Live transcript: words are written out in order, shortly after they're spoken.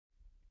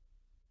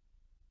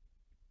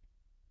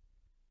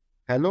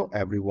Hello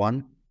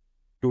everyone.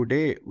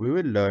 Today we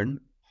will learn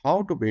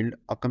how to build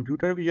a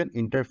computer vision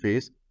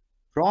interface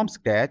from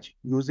scratch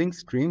using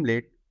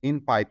StreamLit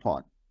in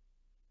Python.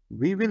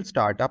 We will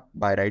start up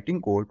by writing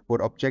code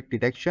for object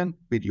detection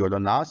with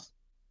YOLO-NAS,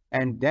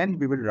 and then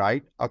we will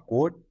write a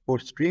code for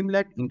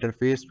StreamLit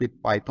interface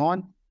with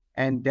Python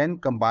and then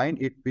combine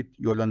it with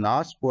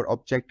YOLO-NAS for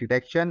object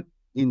detection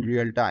in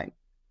real time.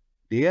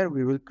 There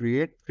we will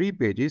create 3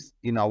 pages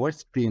in our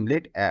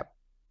StreamLit app.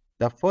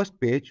 The first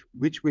page,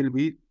 which will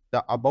be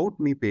the About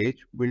Me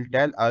page, will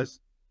tell us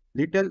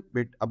little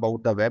bit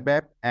about the web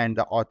app and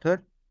the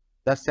author.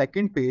 The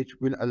second page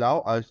will allow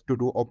us to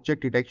do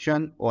object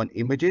detection on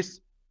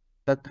images.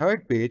 The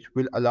third page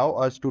will allow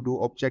us to do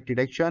object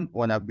detection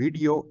on a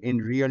video in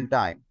real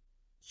time.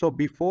 So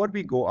before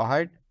we go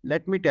ahead,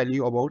 let me tell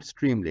you about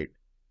StreamLit.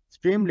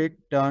 StreamLit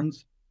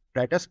turns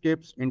data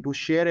scripts into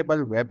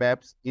shareable web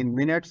apps in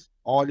minutes,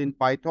 all in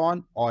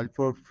Python, all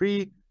for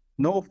free,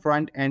 no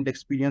front-end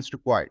experience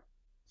required.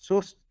 So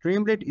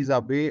StreamLit is a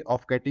way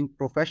of getting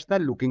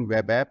professional-looking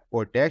web app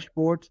or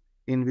dashboards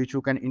in which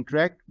you can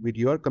interact with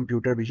your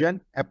computer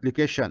vision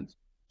applications.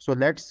 So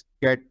let's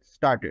get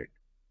started.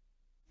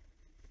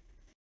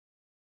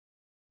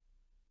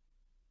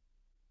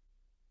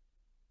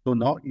 So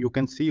now you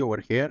can see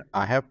over here,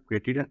 I have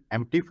created an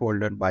empty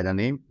folder by the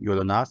name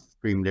YOLO-NAS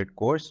StreamLit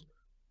course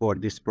for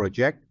this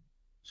project.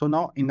 So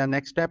now in the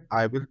next step,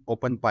 I will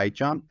open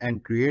PyCharm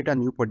and create a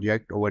new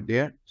project over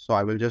there. So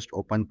I will just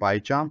open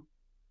PyCharm.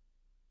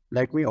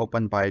 Let me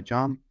open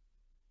PyCharm.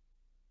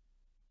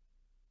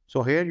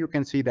 So here you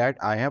can see that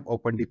I have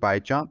opened the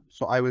PyCharm.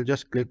 So I will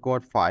just click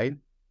on File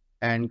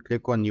and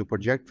click on New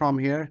Project from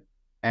here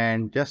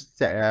and just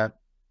select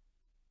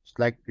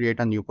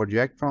Create a New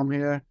Project from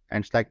here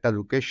and select the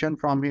location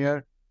from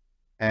here.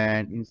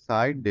 And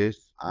inside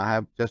this, I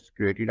have just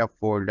created a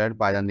folder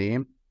by the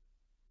name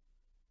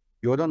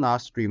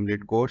YOLO-NAS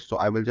StreamLit course. So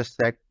I will just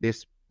set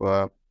this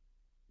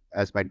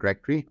as my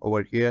directory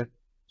over here.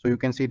 So you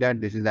can see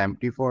that this is the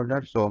empty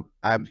folder. So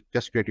I have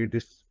just created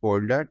this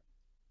folder.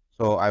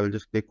 So I will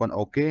just click on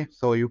OK.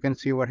 So you can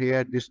see over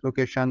here, this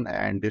location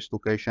and this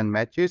location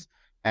matches.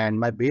 And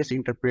my base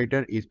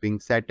interpreter is being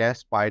set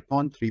as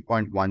Python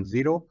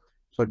 3.10.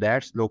 So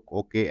that's look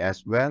okay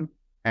as well.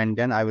 And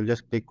then I will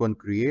just click on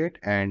create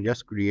and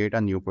just create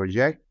a new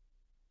project.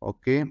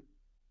 Okay.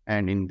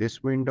 And in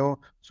this window,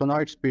 so now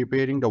it's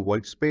preparing the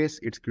workspace.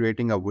 It's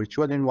creating a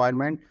virtual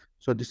environment.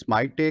 So this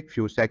might take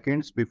few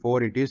seconds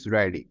before it is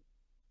ready.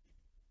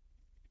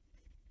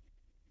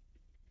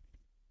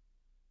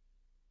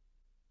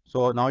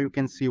 So now you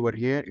can see over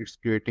here, it's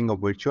creating a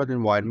virtual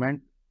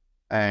environment.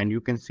 And you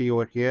can see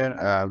over here,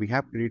 we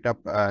have created up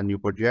a new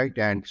project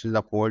and this is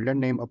the folder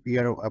name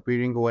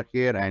appearing over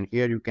here. And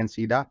here you can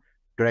see the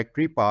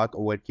directory path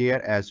over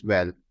here as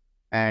well.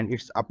 And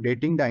it's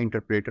updating the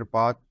interpreter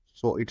path.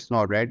 So it's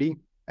now ready.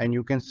 And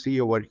you can see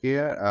over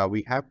here,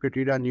 we have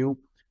created a new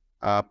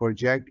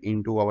project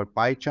into our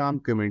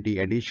PyCharm community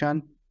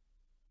edition.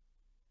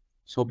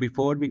 So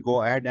before we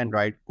go ahead and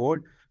write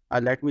code,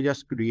 let me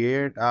just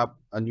create a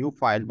new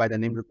file by the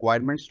name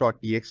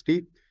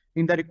requirements.txt.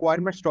 In the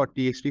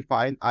requirements.txt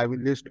file, I will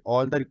list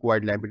all the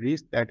required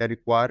libraries that are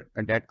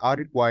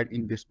required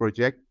in this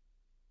project.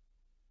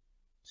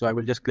 So I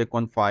will just click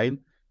on file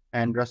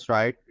and just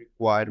write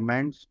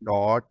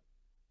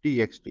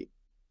requirements.txt.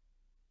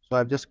 So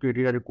I've just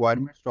created a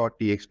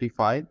requirements.txt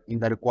file.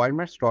 In the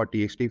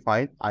requirements.txt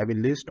file, I will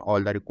list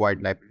all the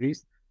required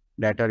libraries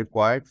that are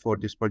required for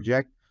this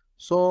project.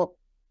 So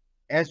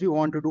as we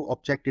want to do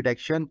object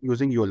detection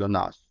using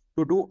YOLO-NAS.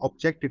 To do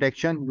object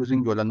detection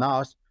using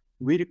YOLO-NAS,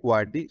 we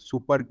require the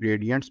super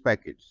gradients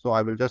package. So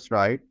I will just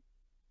write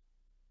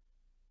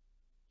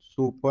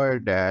super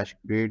dash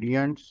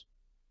gradients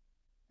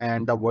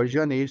and the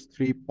version is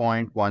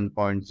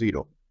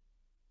 3.1.0.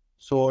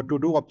 So to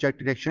do object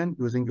detection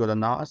using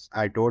YOLO-NAS,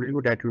 I told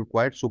you that we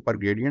required super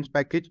gradients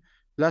package.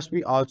 Plus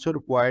we also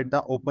required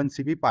the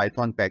OpenCV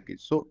Python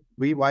package. So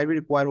why we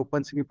require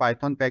OpenCV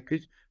Python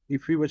package?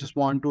 If we just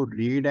want to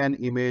read an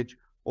image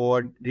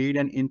or read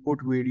an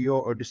input video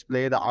or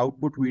display the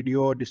output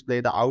video, or display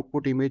the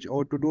output image,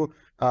 or to do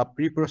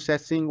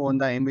pre-processing on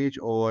the image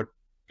or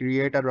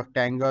create a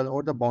rectangle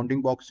or the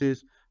bounding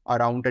boxes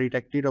around the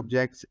detected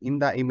objects in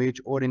the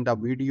image or in the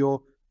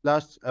video.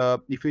 Plus,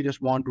 if we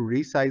just want to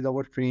resize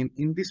our frame,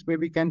 in this way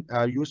we can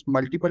use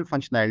multiple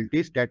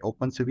functionalities that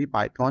OpenCV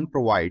Python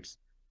provides.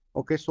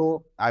 Okay,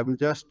 so I will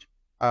just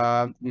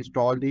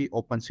install the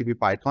OpenCV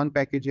Python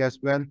package as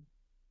well.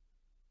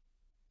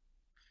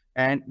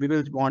 And we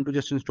will want to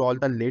just install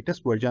the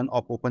latest version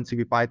of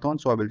OpenCV Python.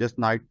 So I will just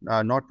not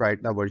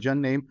write the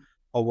version name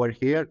over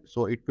here.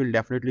 So it will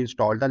definitely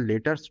install the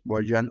latest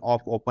version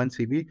of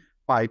OpenCV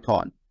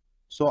Python.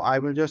 So I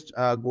will just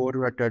go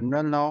to a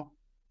terminal now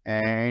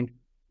and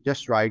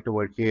just write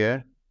over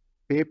here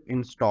pip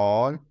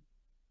install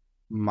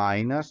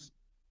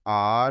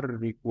 -r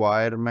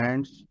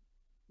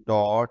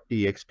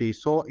requirements.txt.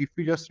 So if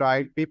we just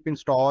write pip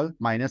install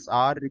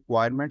 -r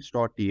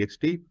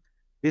requirements.txt,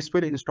 this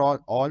will install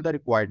all the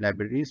required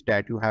libraries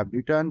that you have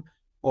written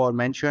or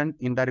mentioned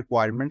in the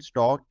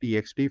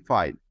requirements.txt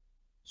file.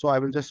 So I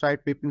will just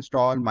write pip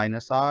install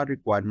 -r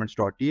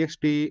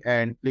requirements.txt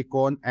and click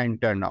on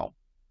enter now.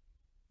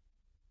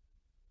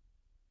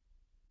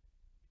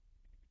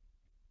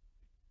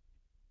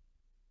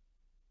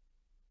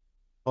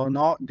 So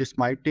now this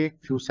might take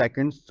few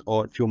seconds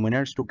or few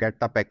minutes to get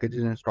the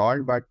packages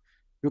installed, but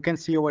you can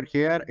see over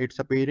here it's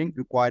appearing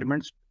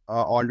requirements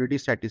already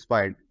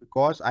satisfied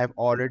because I've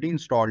already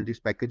installed these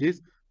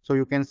packages. So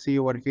you can see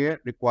over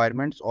here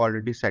requirements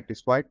already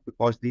satisfied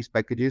because these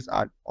packages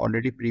are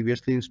already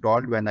previously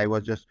installed when I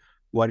was just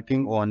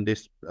working on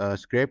this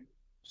script.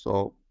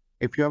 So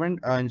if you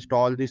haven't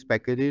installed these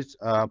packages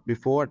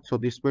before, so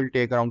this will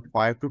take around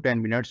 5 to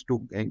 10 minutes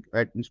to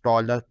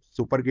install the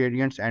super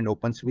gradients and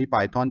OpenCV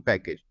Python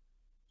package.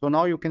 So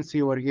now you can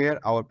see over here,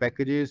 our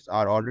packages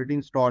are already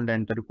installed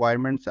and the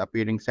requirements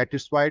appearing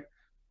satisfied.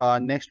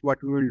 Next,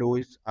 what we will do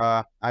is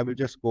I will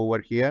just go over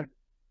here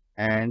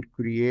and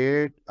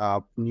create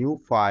a new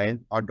file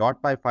or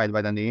 .py file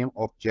by the name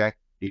object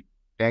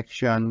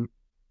detection.py.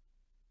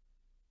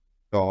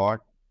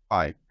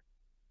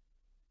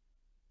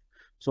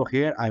 So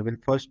here I will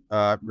first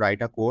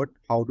write a code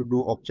how to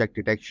do object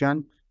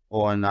detection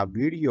on a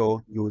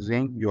video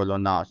using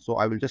YOLO-NAS. So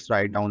I will just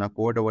write down a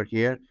code over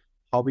here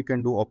how we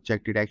can do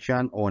object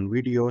detection on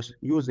videos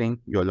using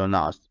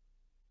YOLO-NAS.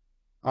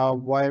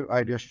 While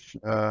I just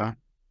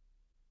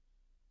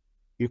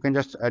you can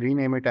just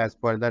rename it as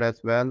further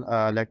as well.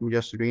 Let me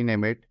just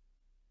rename it.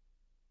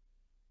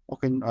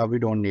 Okay, we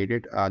don't need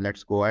it.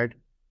 Let's go ahead.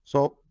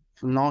 So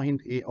now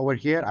over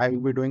here, I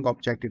will be doing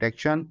object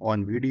detection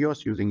on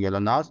videos using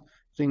YOLO-NAS.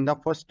 So in the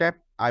first step,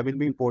 I will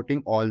be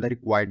importing all the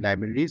required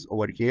libraries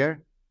over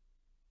here.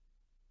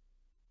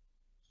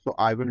 So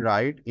I will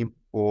write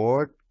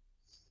import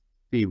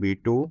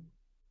CV2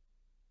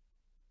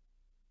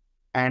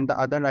 and the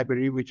other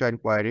library which I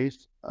require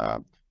is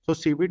so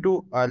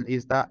CV2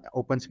 is the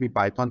OpenCV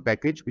Python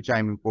package which I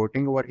am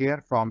importing over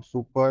here from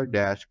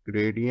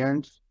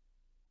super-gradients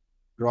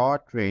raw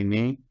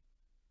training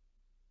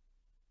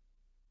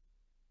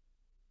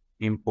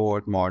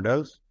import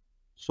models.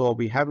 So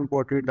we have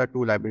imported the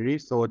two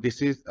libraries. So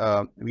this is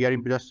we are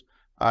just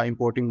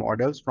importing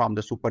models from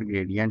the super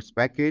gradients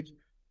package.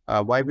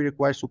 Why we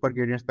require super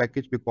gradients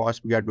package?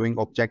 Because we are doing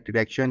object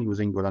detection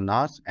using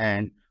YOLO-NAS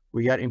and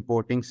we are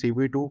importing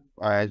CV2.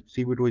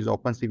 CV2 is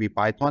OpenCV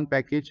Python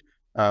package.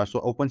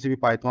 So OpenCV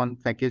Python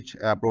package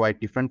provide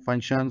different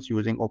functions.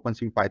 Using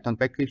OpenCV Python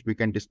package, we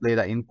can display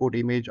the input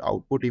image,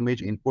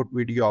 input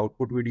video,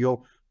 output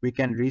video. We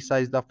can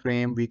resize the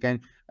frame. We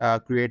can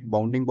create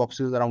bounding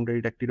boxes around the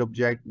detected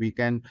object. We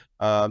can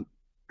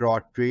draw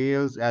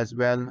trails as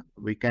well.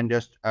 We can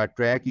just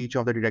track each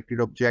of the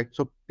detected objects.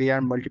 So there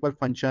are multiple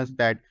functions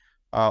that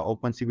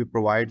OpenCV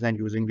provides, and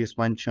using these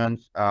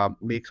functions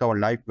makes our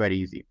life very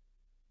easy.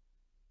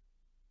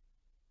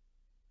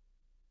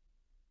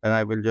 And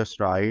I will just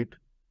write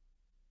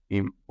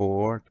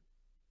import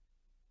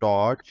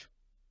torch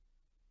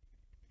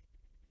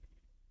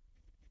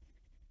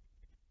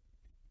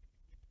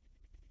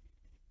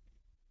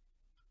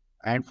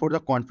and for the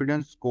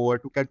confidence score,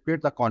 to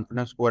calculate the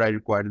confidence score, I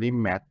require the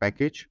math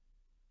package.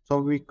 So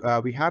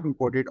we have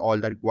imported all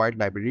the required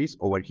libraries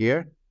over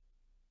here.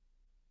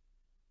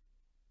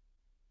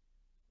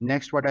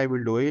 Next, what I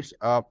will do is,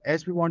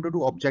 as we want to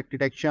do object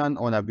detection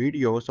on a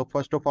video, so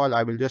first of all,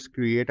 I will just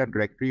create a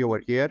directory over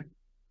here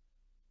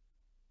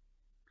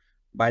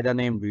by the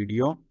name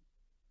video.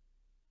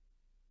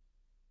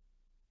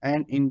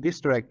 And in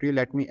this directory,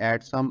 let me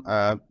add some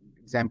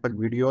example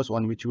videos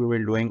on which we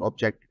will doing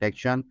object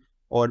detection,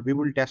 or we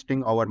will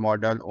testing our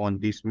model on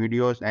these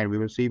videos and we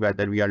will see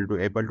whether we are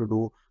able to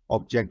do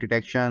object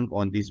detection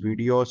on these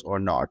videos or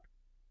not.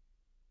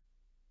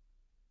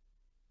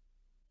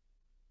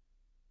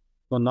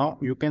 So now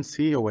you can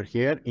see over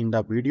here in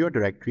the video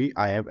directory,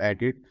 I have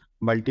added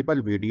multiple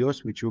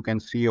videos, which you can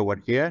see over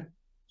here.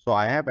 So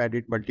I have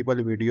added multiple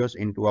videos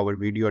into our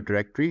video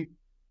directory.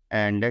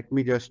 And let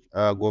me just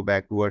go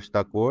back towards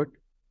the code.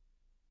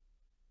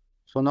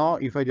 So now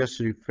if I just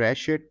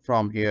refresh it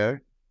from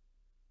here,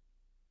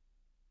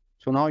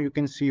 so now you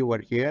can see over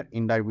here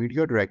in the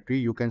video directory,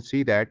 you can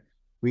see that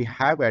we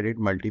have added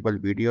multiple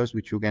videos,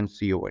 which you can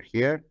see over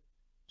here.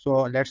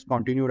 So let's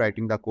continue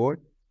writing the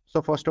code.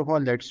 So first of all,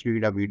 let's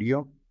read a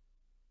video.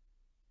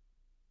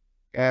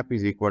 Cap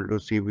is equal to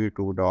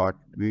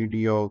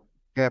cv2.video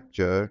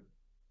capture.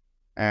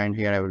 And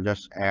here I will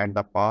just add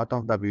the path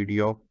of the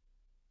video.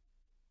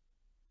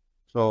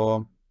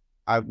 So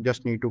I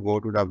just need to go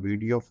to the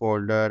video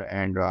folder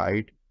and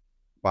write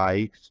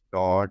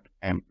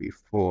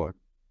bikes.mp4.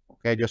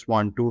 Okay, I just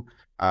want to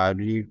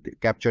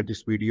capture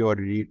this video or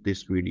read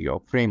this video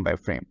frame by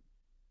frame.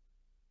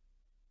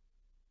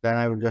 Then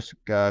I will just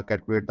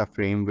calculate the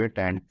frame width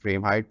and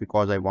frame height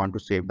because I want to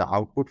save the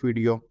output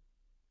video.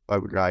 So I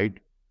will write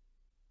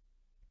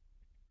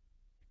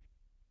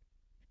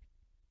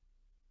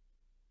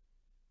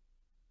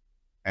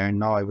and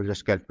now I will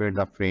just calculate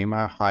the frame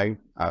height.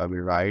 I will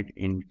write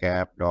in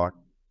cap dot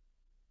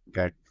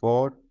get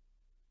 4.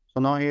 So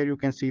now here you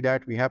can see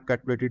that we have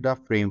calculated the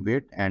frame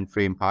width and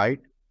frame height.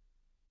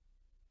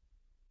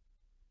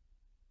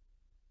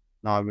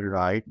 Now I will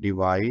write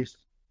device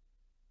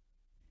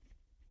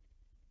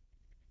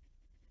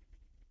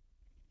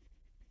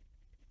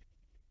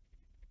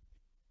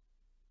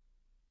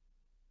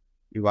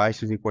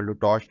is equal to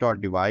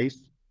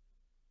torch.device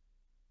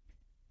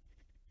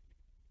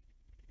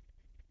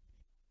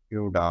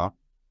CUDA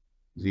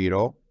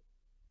 0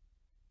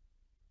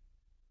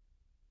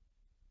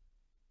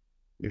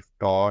 if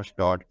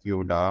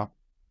torch.CUDA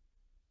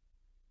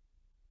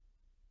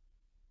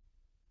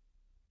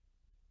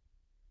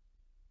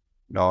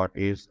dot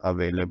is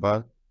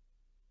available.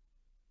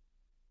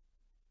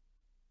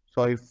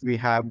 So if we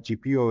have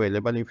GPU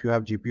available, if you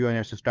have GPU in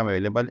your system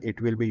available,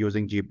 it will be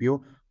using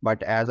GPU.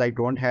 But as I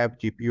don't have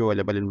GPU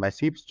available in my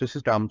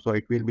system, so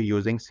it will be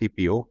using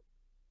CPU.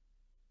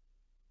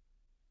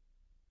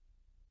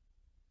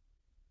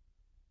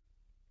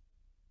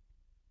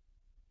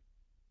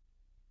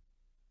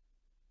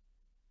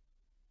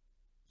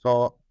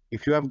 So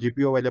if you have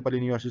GPU available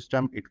in your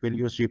system, it will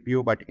use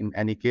GPU. But in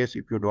any case,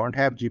 if you don't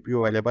have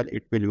GPU available,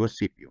 it will use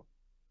CPU.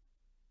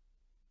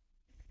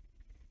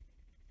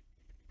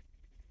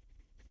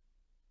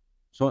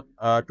 So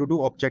to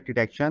do object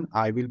detection,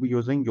 I will be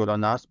using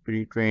YOLO-NAS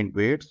pre-trained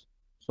weights.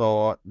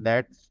 So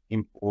let's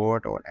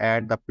import or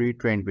add the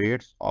pre-trained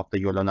weights of the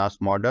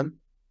YOLO-NAS model.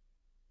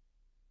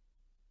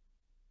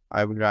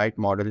 I will write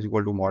model is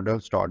equal to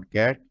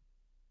models.get.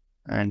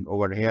 And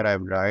over here, I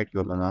will write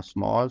YOLO-NAS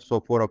small. So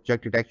for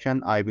object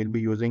detection, I will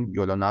be using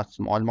YOLO-NAS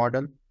small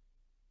model.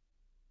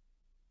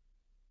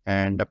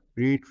 And the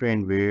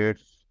pre-trained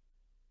weights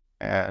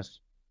as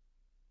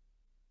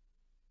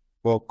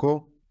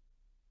Coco.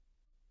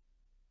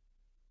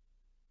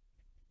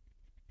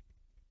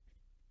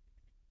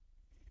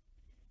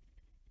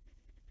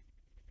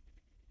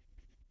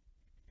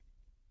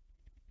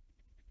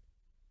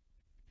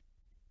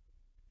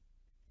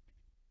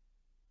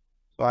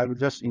 So I will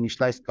just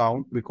initialize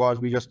count because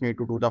we just need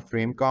to do the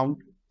frame count.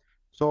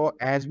 So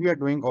as we are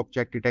doing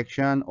object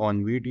detection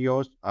on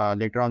videos,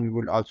 later on we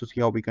will also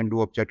see how we can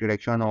do object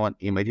detection on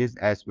images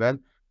as well.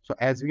 So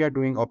as we are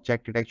doing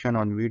object detection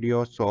on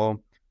videos, so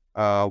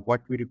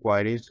what we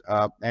require is,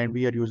 and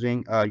we are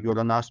using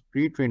YOLO-NAS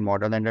pre-trained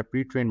model, and the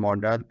pre-trained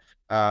model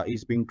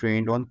is being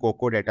trained on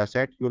COCO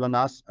dataset.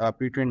 YOLO-NAS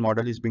pre-trained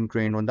model is being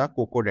trained on the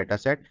COCO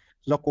dataset.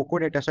 So the COCO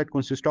dataset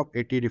consists of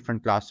 80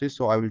 different classes.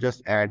 So I will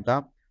just add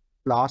the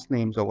class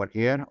names over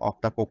here of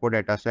the COCO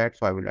dataset.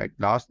 So I will write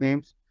class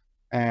names.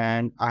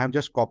 And I have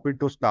just copied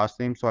those class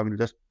names, so I will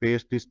just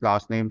paste these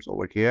class names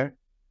over here.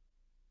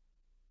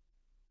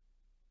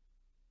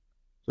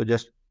 So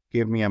just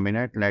give me a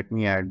minute. Let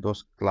me add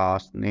those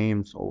class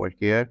names over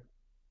here.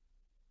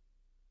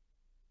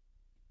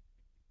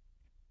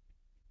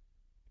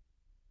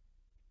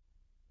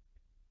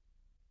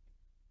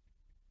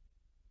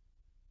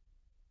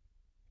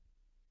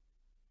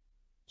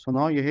 So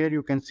now here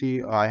you can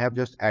see I have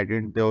just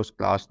added those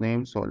class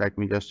names. So let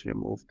me just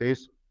remove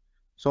this.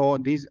 So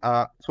these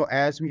so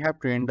as we have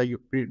trained the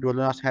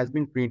YOLO-NAS has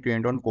been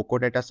pre-trained on COCO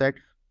dataset.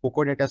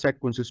 COCO dataset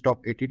consists of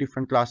 80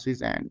 different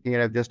classes, and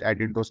here I've just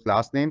added those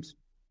class names.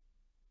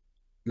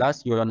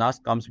 Plus, YOLO-NAS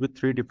comes with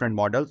three different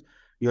models: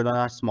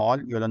 YOLO-NAS small,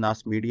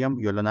 YOLO-NAS medium,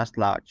 YOLO-NAS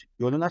large.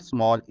 YOLO-NAS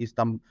small is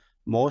the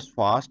most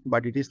fast,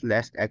 but it is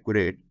less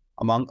accurate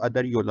among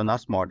other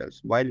YOLO-NAS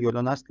models, while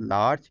YOLO-NAS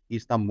large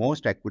is the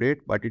most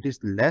accurate, but it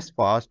is less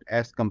fast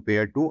as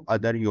compared to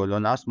other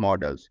YOLO-NAS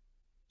models.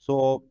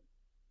 So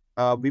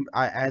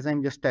as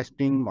I'm just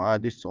testing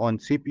this on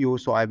CPU,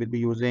 so I will be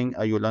using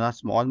a YOLO-NAS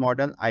small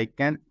model. I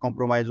can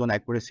compromise on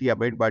accuracy a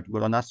bit, but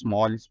YOLO-NAS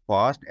small is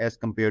fast as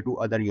compared to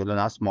other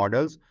YOLO-NAS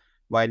models,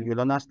 while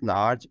YOLO-NAS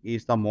large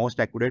is the most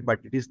accurate, but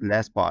it is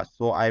less fast.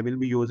 So I will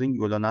be using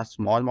YOLO-NAS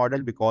small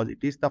model because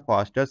it is the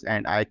fastest,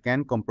 and I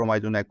can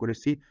compromise on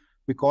accuracy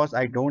because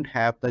I don't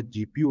have the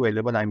GPU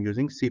available. I'm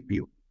using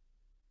CPU.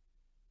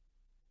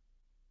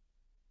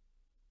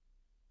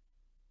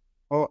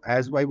 Oh,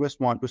 as I just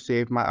want to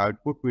save my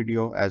output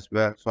video as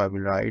well, so I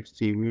will write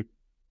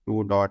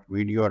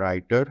cv2.video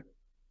writer,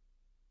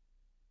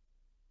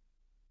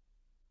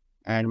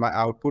 and my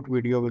output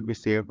video will be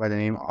saved by the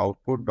name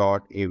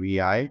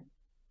output.avi,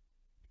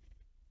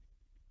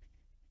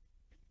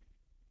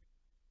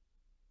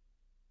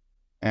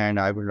 and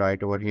I will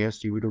write over here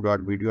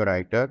cv2.video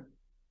writer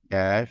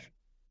dash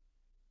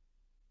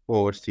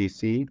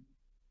 4cc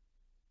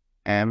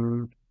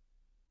mjpg,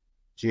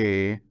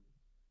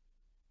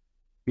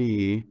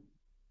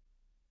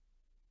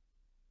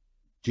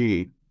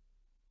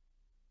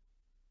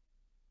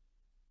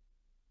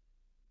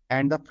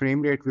 and the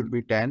frame rate will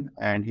be 10,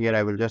 and here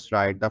I will just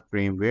write the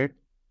frame rate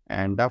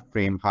and the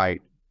frame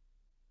height.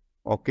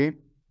 Okay,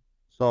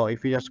 so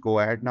if you just go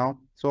ahead now,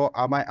 so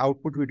my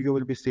output video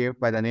will be saved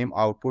by the name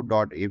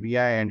output.avi,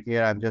 and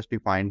here I've just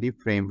defined the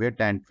frame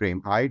width and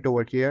frame height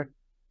over here.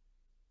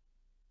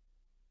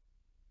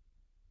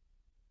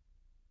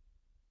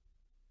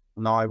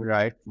 Now I will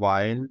write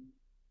while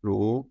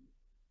true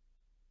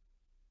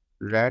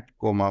ret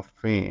comma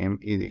frame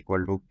is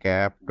equal to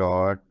cap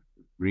dot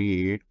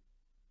read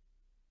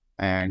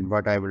And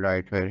what I will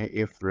write here,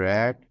 if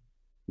ret,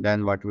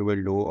 then what we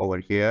will do over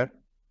here,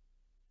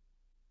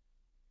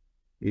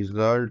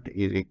 result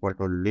is equal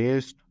to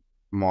list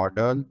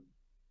model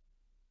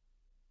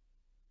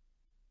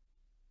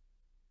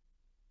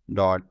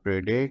dot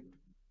predict,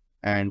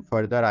 and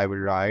further I will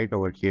write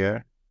over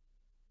here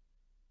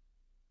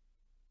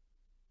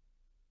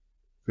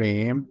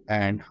frame,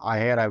 and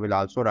here I will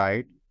also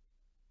write.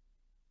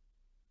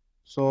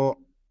 So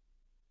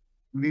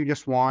we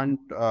just want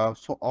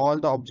so all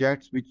the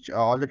objects which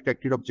all the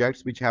detected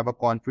objects which have a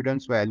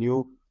confidence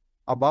value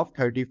above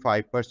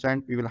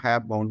 35%, we will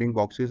have bounding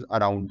boxes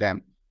around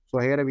them. So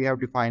here we have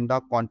defined the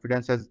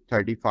confidence as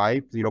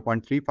 35,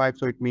 0.35.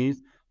 So it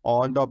means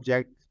all the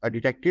objects,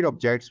 detected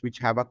objects which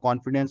have a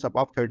confidence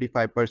above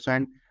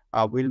 35%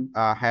 will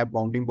have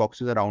bounding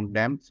boxes around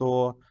them.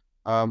 So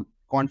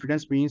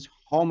confidence means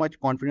how much,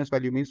 confidence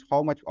value means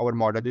how much our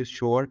model is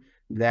sure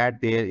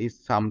that there is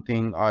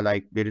something, or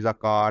like there is a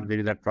car, there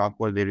is a truck,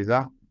 or there is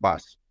a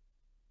bus.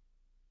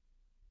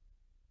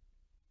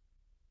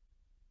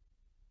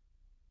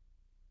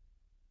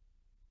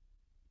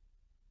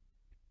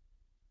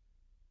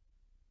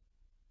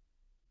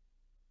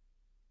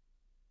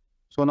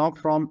 So now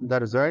from the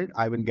result,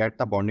 I will get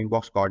the bounding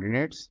box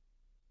coordinates.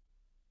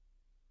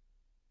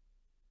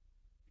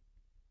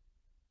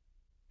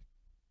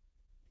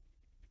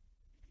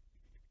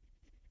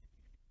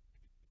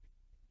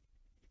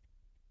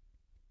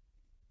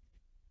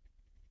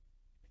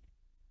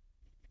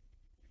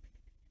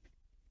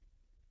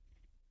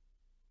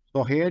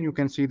 So here you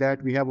can see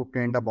that we have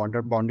obtained the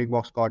bounding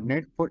box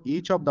coordinate. For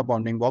each of the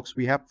bounding box,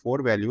 we have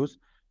four values,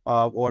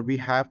 or we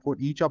have for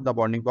each of the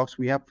bounding box,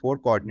 we have four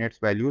coordinates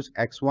values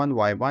x1,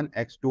 y1,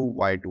 x2,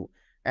 y2.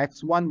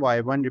 x1,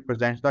 y1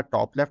 represents the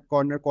top left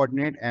corner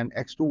coordinate, and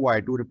x2,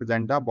 y2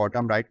 represent the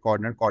bottom right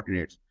corner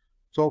coordinates.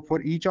 So for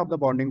each of the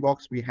bounding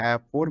box, we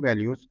have four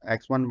values.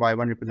 x1,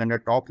 y1 represent the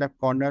top left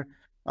corner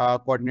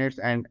coordinates,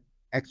 and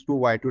x2,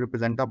 y2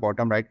 represent the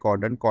bottom right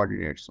corner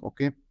coordinates.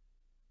 Okay.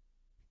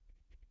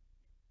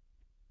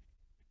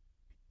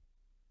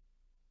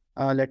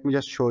 Let me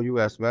just show you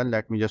as well.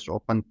 Let me just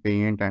open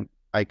Paint and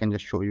I can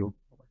just show you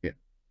over here.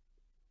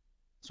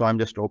 So I'm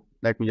just,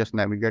 let me just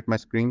navigate my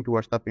screen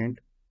towards the Paint.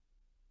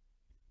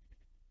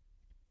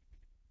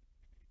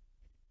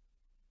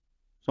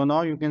 So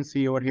now you can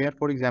see over here,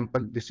 for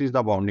example, this is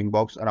the bounding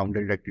box around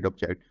the detected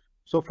object.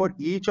 So for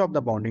each of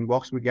the bounding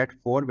box, we get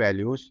four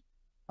values.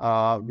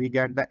 We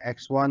get the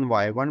x1,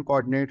 y1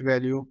 coordinate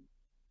value.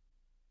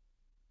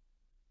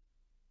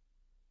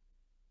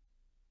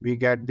 We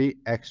get the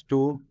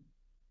x2,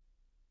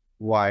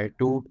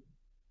 y2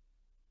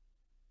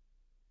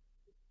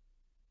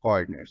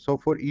 coordinates. So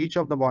for each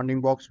of the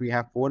bounding box, we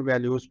have four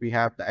values. We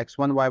have the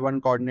x1,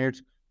 y1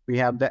 coordinates. We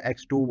have the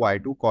x2,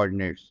 y2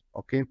 coordinates.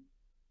 Okay.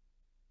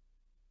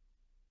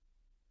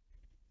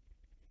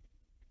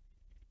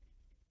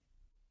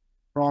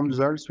 From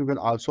results, we will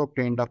also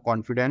obtain the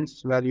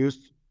confidence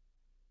values.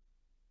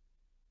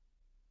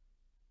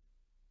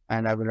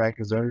 And I will write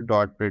result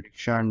dot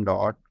prediction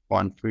dot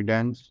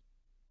confidence.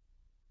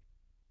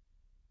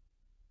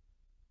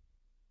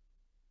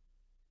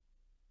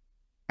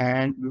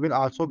 And we will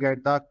also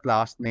get the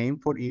class name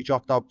for each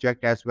of the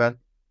object as well.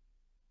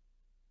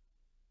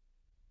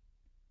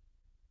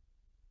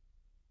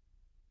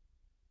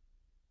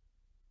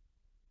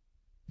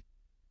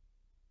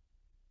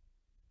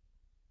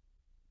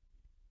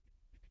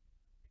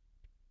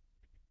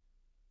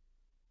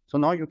 So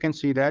now you can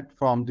see that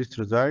from this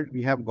result,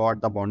 we have got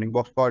the bounding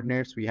box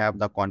coordinates. We have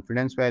the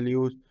confidence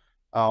values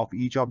of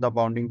each of the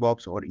bounding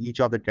box or each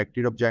of the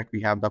detected object.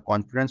 We have the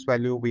confidence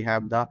value. We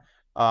have the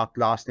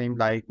class name,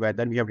 like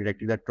whether we have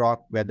detected the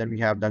truck, whether we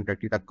have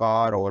detected the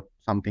car or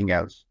something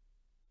else.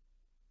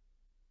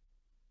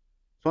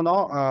 So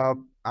now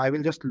I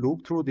will just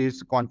loop through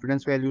these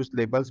confidence values,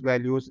 labels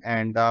values,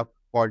 and the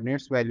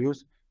coordinates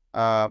values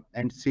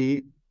and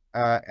see,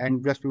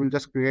 and just we will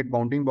just create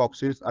bounding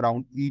boxes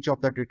around each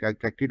of the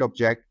detected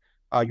object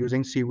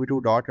using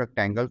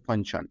cv2.rectangle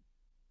function.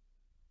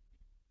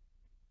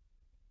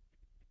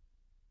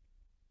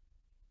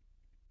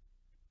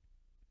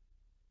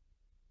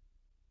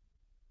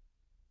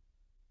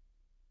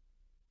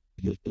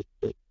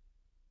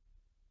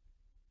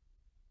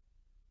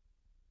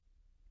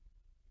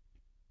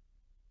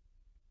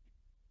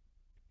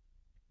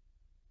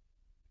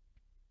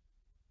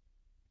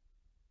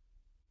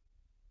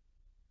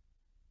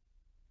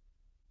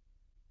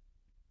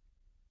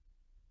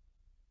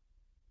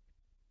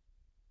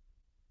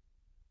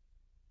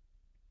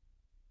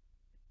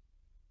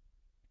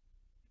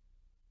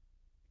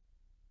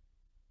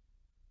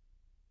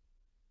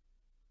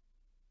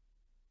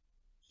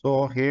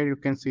 So here you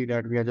can see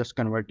that we are just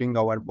converting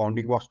our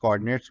bounding box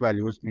coordinates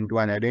values into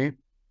an array.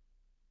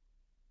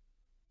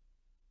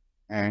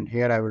 And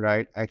here I will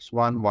write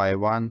x1,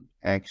 y1,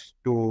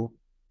 x2,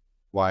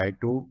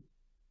 y2.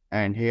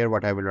 And here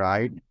what I will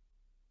write.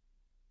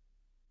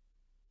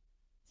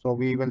 So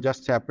we will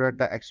just separate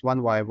the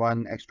x1,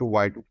 y1, x2,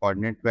 y2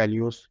 coordinate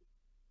values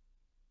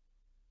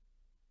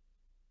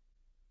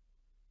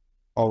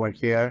over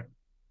here.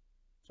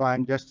 So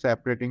I'm just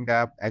separating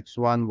the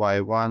x1,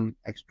 y1,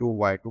 x2,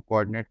 y2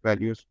 coordinate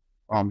values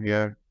from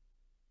here.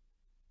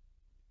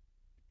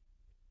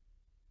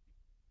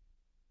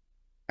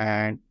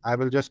 And I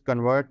will just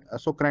convert.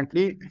 So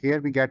currently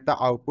here we get the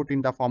output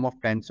in the form of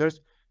tensors.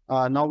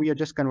 Now we are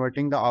just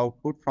converting the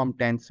output from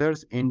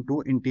tensors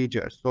into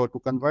integers. So to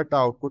convert the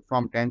output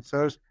from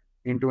tensors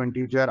into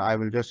integer, I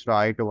will just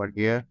write over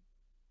here.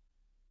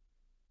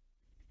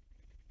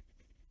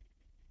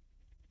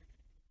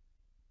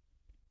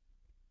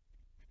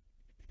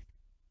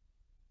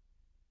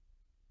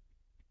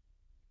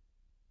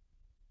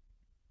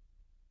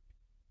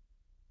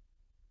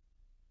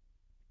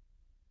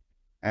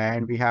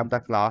 And we have the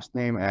class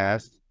name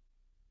as.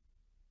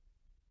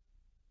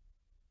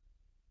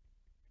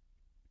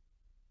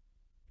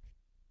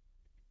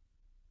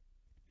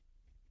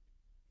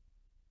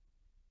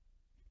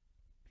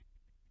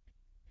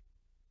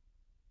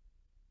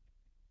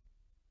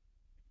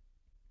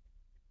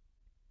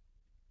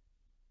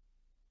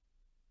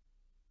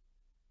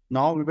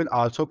 Now we will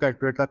also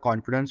calculate the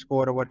confidence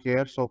score over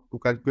here. So to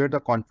calculate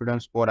the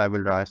confidence score, I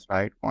will just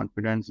write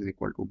confidence is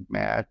equal to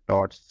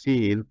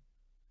math.ceil.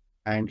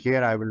 And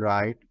here I will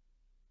write.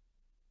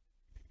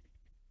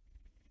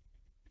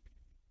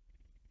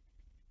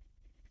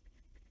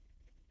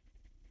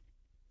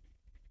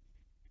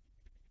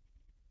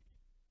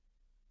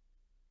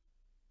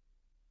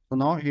 So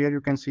now here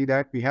you can see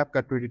that we have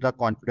calculated the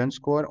confidence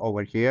score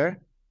over here.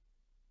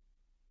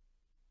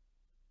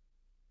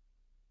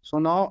 So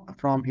now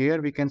from here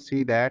we can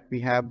see that we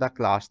have the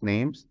class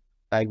names,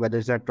 like whether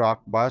it's a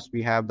truck, bus,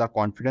 we have the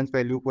confidence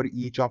value for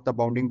each of the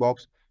bounding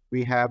box.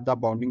 We have the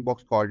bounding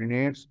box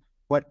coordinates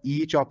for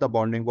each of the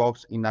bounding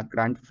box in the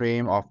current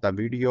frame of the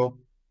video.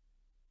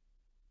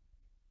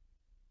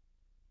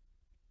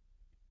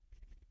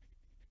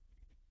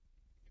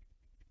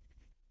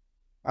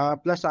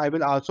 Plus I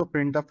will also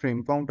print the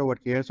frame count over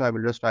here. So I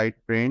will just write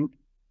print.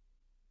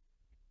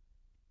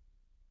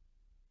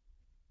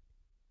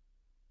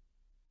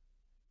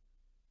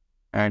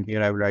 And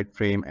here I will write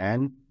frame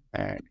n.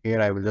 And here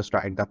I will just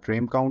write the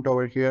frame count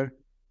over here.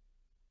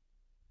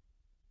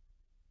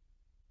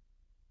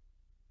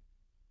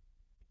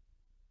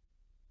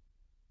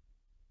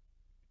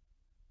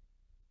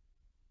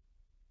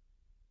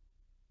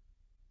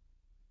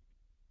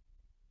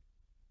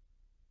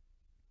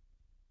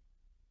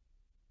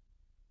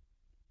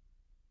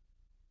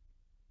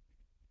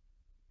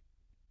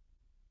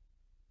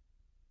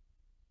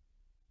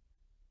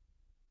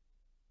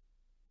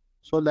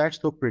 So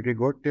that's look pretty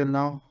good till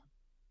now.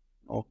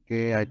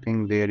 Okay, I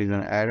think there is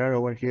an error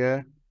over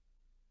here.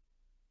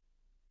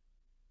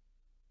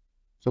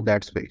 So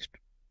that's fixed.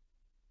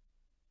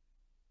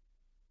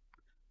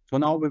 So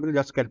now we will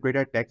just calculate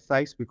a text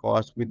size,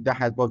 because with the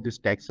help of this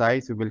text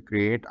size, we will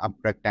create a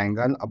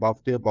rectangle above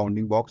the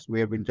bounding box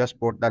where we'll just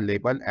put the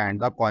label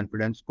and the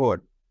confidence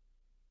score.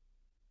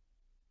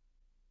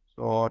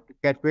 So to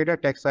calculate a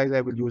text size, I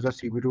will use a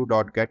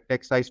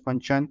cv2.getTextSize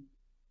function.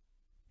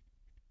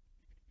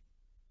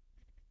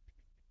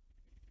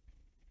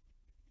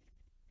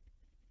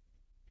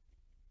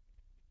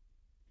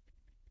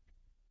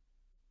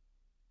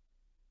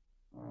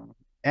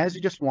 As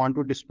you just want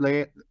to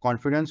display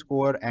confidence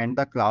score and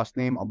the class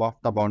name above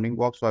the bounding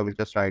box, so I will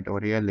just write over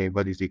here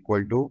label is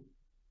equal to.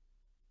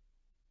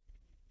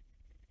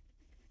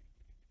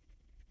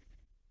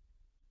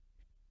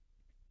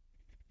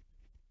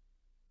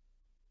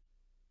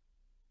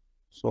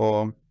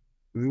 So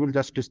we will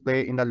just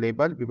display in the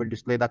label, we will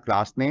display the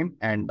class name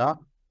and the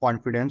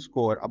confidence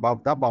score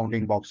above the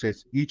bounding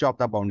boxes, each of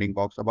the bounding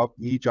box, above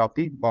each of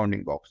the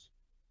bounding box.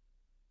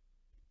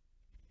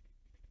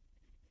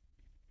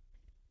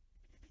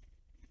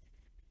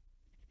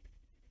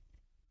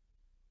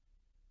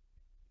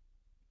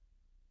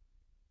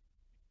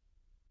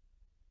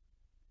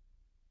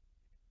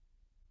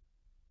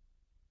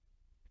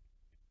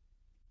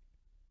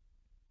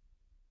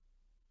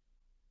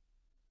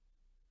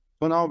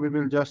 So now we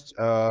will just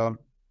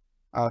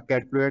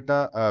calculate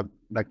the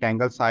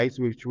rectangle size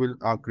which will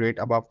create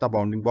above the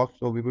bounding box.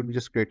 So we will be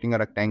just creating a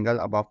rectangle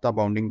above the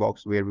bounding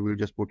box where we will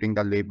just putting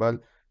the label.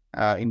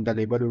 In the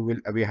label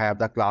we have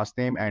the class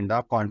name and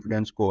the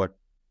confidence score.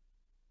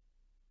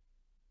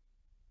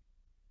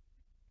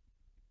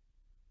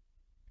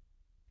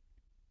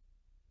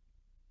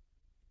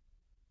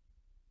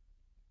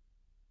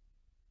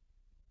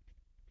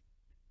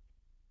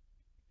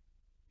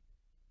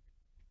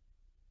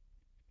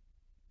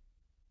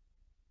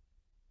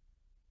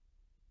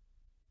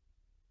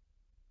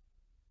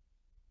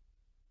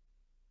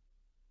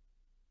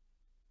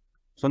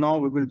 So now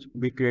we will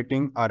be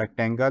creating a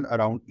rectangle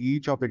around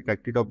each of the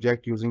detected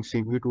object using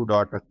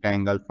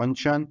cv2.rectangle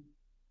function.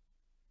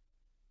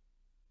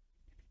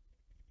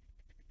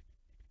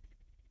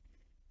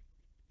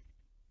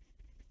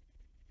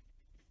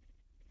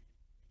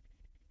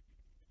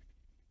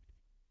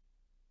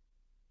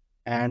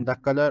 And the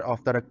color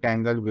of the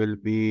rectangle will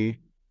be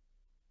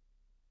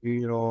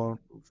 0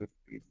 to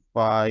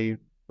 55.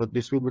 So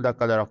this will be the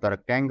color of the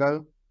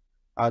rectangle.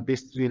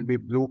 This will be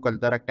blue color.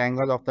 The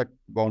rectangle of the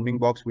bounding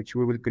box which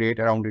we will create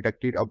around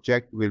detected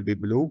object will be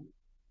blue.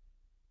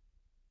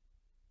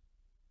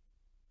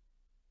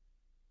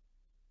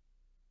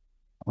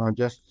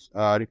 Just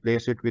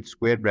replace it with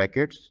square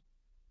brackets.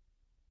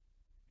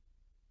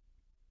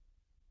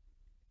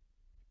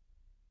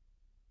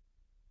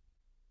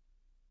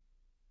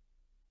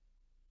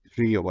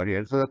 3 over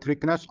here. So the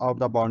thickness of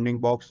the bounding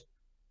box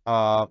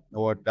or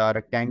the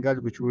rectangle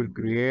which we will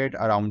create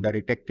around the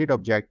detected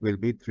object will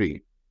be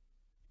 3.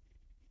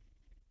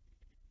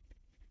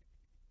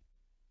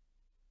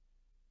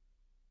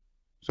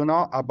 So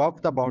now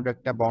above the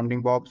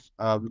bounding box,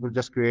 we will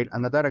just create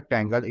another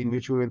rectangle in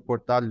which we will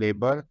put the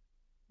label.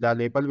 The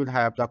label will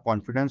have the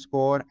confidence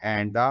score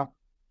and the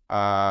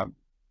uh,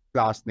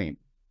 class name.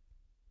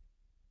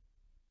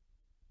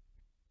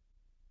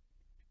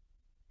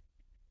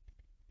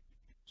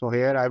 So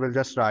here I will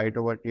just write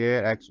over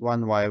here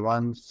x1,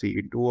 y1,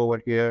 c2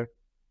 over here.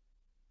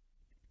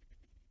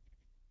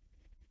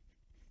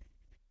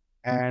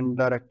 And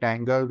the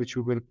rectangle which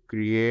we will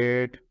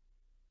create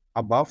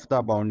above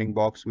the bounding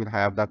box will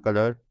have the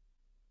color.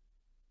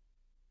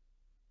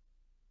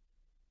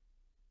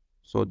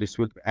 So this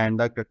will, and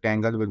the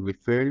rectangle will be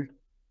filled.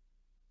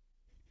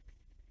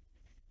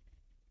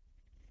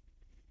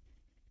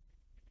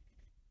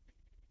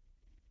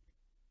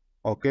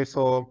 Okay,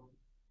 so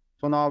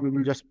now we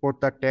will just put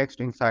the text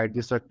inside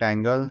this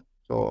rectangle.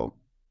 So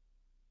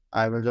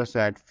I will just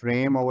add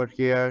frame over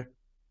here.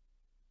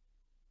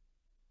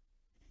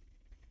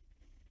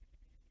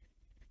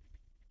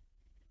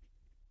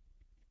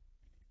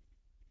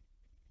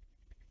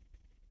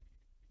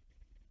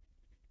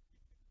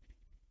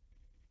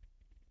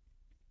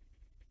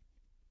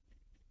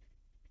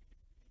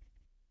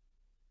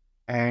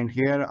 And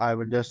here I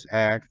will just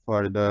add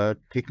for the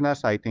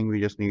thickness. I think we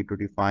just need to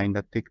define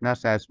the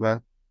thickness as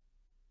well.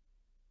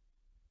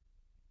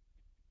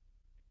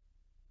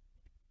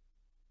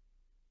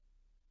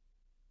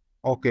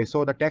 Okay,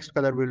 so the text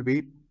color will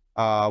be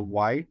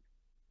white.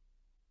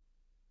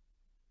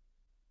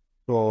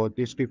 So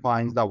this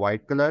defines the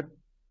white color.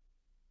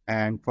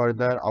 And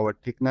further our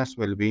thickness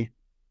will be,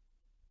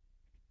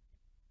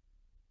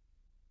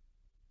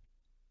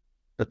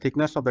 the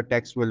thickness of the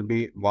text will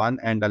be 1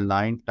 and the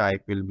line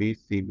type will be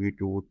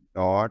cv2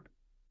 dot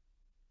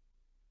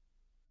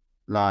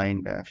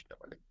line dash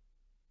double.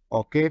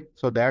 Okay,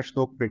 so that's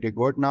look pretty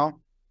good now.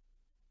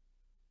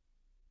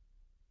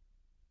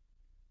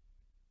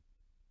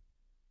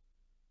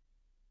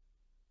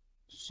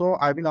 So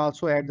I will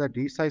also add the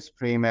resize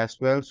frame as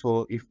well.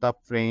 So if the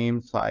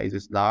frame size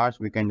is large,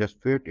 we can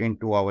just fit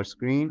into our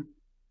screen.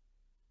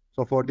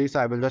 So for this,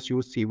 I will just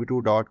use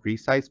cv2 dot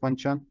resize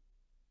function.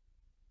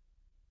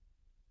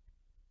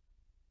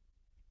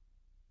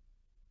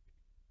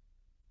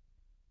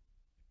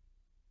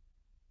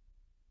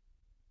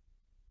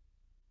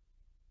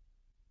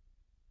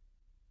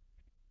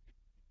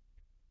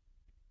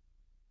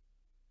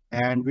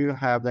 And we will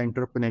have the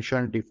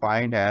interpolation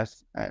defined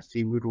as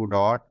cv2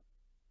 dot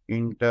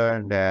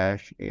inter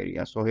dash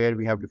area. So here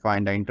we have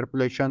defined the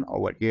interpolation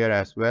over here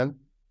as well.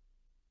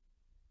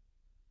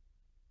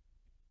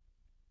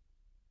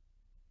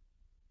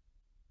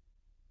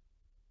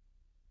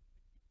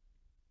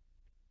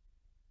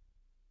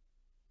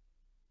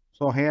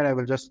 So here I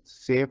will just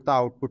save the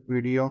output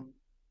video.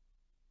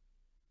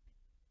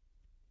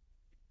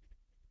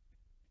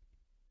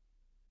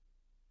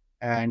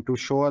 And to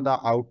show the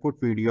output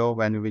video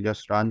when we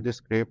just run the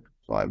script,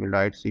 so I will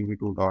write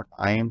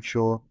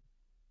cv2.imshow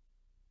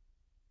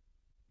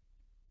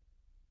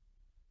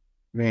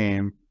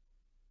frame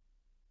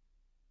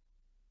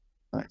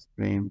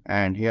frame,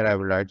 and here I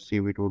will write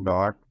cv2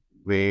 dot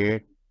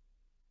wait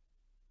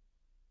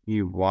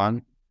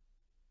e1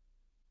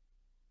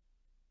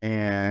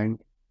 and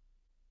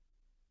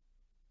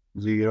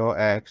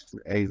 0x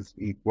is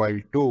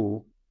equal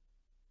to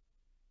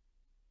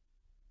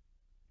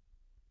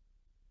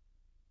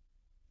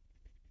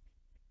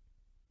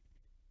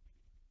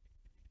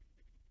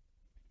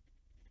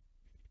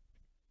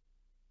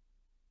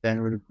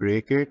then we'll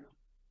break it,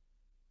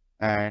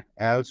 and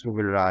else we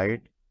will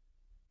write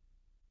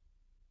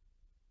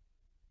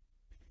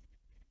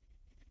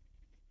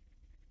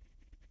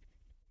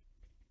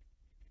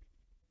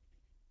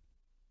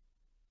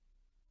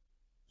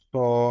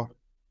so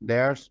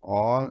there's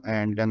all,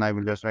 and then I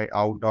will just write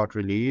out dot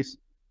release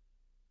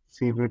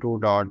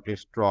cv2 dot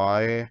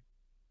destroy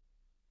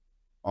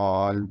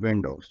all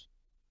windows.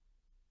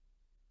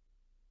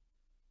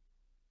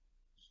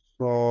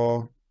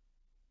 So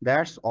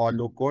that's all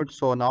look good.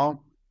 So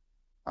now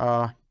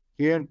uh,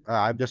 here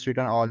I've just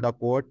written all the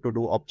code to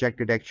do object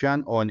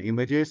detection on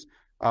images.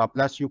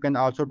 Plus you can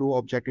also do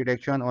object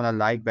detection on a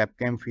live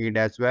webcam feed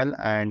as well.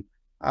 And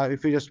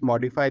if you just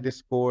modify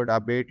this code a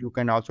bit, you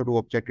can also do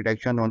object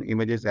detection on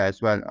images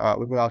as well.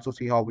 We will also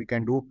see how we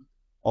can do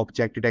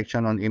object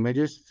detection on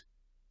images.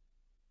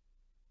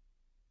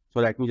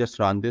 So let me just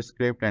run this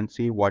script and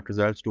see what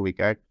results do we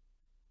get.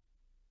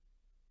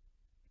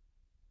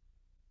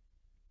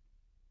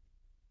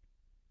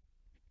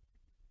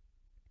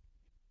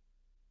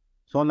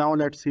 So now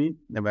let's see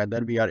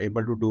whether we are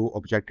able to do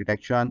object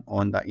detection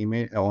on the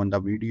image, on the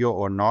video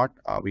or not.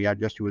 We are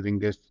just using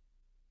this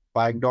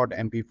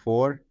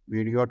spike.mp4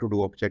 video to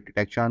do object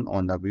detection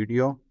on the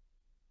video.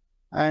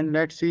 And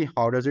let's see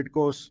how does it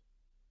goes.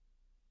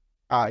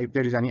 If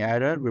there is any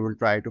error, we will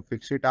try to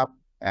fix it up.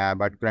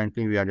 But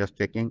currently we are just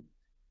checking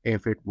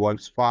if it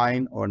works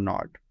fine or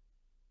not.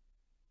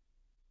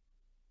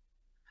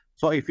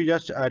 So if you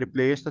just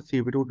replace the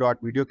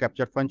cv2.video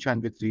capture function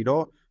with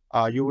 0,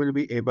 you will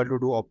be able to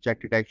do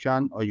object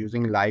detection or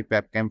using live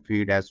webcam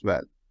feed as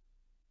well.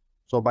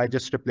 So by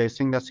just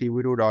replacing the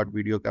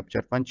cv2.video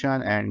capture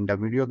function and the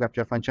video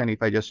capture function,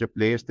 if I just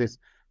replace this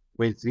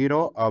with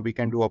 0, we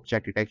can do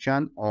object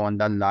detection on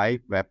the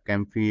live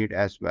webcam feed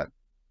as well.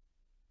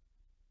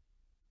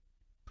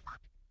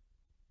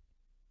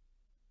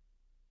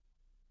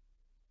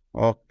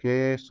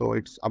 Okay, so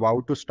it's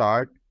about to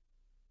start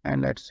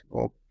and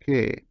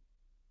okay.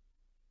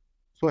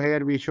 So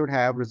here we should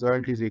have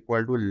result is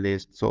equal to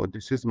list. So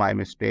this is my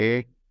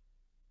mistake.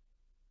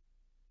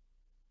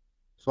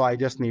 So I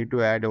just need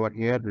to add over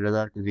here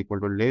result is equal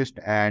to list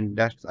and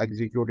let's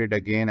execute it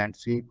again and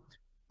see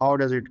how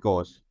does it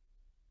goes.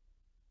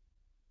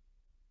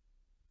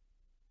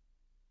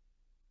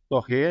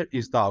 So here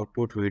is the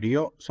output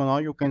video. So now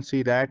you can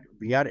see that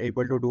we are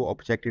able to do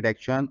object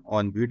detection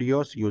on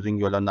videos using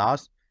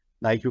YOLO-NAS.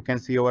 Like you can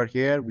see over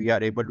here, we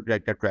are able to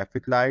detect the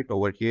traffic light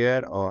over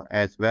here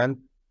as well.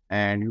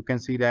 And you can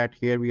see that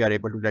here we are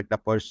able to detect the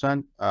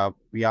person.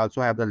 We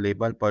also have the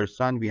label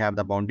person. We have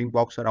the bounding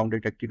box around the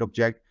detected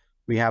object.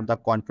 We have the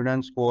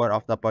confidence score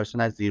of the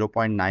person as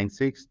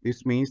 0.96.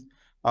 This means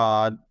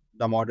the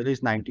model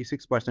is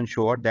 96%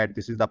 sure that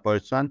this is the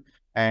person.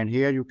 And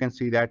here you can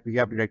see that we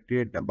have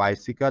detected a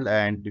bicycle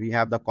and we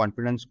have the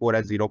confidence score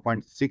as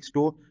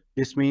 0.62.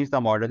 This means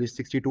the model is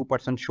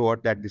 62% sure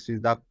that this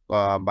is the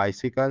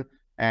bicycle.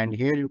 And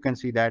here you can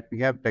see that we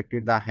have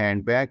detected the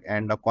handbag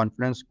and the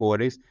confidence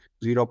score is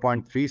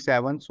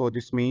 0.37. So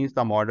this means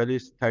the model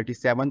is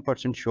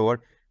 37%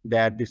 sure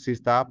that this is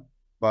the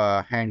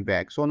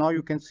handbag. So now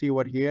you can see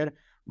over here,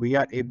 we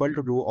are able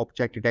to do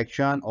object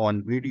detection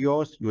on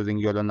videos using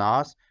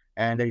YOLO-NAS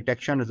and the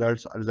detection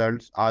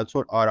results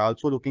are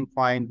also looking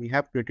fine. We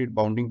have created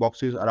bounding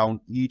boxes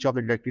around each of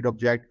the detected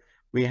object.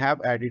 We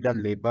have added a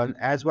label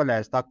as well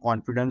as the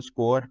confidence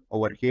score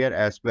over here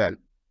as well.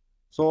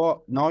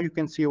 So now you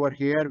can see over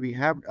here, we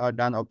have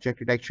done object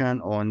detection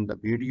on the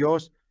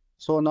videos.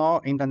 So now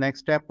in the next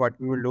step, what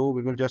we will do,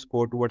 we will just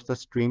go towards the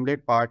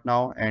StreamLit part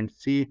now and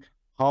see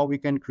how we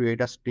can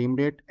create a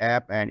StreamLit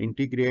app and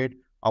integrate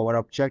our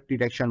object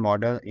detection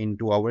model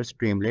into our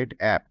StreamLit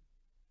app.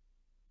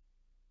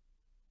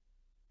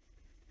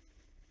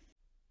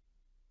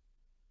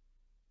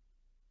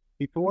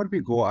 Before we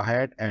go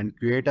ahead and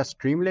create a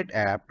StreamLit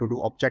app to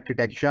do object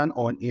detection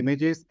on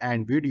images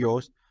and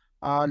videos,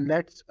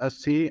 let's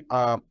see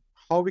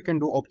how we can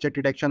do object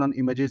detection on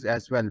images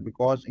as well.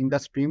 Because in the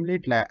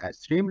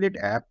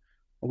StreamLit app,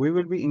 we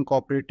will be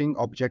incorporating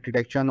object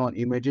detection on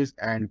images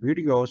and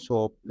videos.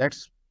 So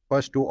let's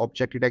first do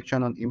object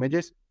detection on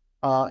images.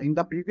 In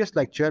the previous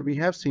lecture, we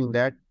have seen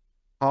that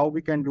how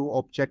we can do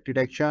object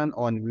detection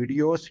on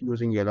videos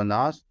using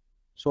YOLO-NAS.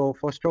 So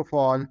first of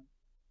all,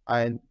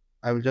 I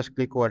I will just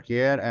click over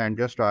here and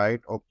just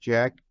write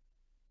object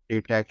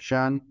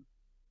detection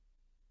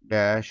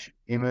dash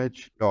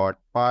image dot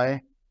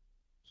py.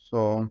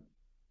 So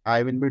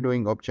I will be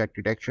doing object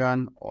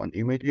detection on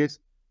images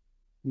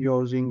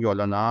using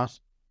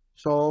YOLO-NAS.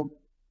 So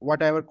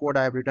whatever code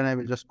I have written, I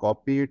will just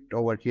copy it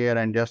over here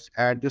and just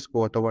add this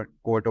code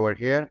over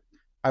here.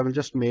 I will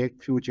just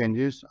make few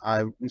changes.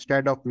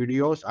 Instead of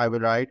videos, I will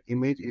write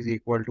image is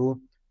equal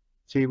to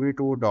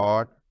cv2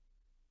 dot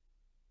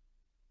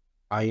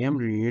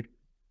imread,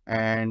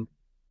 and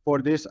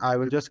for this I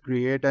will just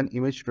create an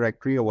image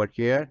directory over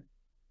here.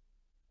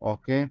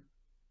 Okay,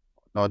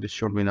 now this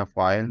should be in a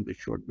file. This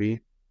should be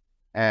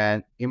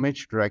an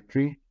image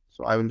directory.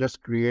 So I will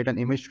just create an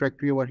image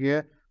directory over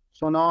here.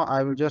 So now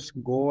I will just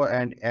go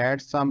and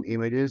add some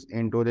images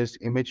into this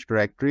image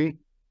directory.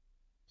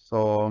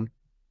 So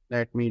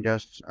let me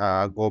just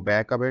go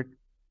back a bit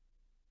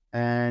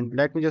and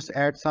let me just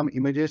add some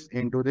images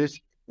into this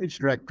image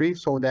directory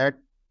so that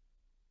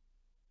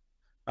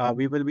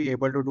we will be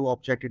able to do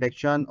object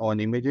detection on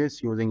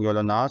images using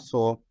YOLO-NAS.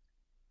 So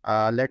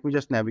let me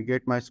just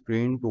navigate my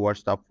screen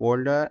towards the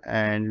folder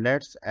and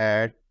let's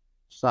add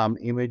some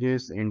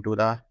images into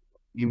the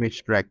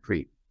image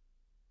directory.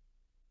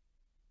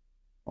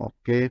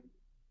 Okay.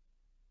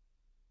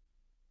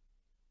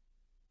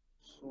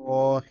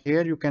 So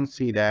here you can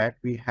see that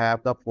we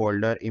have the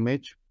folder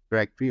image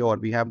directory, or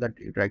we have the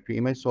directory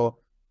image. So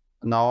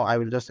now I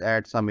will just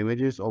add some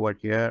images over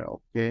here.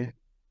 Okay.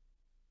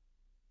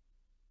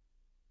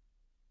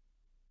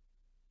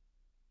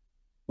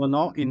 So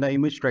now in the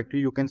image directory,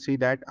 you can see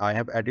that I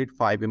have added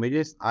 5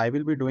 images. I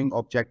will be doing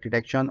object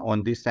detection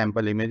on these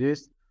sample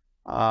images.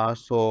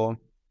 So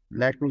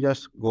let me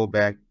just go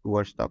back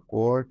towards the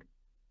code.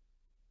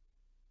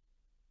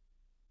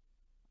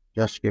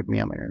 Just give me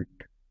a minute.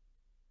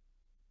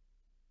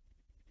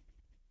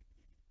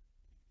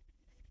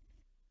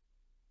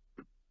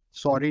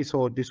 Sorry,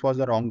 so this was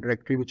the wrong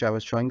directory which I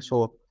was showing.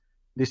 So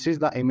this is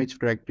the image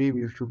directory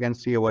which you can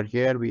see over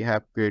here we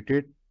have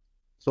created.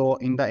 So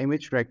in the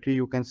image directory,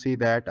 you can see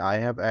that I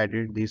have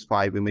added these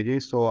 5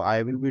 images. So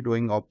I will be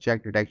doing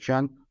object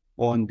detection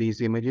on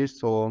these images.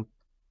 So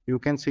you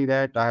can see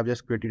that I have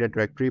just created a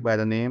directory by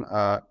the name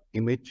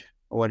image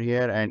over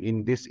here. And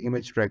in this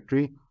image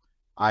directory,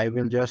 I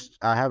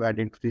have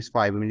added these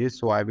 5 images.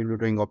 So I will be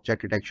doing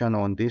object detection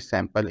on these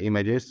sample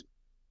images.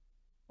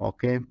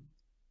 Okay.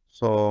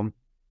 So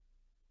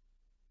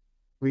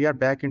we are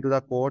back into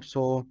the code.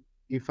 So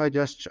if I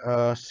just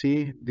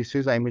see, this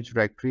is the image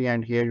directory,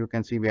 and here you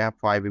can see we have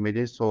 5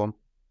 images. So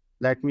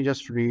let me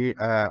just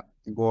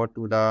go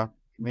to the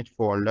image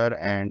folder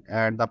and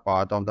add the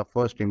path of the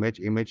first image,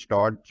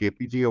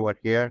 image.jpg over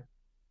here.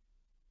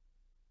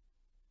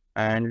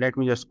 And let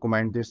me just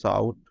comment this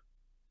out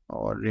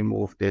or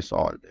remove this,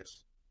 all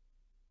this.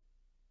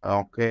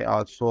 Okay,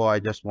 also I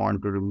just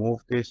want to remove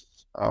this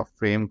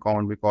frame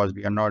count because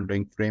we are not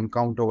doing frame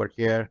count over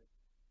here.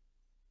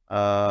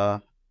 Uh,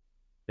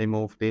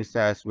 Remove this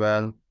as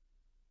well.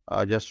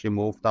 Just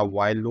remove the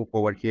while loop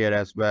over here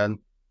as well.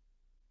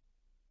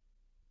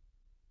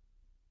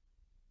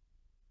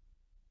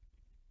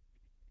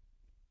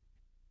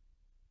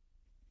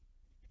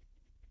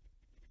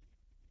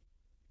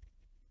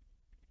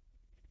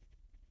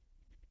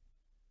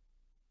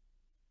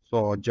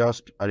 So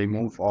just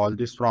remove all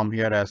this from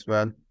here as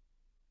well.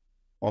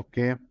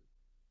 Okay.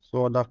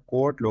 So the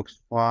code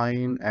looks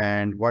fine,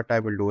 and what I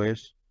will do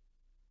is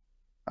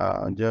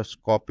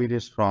just copy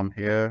this from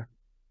here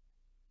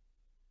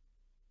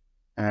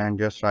and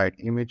just write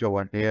image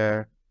over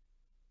here.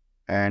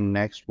 And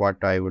next,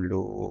 what I will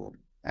do,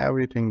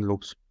 everything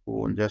looks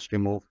cool. Just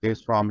remove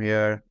this from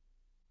here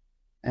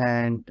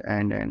and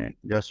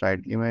just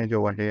write image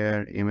over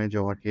here, image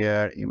over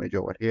here, image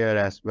over here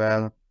as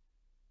well.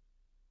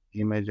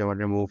 Image over,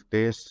 remove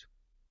this.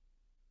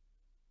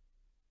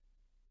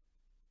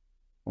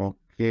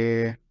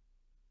 Okay,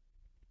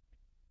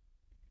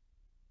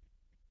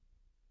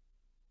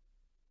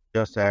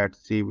 just add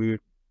cv2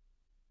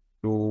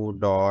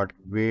 dot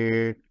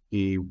wait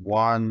key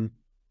 1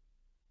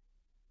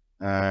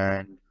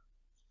 and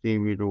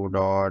cv2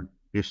 dot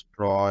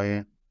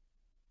destroy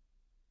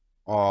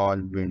all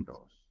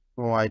windows.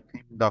 So I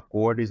think the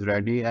code is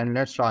ready, and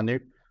let's run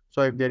it.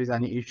 So if there is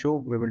any issue,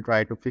 we will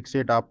try to fix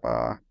it up.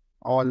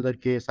 All the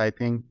case, I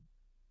think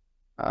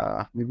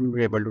we will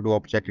be able to do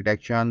object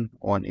detection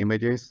on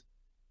images.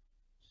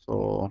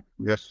 So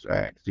just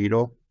add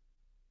 0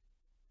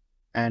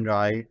 and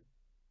write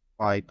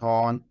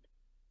Python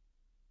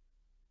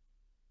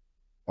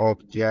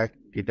object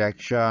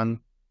detection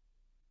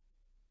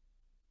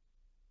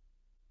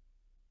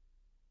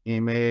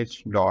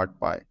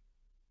image.py.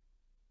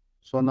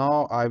 So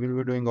now I will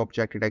be doing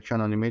object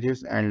detection on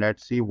images, and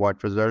let's see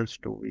what results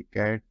do we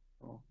get.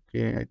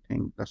 Okay, I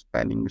think the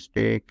spelling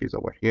mistake is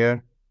over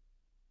here.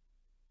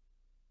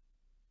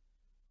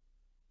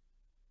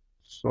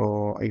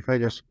 So if I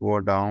just go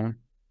down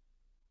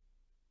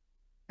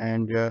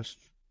and just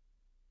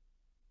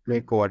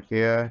click over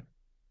here,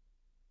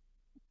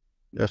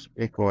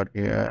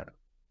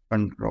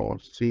 Control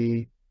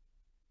C.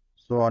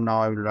 So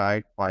now I will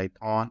write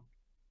Python.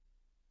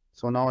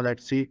 So now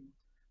let's see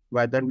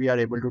whether we are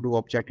able to do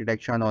object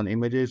detection on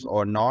images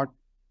or not.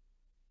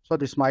 So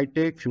this might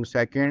take few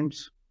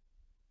seconds.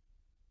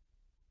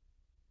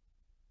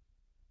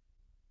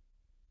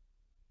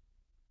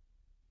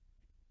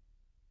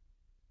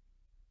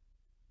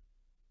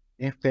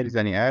 If there is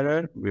any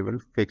error, we will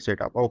fix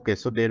it up. Okay,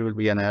 so there will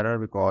be an error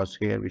because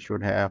here we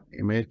should have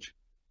image.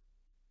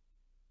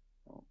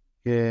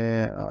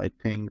 Okay, I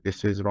think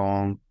this is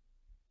wrong.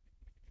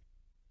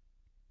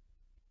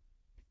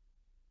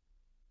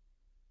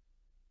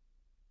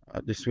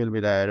 This will be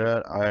the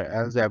error,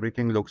 as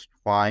everything looks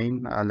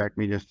fine. Let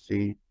me just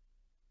see.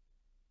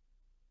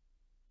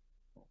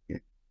 Okay,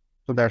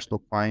 so that's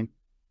look fine.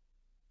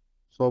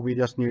 So we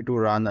just need to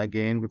run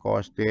again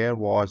because there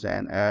was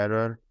an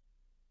error.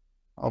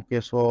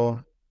 Okay,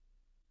 so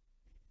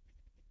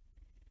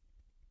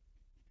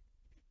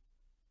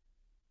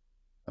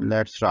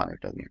let's run it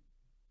again.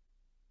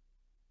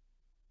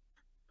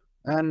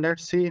 And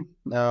let's see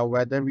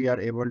whether we are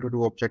able to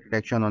do object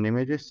detection on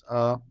images.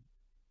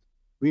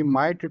 We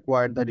might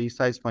require the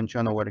resize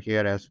function over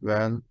here as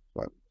well.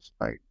 So I'll just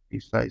write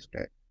resize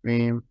that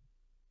frame.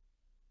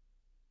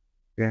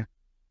 Okay.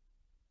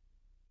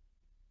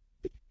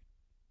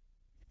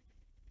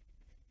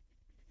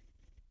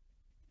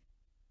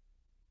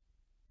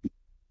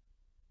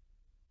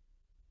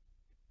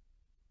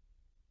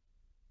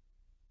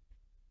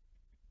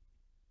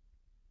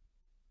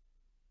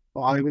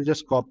 So I will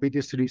just copy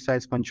this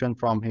resize function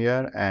from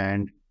here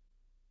and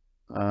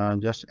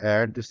just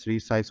add this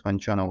resize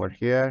function over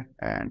here.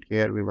 And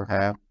here we will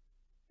have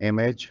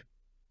image.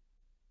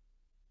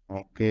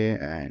 Okay,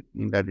 and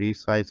in the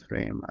resize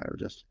frame, I will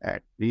just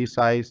add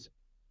resize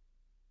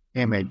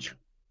image.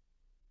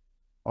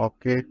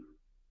 Okay,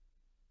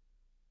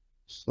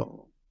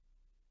 so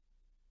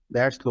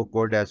that's look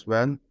good as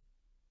well.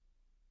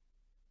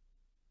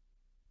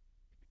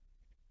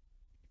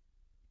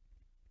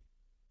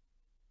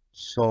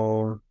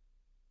 So,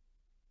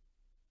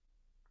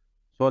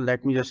 so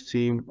let me just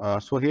see.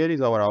 So here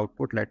is our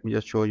output. Let me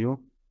just show you.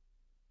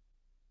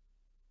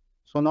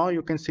 So now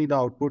you can see the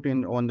output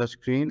in on the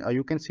screen.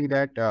 You can see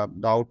that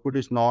the output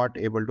is not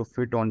able to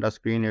fit on the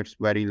screen. It's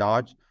very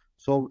large.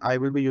 So I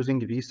will be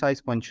using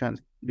resize function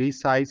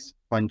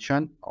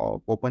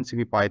of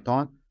OpenCV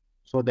Python,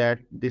 so that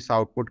this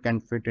output can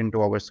fit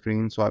into our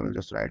screen. So I will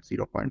just write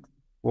 0.4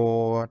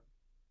 or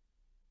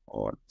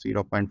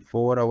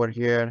 0.4 over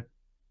here,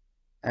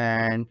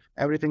 and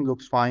everything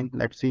looks fine.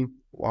 Let's see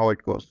how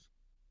it goes.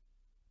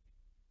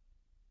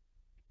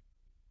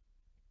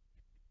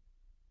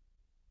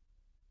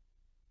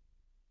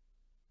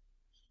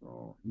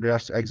 So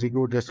just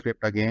execute the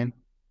script again,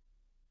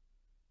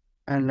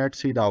 and let's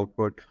see the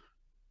output.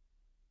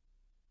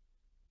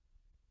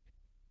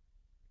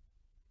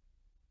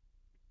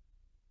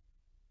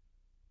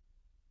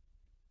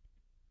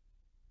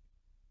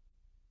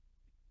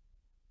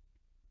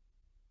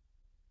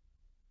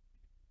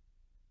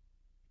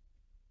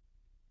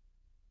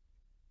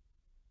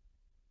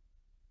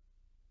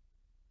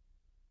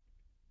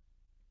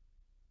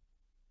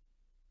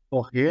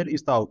 So here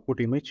is the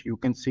output image. You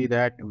can see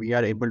that we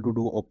are able to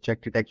do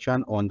object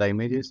detection on the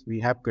images.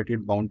 We have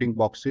created bounding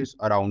boxes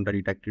around the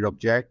detected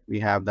object. We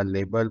have the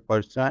label,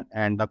 person,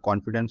 and the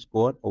confidence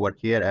score over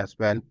here as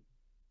well.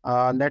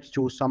 Let's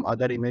choose some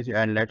other image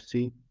and let's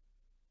see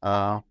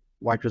uh,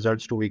 what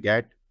results do we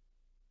get.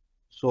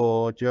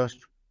 So just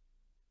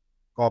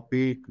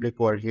copy,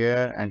 click over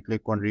here and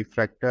click on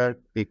refactor,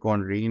 click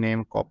on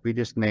rename, copy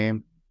this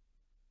name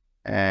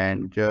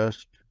and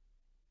just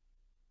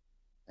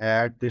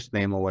add this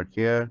name over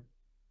here.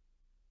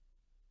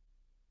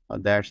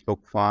 That's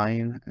look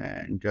fine,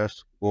 and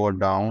just go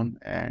down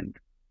and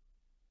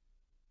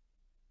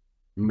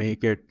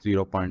make it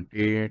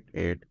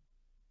 0.88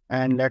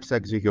 and let's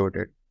execute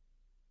it.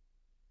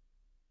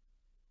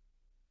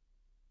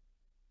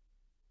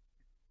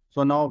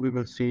 So now we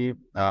will see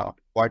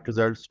what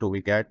results do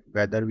we get,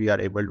 whether we are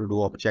able to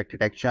do object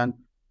detection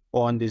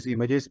on these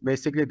images.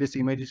 Basically, these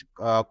images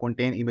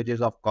contain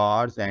images of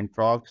cars and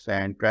trucks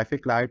and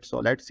traffic lights. So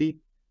let's see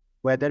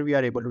whether we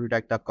are able to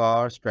detect the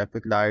cars,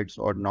 traffic lights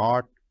or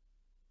not.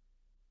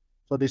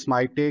 So this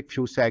might take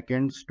few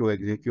seconds to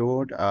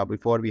execute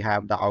before we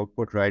have the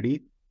output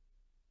ready.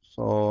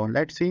 So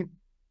let's see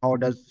how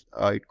does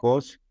it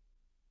goes.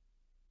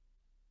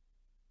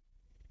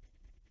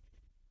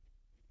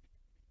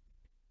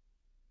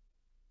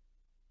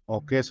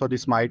 Okay, so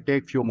this might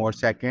take few more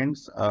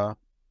seconds.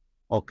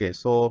 Okay,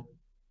 so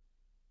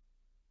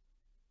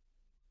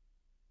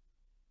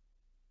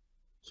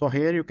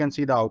here you can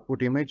see the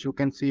output image. You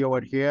can see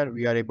over here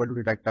we are able to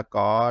detect the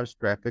cars,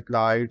 traffic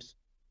lights,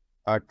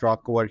 a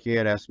truck over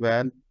here as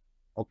well.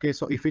 Okay,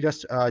 so if we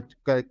just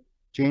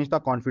change the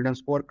confidence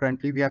score,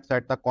 currently we have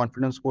set the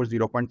confidence score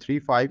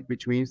 0.35,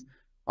 which means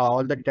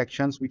all the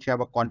detections which have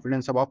a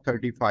confidence above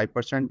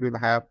 35% will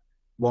have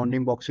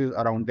bounding boxes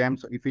around them.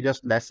 So if we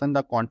just lessen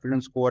the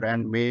confidence score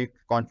and make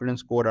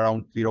confidence score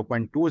around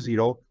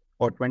 0.20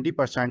 or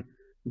 20%,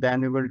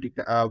 then we will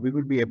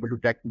be able to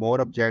detect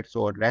more objects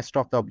or rest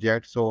of the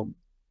objects. So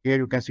here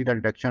you can see the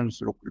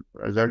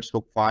results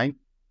look fine.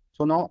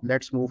 So now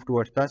let's move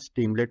towards the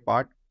StreamLit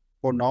part.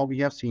 For now, we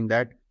have seen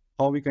that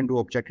how we can do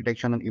object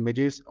detection on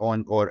images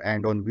on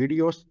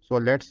videos. So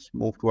let's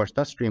move towards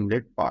the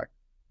StreamLit part.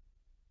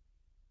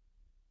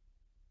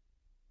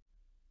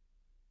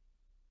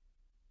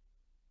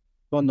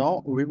 So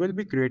now we will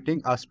be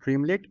creating a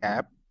StreamLit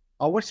app.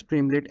 Our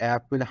StreamLit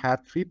app will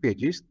have 3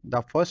 pages.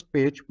 The first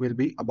page will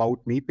be About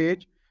Me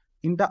page.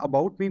 In the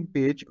About Me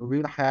page,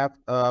 we'll have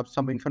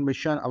some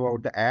information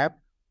about the app,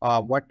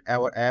 what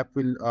our app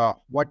will,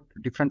 what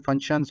different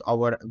functions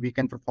we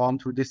can perform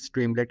through this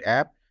StreamLit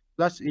app.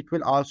 Plus, it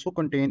will also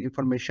contain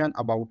information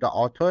about the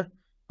author.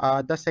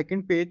 The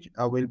second page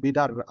will be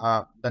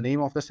the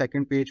name of the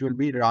second page will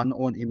be Run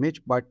on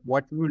Image. But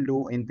what we will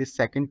do in this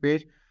second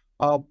page,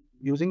 uh,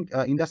 using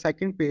in the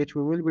second page,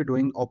 we will be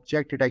doing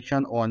object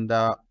detection on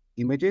the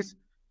images,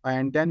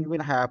 and then we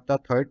will have the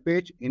third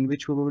page in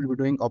which we will be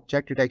doing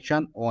object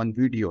detection on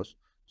videos.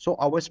 So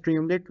our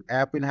Streamlit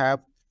app will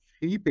have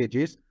 3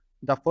 pages.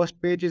 The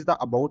first page is the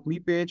About Me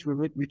page,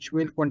 which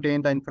will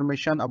contain the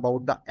information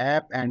about the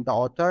app and the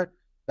author.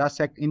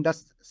 In the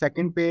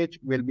second page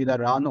will be the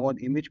Run on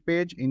Image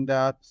page. In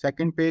the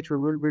second page, we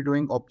will be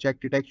doing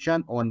object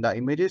detection on the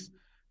images,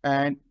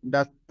 and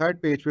the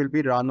third page will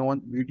be Run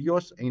on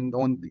Videos. In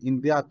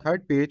the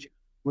third page,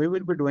 we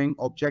will be doing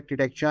object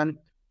detection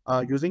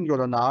using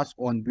YOLO-NAS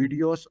on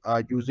videos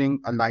using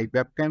a live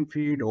webcam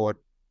feed or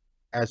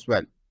as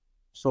well.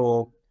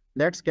 So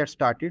let's get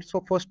started.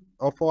 So first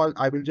of all,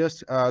 I will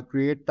just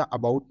create the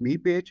About Me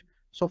page.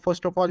 So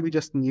first of all, we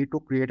just need to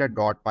create a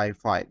 .py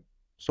file.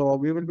 So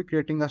we will be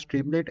creating a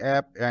Streamlit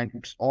app, and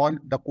it's all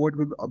the code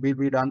will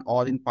be done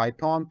all in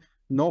Python.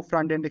 No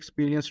front-end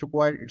experience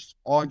required. It's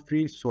all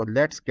free. So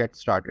let's get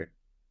started.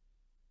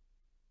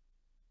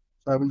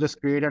 So I will just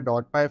create a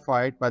 .py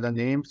file by the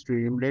name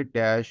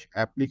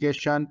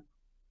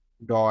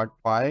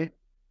streamlit-application.py.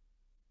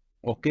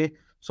 Okay.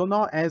 So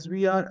now as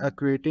we are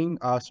creating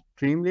a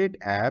StreamLit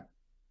app,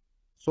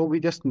 so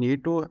we just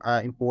need to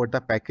import the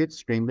package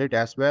StreamLit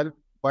as well.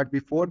 But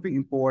before we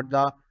import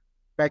the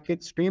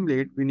package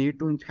StreamLit, we need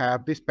to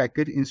have this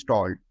package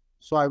installed.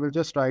 So I will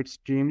just write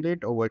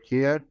StreamLit over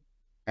here,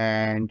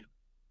 and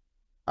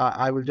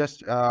I will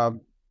just,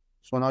 so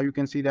now you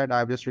can see that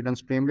I've just written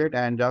StreamLit,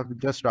 and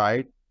just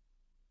write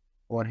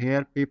over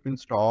here pip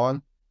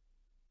install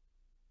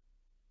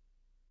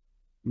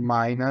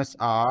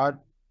 -r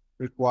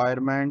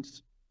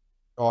requirements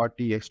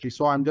 .txt.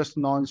 So I'm just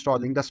now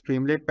installing the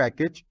StreamLit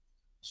package.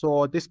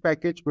 So this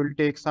package will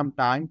take some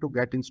time to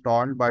get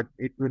installed, but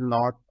it will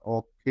not.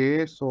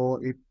 Okay, so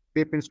it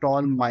pip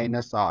install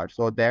 -r.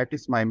 So that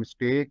is my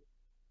mistake.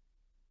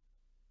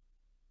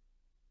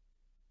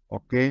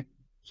 Okay,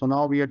 so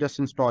now we are just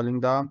installing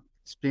the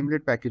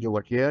StreamLit package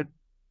over here,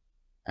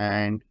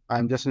 and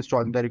I'm just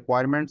installing the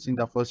requirements in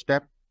the first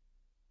step.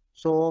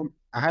 So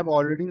I have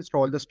already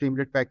installed the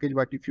StreamLit package,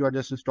 but if you are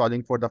just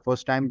installing for the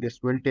first time,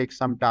 this will take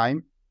some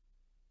time.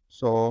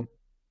 So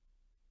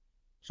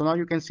now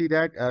you can see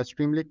that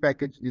StreamLit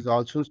package is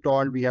also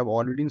installed. We have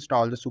already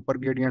installed the Super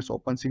Gradients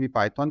OpenCV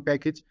Python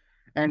package.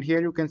 And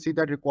here you can see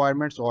that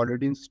requirements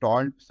already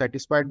installed,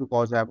 satisfied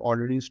because I have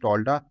already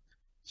installed the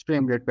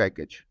StreamLit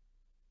package.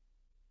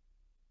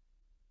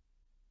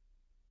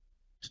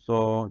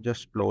 So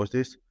just close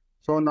this.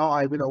 So now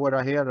I will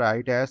over here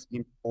write as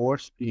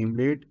import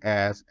StreamLit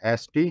as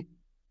st.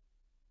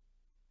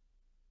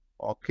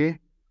 Okay,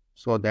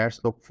 so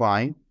that's look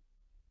fine.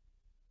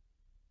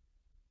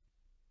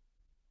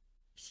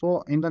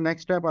 So in the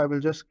next step, I will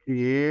just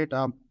create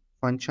a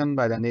function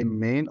by the name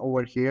main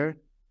over here.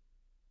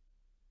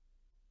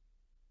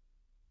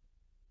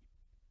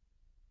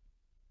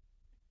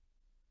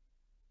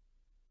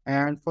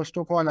 And first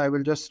of all, I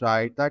will just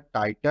write the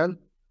title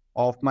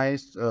of my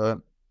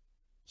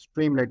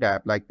StreamLit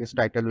app. Like this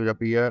title will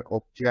appear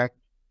object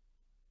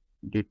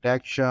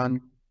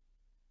detection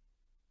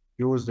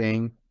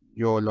using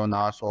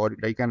YOLO-NAS, or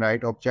I can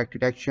write object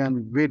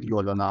detection with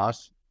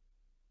YOLO-NAS.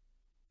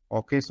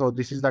 Okay, so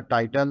this is the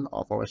title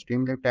of our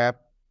StreamLit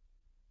app.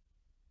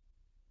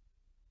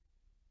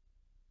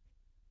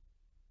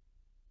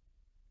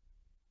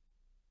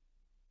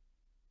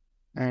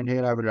 And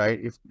here I will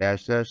write if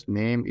dash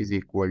name is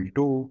equal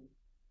to,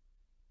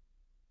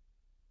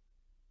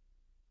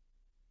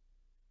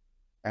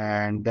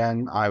 and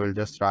then I will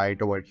just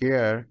write over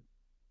here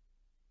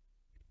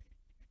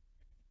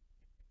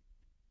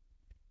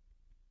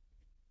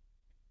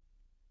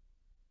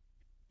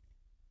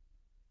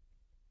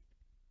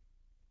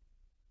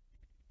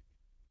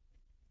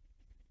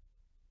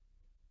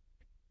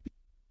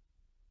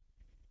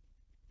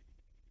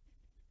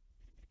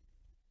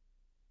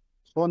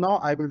so now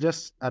I will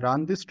just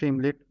run this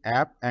StreamLit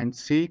app and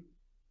see.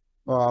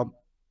 So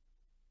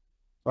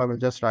I will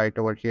just write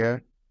over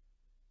here.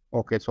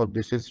 Okay, so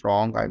this is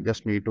wrong. I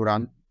just need to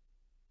run.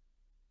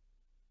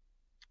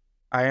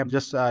 I have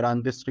just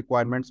run this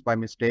requirements by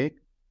mistake.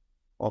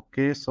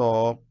 Okay,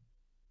 so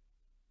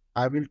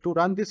I will to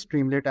run this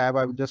StreamLit app.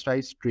 I will just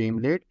write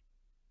StreamLit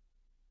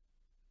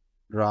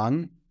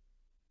run,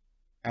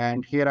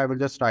 and here I will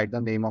just write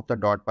the name of the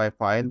 .py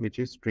file, which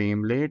is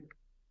StreamLit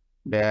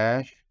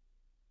dash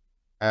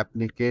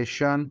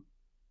application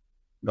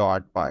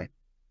 .py.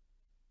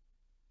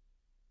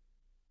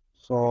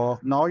 So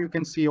now you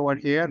can see over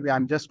here,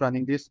 I'm just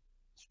running this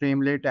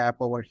StreamLit app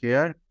over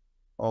here.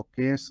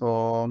 Okay,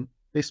 so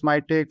this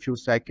might take few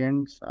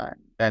seconds, and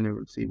then we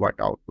will see what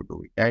output do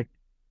we get.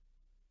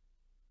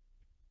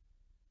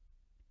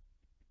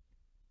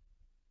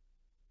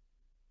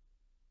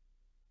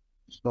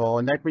 So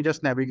let me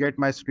just navigate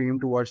my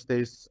stream towards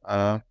this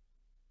app.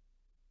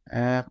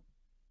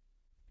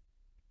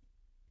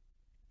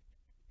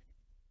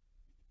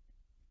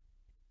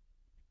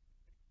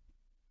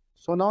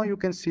 So now you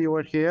can see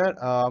over here,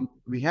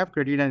 we have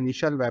created an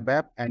initial web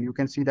app, and you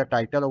can see the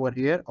title over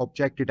here,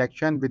 object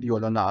detection with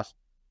YOLO-NAS.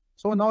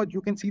 So now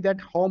you can see that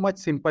how much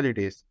simple it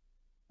is.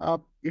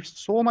 It's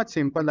so much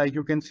simple. Like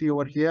you can see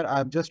over here,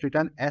 I've just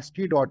written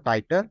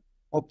st.title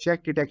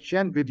object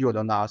detection with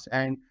YOLO-NAS,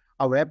 and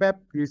a web app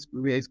is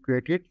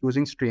created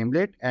using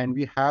StreamLit, and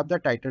we have the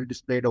title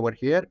displayed over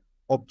here,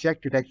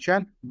 object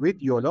detection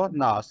with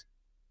YOLO-NAS.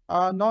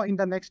 Now in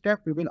the next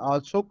step, we will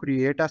also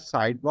create a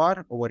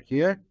sidebar over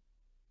here.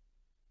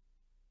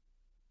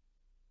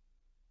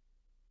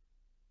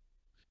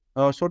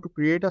 So to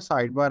create a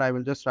sidebar, I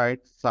will just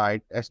write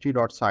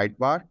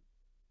st.sidebar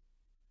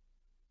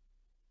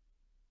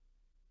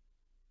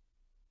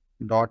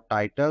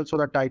 .title. So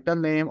the title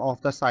name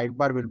of the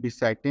sidebar will be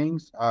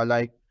settings.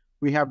 Like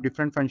we have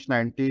different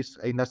functionalities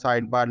in the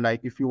sidebar.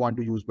 Like if you want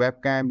to use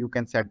webcam, you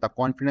can set the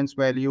confidence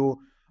value.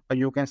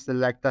 You can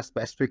select the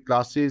specific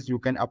classes. You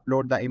can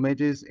upload the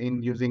images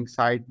in using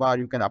sidebar.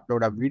 You can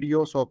upload a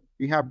video. So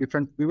we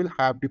will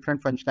have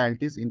different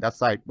functionalities in the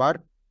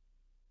sidebar.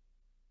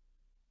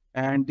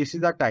 And this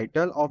is the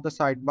title of the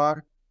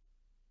sidebar.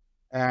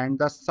 And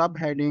the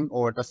subheading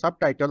or the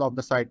subtitle of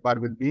the sidebar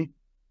will be,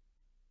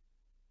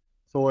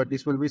 so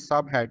this will be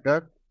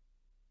subheader,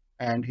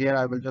 And here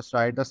I will just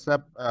write the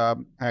sub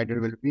header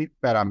will be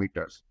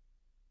parameters.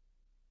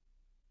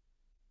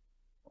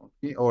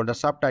 Okay, or the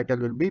subtitle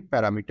will be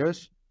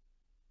parameters.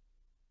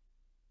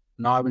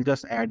 Now I will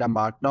just add a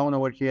markdown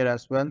over here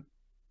as well.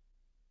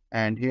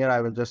 And here I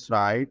will just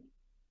write,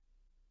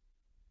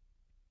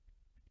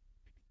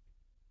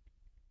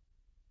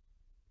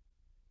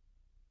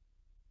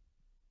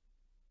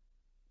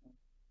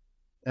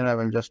 and I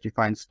will just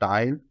define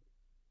style.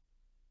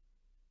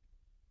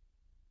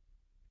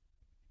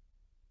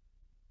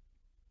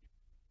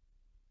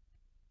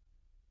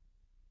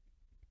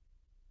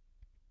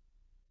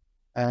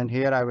 And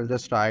here I will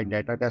just write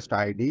data test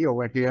ID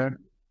over here.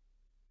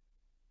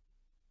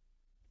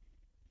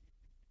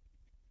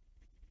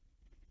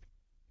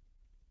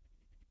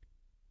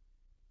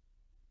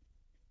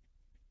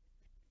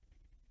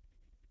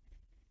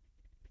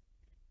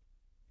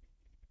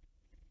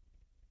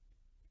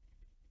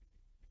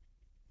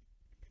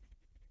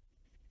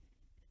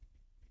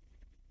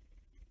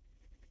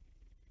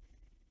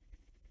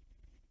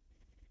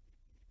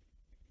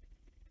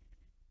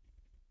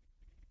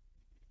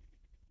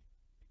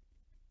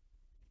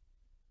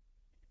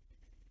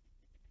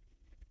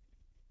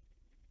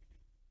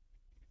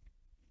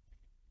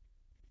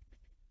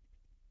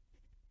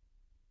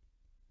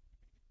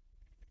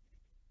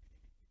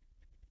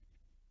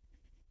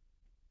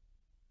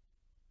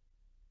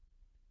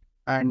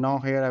 And now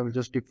here I will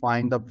just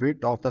define the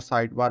width of the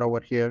sidebar over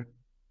here.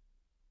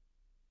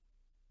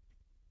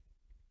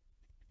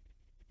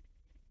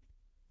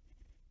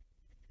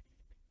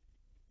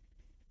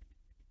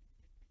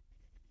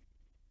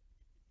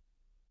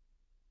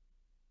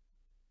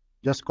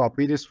 Just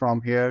copy this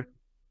from here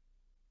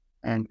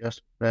and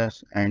just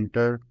press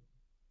enter.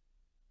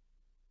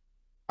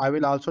 I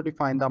will also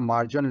define the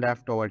margin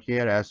left over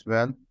here as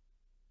well.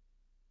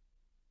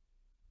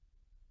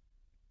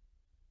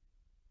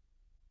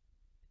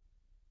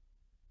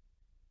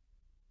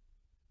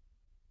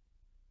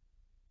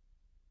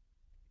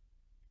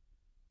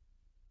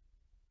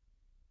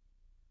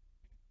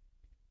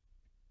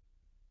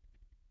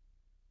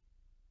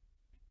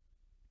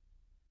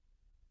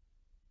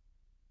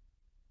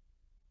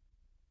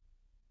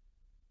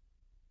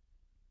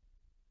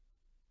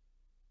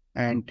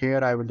 And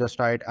here I will just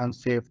write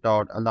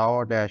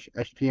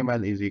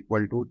unsafe.allow-html is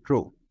equal to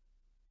true.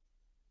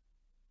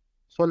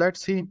 So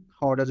let's see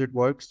how does it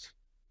works.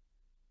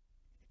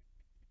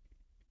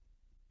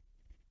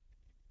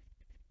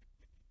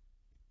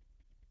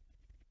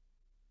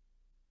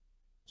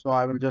 So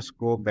I will just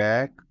go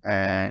back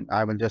and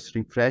I will just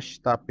refresh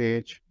the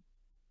page.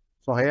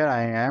 So here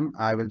I am.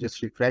 I will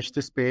just refresh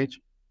this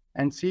page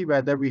and see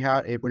whether we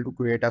are able to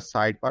create a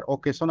sidebar.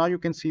 Okay, so now you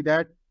can see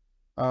that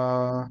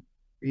uh,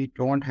 we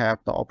don't have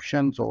the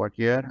options over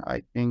here.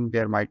 I think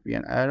there might be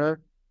an error.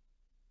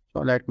 So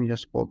let me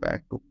just go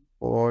back to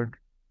code.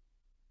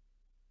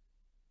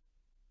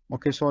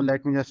 Okay, so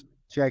let me just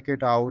check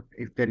it out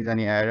if there is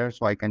any error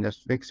so I can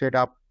just fix it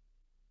up.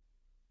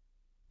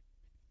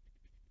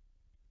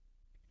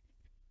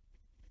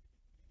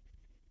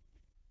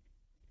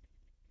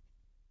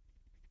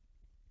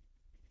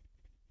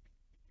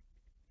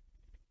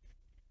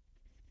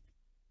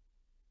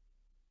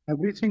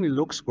 Everything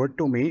looks good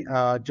to me.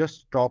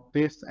 Just stop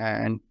this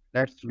and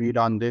let's read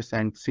on this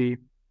and see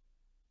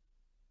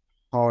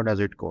how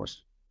does it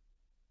goes.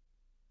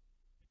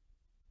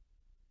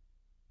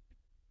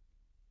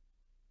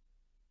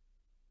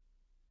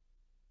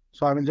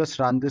 So I will just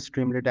run this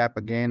StreamLit app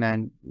again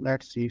and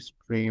let's see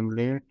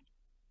StreamLit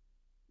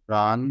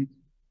run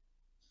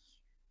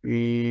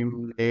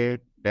StreamLit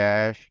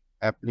dash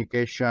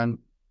application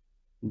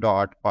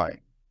dot py.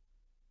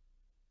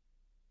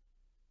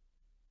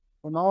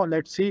 So now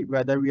let's see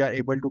whether we are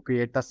able to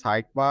create the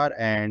sidebar,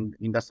 and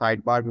in the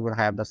sidebar we will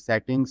have the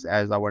settings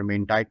as our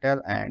main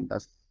title and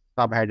the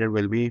subheader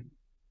will be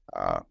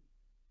uh,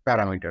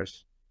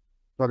 parameters.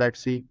 So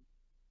let's see.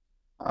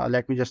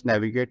 Let me just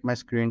navigate my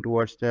screen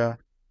towards there.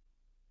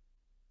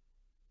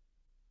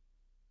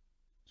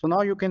 So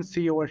now you can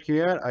see over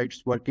here,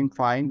 it's working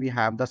fine. We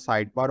have the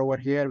sidebar over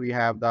here. We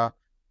have the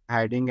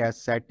heading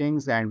as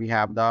settings and we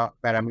have the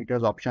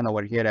parameters option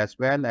over here as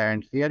well.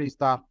 And here is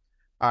the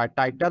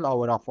title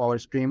of our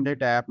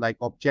Streamlit app, like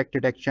object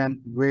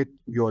detection with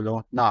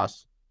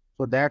YOLO-NAS.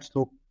 So that's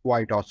so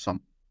quite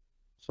awesome.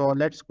 So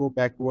let's go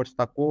back towards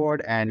the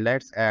code and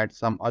let's add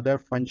some other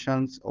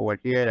functions over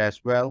here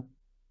as well.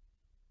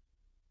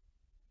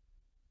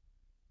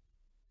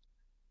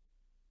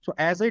 So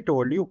as I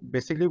told you,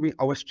 basically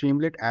our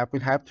Streamlit app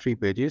will have three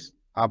pages: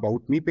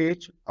 about me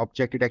page,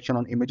 object detection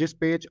on images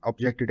page,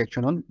 object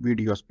detection on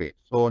videos page.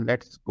 So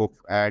let's go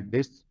add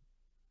this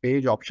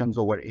page options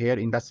over here.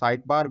 In the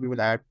sidebar, we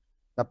will add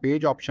the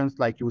page options,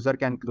 like user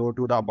can go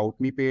to the about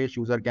me page,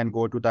 user can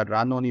go to the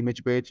run on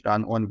image page,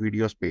 run on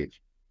videos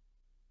page.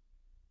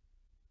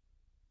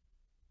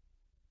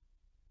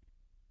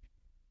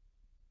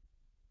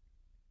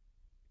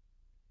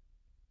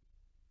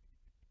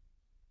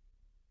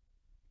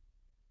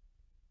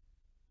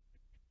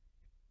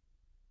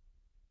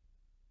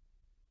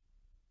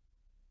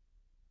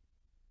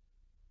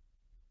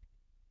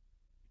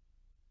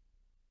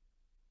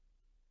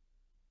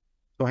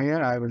 So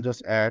here I will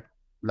just add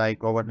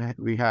like over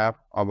we have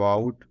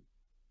about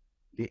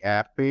the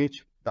app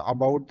page. The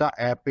about the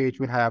app page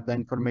will have the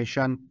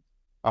information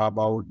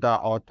about the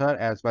author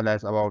as well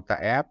as about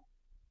the app.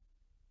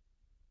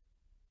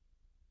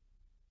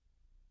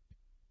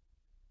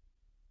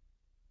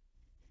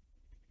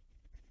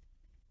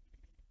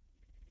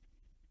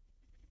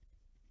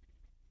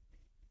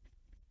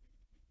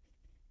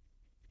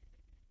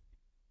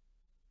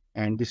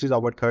 And this is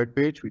our third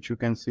page, which you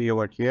can see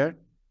over here,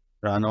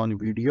 run on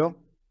video.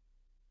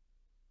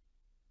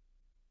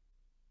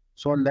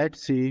 So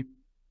let's see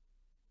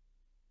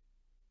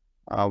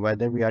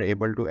whether we are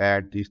able to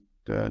add these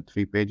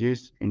three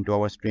pages into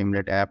our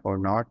StreamLit app or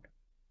not.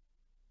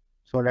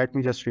 So let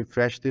me just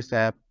refresh this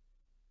app.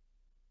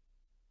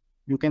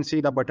 You can see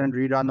the button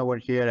rerun over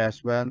here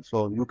as well.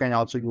 So you can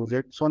also use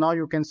it. So now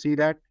you can see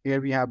that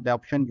here we have the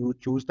option, you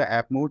choose the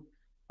app mode.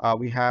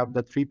 We have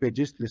the three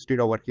pages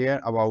listed over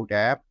here: about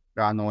app,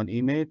 run on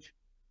image,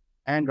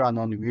 and run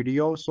on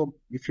video. So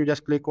if you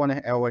just click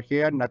on over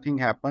here, nothing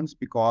happens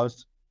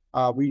because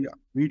we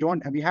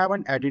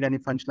haven't added any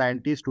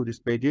functionalities to these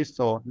pages.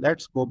 So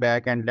let's go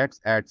back and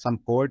let's add some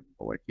code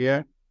over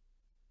here.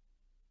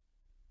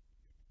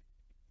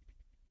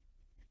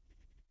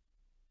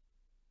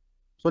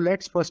 So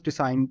let's first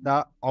design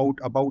the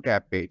about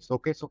app page.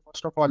 Okay, so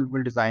first of all,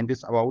 we'll design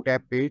this about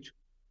app page.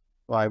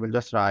 So I will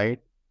just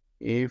write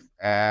if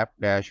app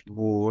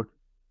dashboard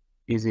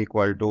is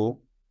equal to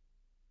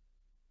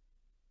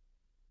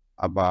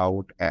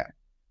about app.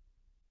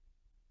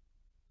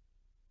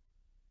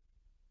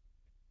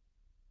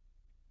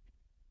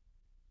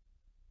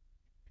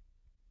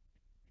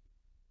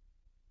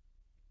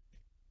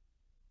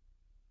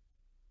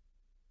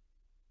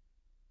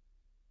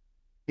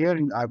 Here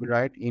I will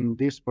write in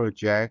this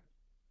project,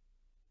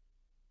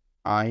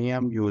 I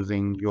am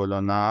using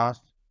YOLO-NAS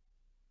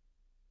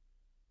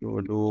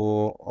to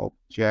do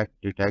object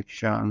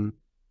detection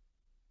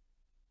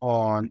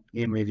on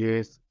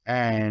images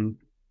and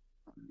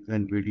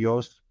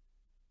videos.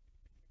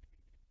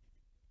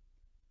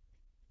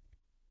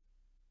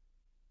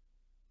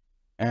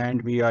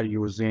 And we are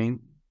using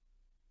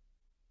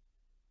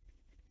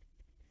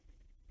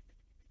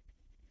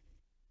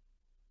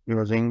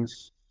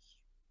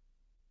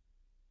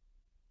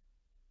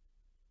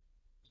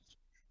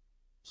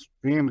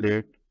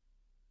StreamLit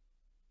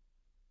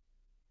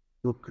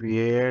to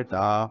create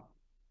a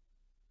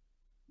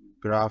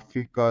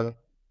graphical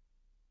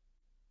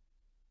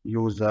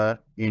user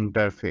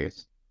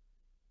interface,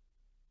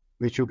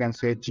 which you can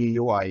say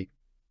GUI.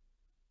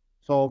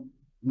 So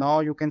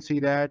now you can see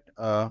that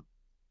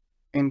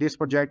in this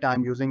project,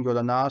 I'm using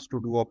YOLO-NAS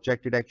to do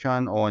object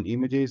detection on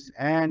images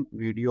and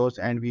videos,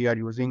 and we are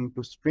using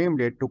to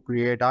StreamLit to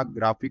create a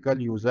graphical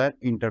user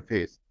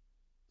interface.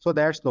 So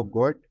that's so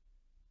good.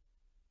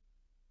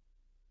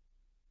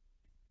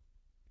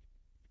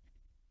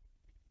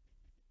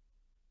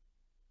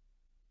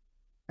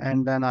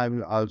 And then I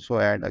will also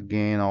add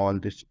again all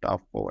this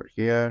stuff over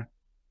here.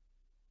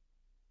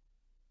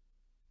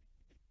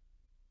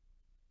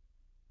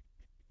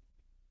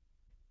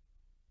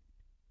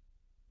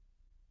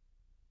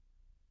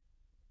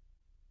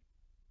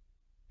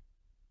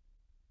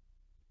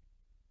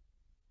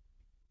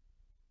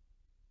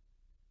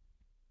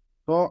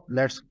 So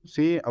let's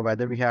see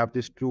whether we have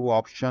these two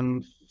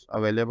options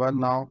available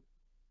now.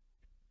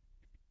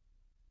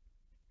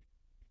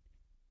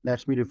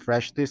 Let me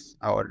refresh this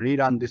or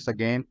rerun this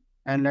again,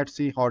 and let's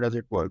see how does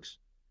it works.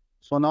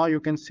 So now you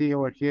can see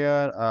over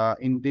here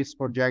in this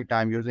project,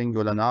 I'm using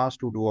YOLO-NAS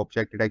to do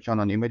object detection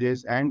on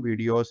images and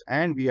videos,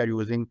 and we are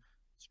using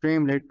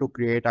StreamLit to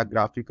create a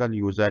graphical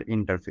user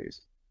interface.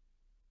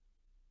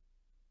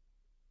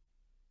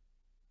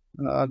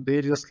 There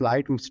is a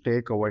slight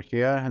mistake over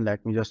here, and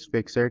let me just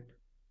fix it.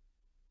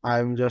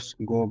 I will just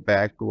go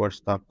back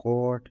towards the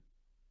code.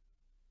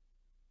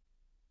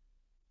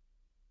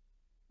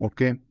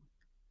 Okay.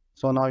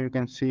 So now you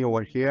can see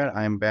over here,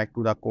 I am back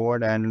to the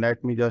code, and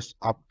let me just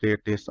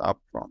update this up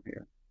from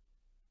here.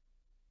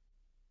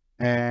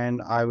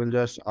 And I will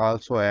just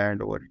also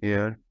add over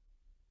here.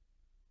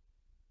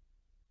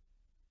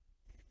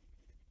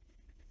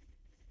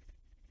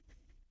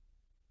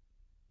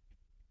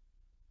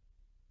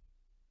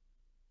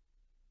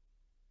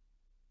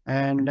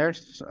 And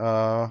let's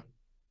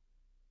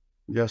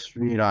just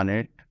rerun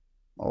it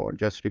or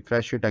just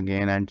refresh it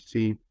again and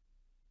see.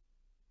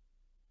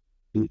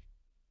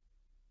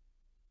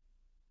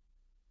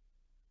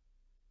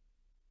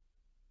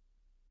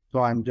 So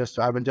I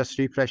will just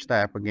refresh the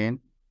app again.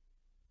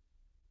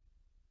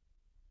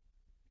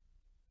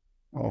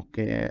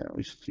 Okay,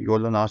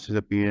 YOLO-NAS is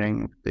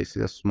appearing. This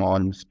is a small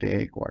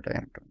mistake. What I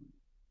am doing.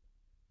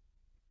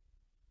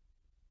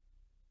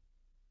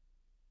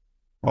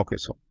 Okay,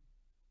 so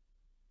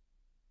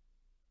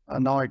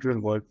now it will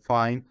work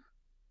fine.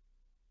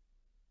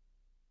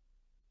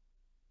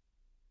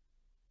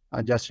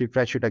 I just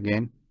refresh it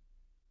again.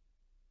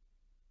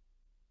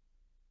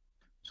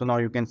 So now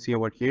you can see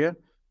over here.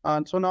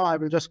 And so now I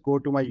will just go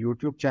to my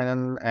YouTube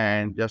channel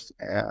and just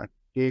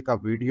take a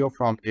video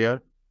from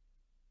there.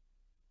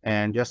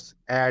 and just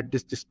add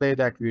this, display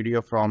that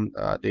video from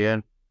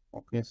there.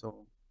 Okay,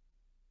 so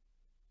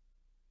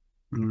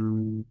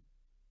mm,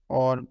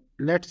 or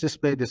let's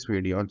display this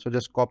video. So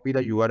just copy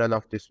the URL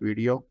of this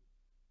video,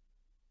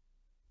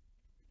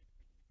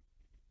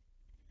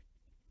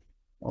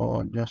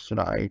 or just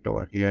write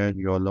over here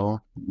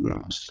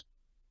YOLO-NAS.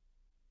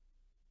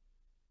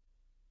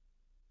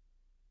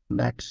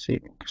 Let's see.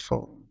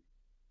 So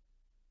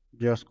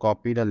just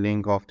copy the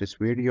link of this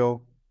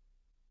video.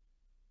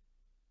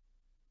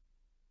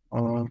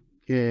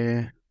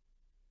 Okay.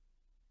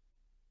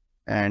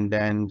 And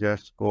then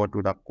just go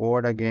to the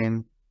code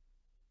again.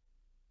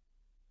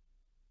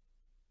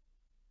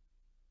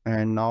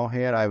 And now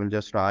here I will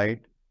just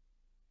write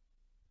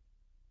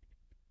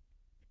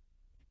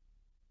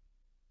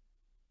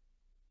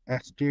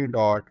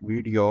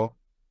st.video,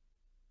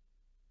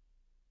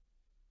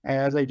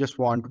 as I just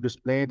want to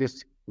display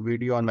this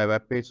video on my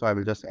web page. So I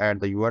will just add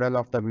the URL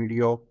of the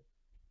video.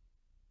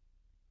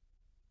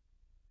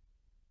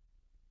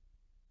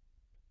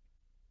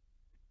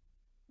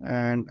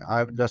 And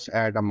I will just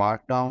add a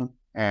markdown,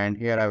 and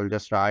here I will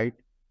just write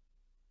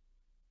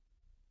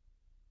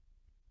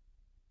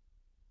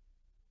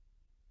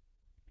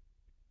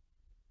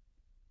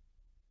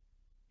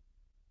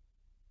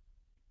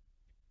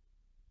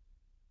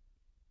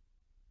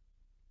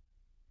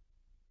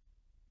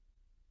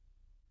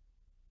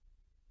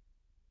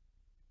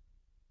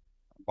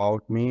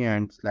about me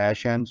and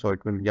 /n, so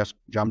it will just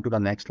jump to the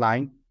next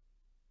line.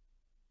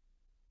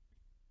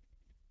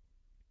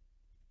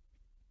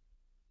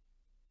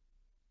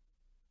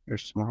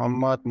 It's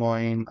Muhammad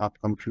Moin, a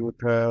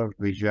computer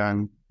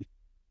vision.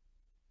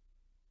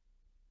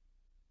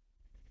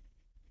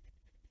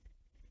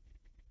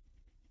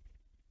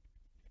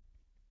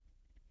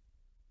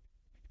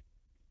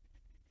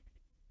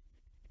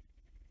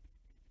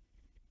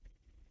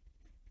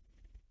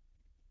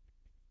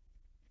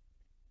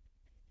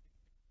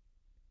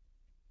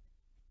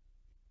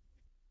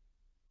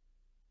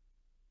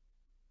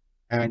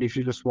 And if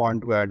you just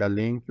want to add a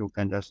link, you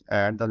can just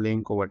add the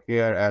link over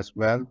here as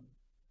well.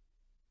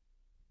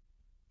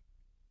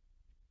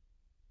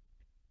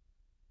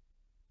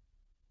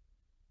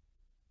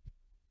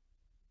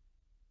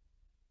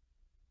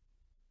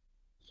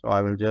 So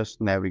I will just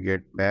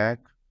navigate back.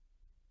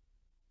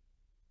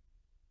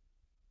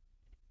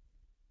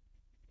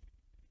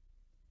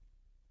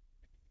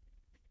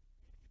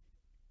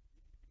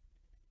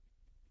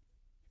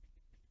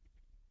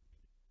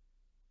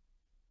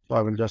 So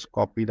I will just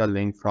copy the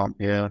link from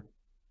here.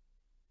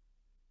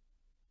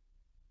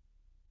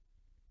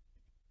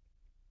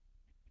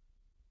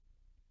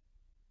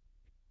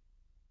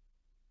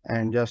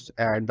 And just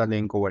add the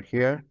link over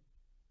here.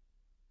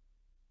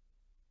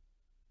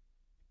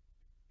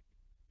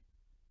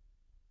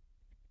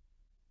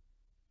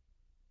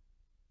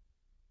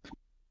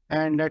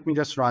 And let me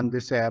just run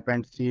this app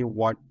and see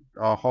what,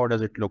 how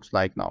does it looks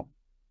like now.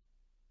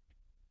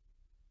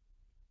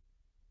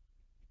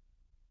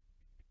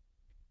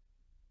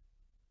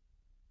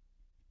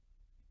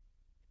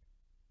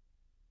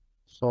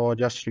 So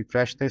just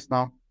refresh this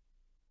now.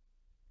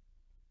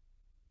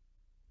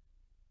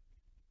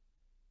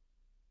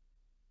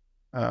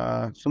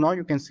 So now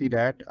you can see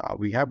that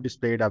we have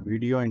displayed a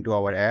video into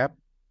our app,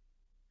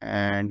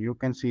 and you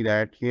can see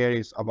that here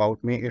is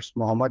about me. It's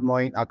Muhammad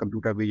Moin, a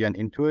computer vision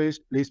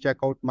enthusiast. Please check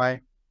out my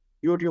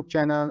YouTube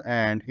channel,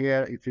 and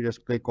here if you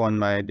just click on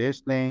my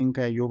this link,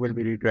 you will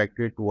be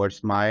redirected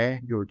towards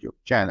my YouTube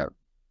channel.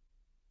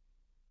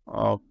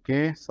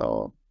 Okay,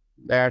 so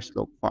that's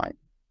look fine.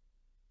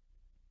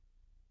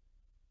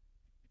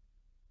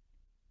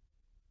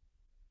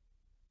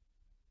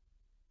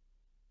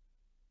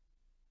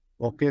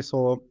 Okay,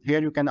 so here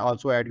you can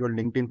also add your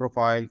LinkedIn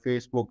profile,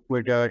 Facebook,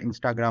 Twitter,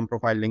 Instagram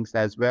profile links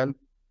as well.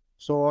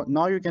 So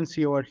now you can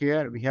see over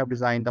here, we have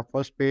designed the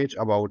first page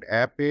about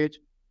app page.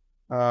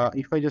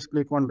 If I just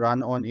click on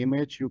run on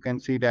image, you can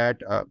see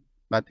that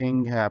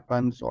nothing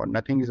happens, or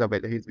nothing is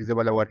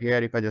visible over here.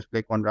 If I just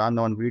click on run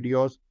on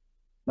videos,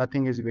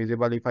 nothing is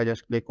visible. If I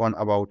just click on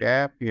about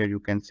app, here you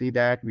can see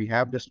that we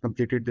have just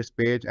completed this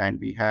page, and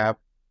we have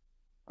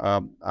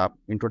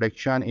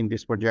introduction. In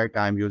this project,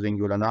 I'm using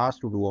YOLO-NAS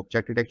to do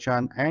object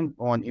detection and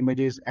on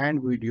images and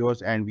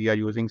videos, and we are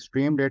using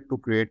StreamLit to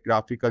create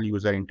graphical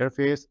user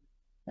interface.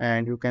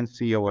 And you can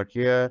see over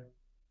here,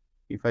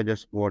 if I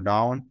just go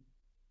down,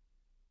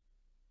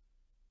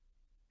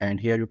 and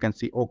here you can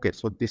see, okay,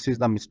 so this is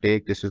the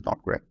mistake, this is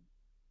not correct.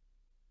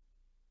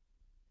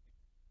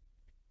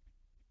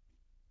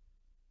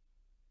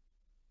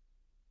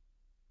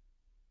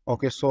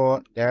 Okay,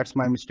 so that's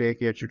my mistake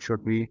here. It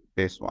should be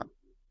this one.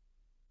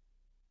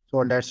 So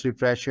let's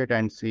refresh it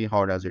and see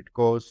how does it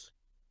goes.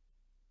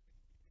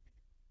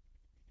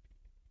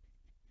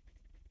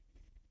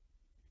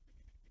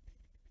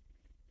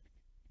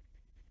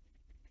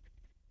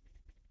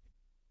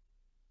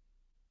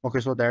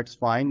 Okay, so that's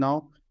fine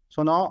now.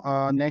 So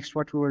now next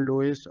what we will do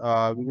is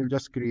we will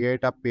just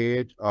create a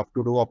page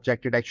to do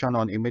object detection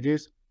on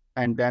images.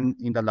 And then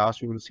in the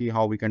last, we will see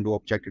how we can do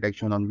object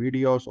detection on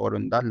videos or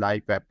in the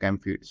live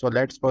webcam feed. So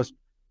let's first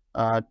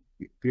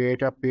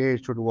create a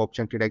page to do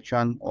object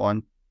detection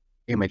on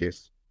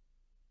images.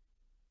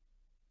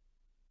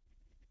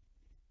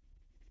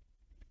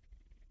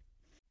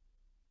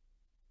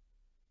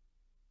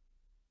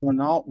 So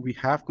now we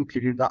have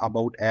completed the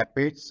About app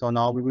page. So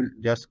now we will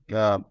just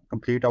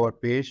complete our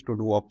page to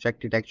do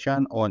object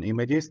detection on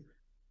images.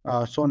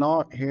 So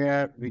now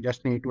here we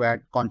just need to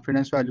add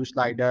confidence value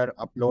slider,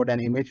 upload an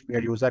image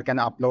where user can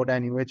upload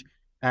an image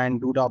and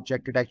do the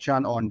object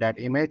detection on that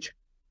image.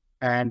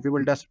 And we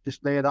will just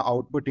display the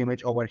output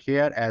image over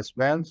here as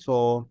well.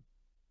 So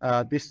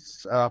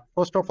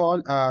first of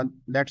all,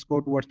 let's go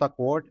towards the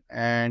code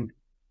and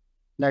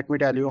let me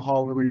tell you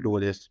how we will do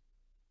this.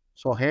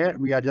 So here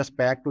we are just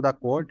back to the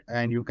code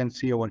and you can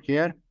see over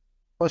here.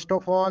 First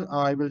of all,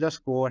 I will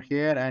just go over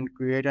here and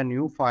create a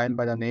new file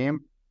by the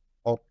name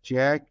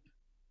object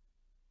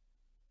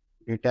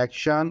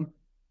detection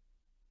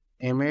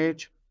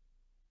image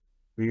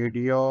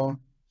video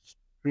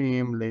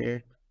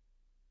streamlit.py.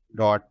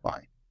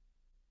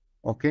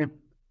 Okay.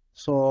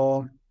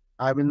 So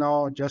I will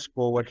now just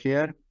go over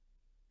here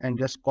and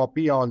just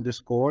copy all this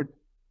code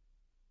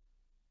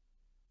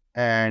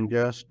and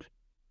just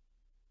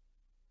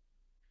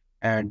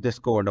add this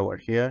code over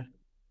here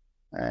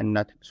and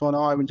nothing. So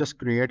now I will just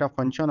create a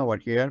function over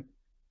here.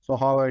 So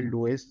how I'll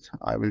do is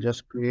I will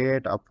just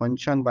create a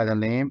function by the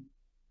name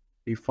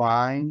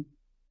define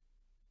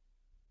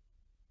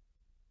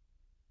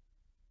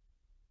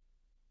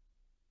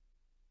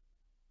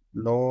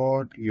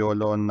load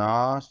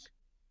YOLO-NAS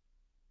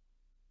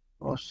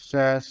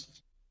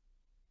process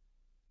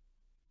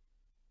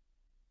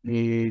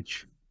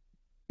each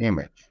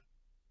image.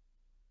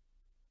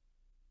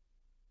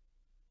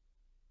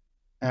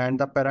 And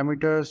the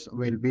parameters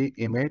will be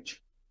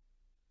image,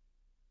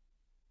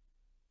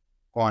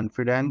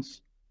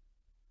 confidence,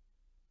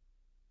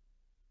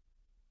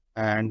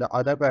 and the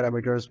other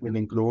parameters will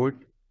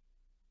include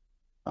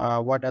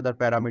what other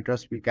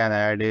parameters we can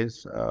add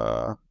is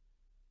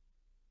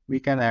we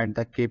can add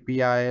the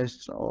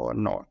KPIs or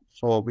not.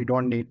 So we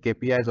don't need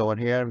KPIs over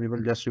here. We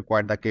will just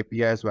require the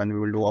KPIs when we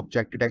will do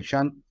object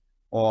detection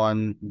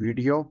on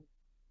video.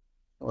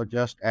 So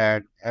just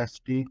add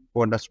ST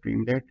for the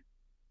StreamLit.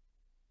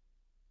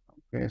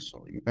 Okay,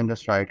 so you can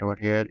just write over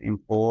here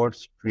import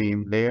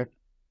StreamLit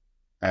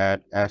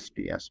at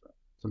ST as well.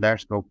 So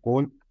that's so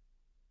cool.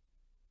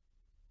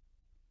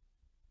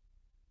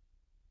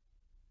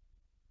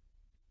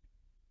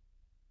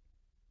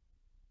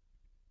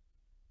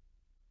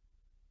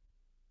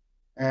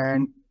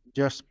 And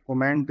just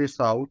comment this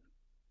out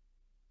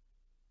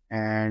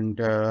and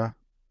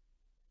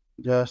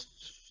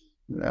just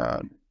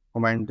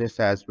comment this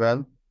as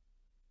well.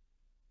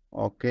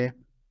 Okay.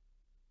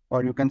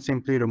 Or you can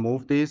simply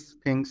remove these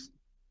things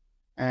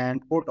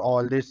and put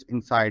all this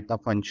inside the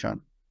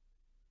function.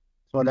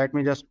 So let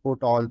me just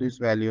put all these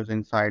values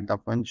inside the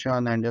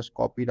function and just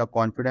copy the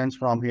confidence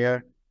from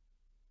here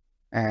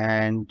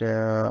and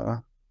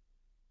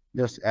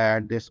just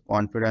add this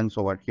confidence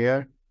over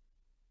here.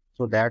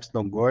 So that's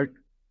the good.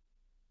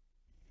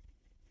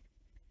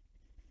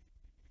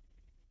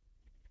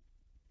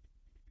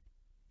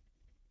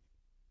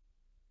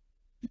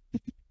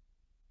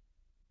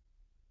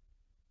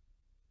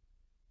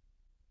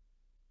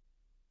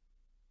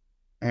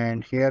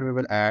 And here we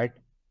will add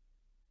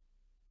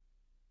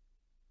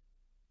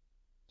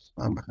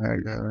some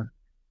header.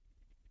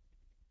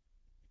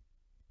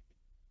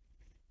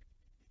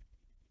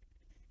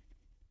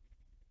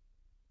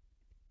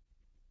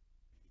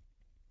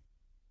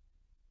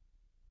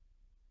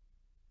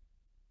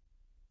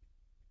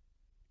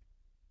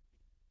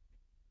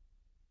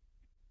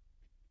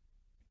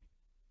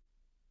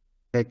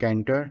 Click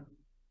enter.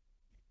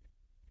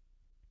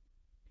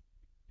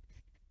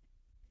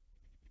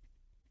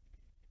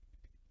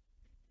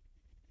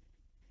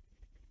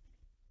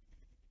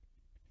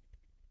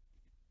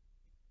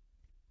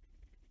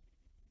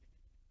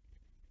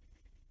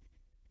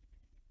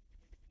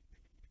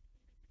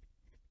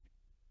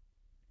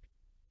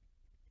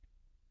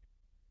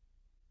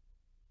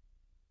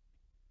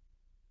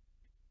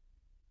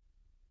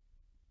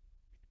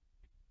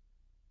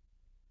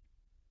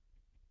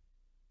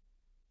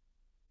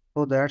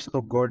 So that's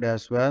so good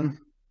as well.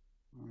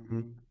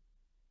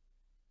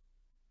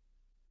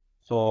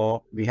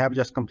 So we have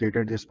just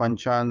completed this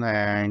function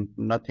and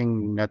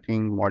nothing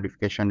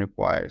modification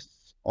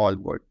requires. All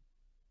good.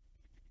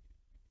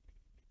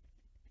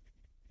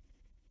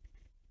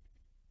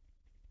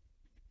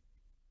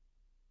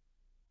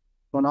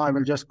 So now I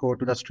will just go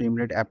to the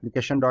StreamLit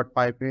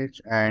application.py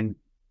page and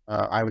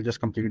I will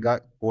just complete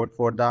the code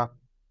for the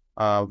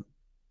uh,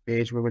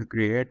 page we will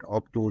create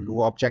up to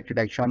do object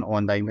detection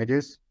on the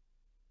images.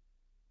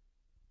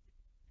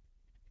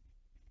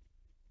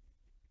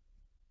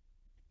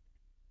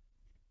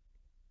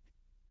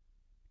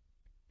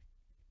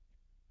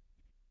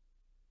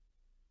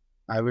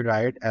 I will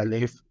write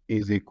elif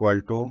is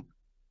equal to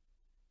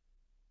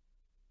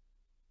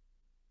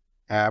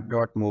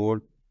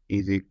app.mode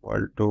is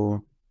equal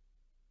to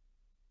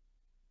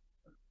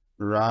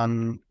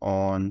run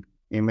on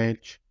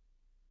image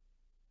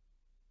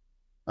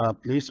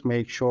Please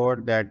make sure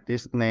that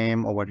this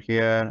name over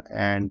here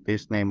and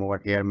this name over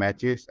here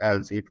matches,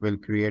 else it will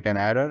create an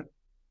error.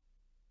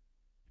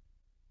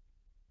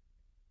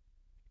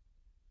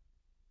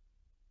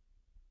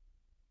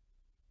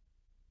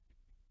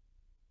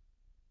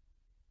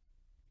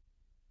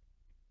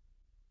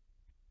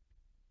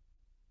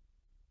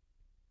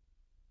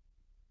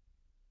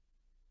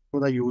 So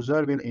the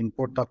user will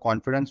input the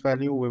confidence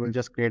value. We will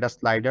just create a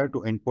slider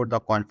to input the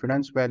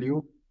confidence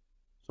value.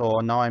 So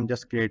now I'm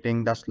just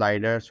creating the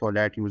slider so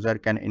that user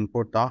can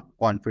input the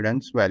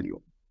confidence value.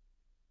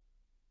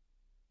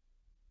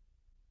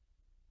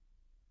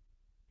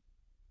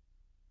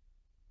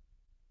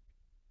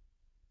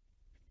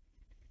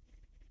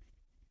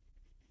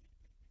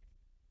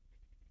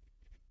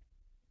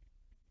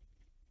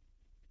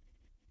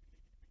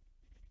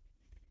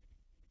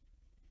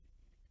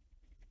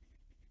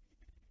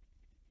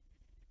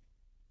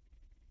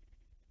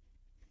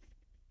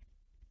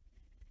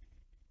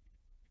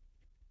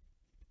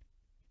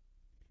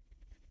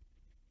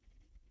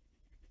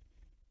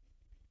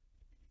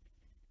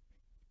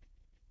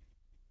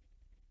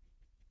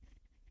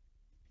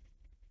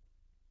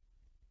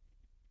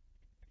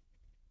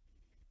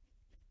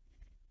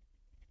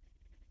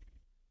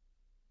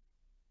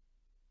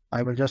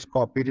 I will just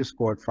copy this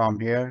code from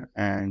here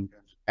and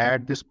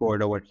add this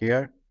code over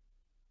here.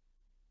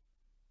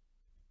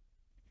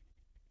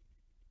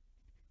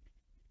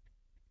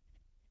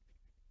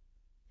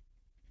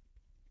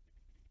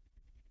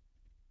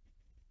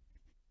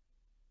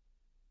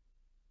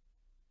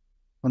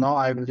 So now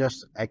I will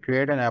just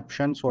create an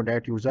option so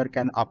that user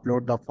can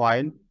upload the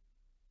file.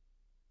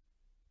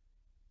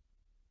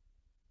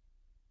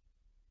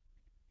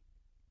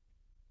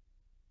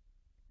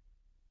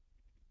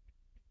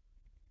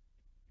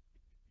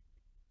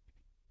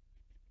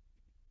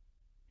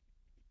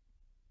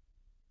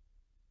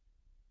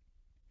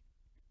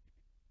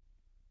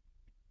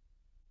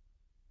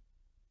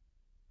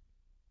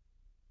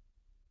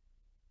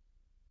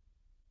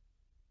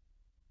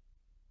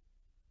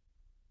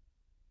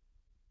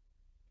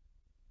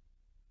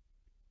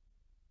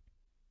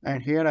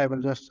 And here I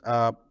will just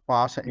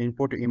pass an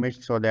input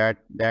image so that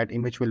that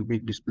image will be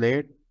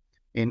displayed.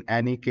 In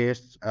any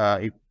case,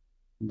 if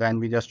then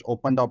we just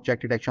open the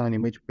object detection on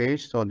image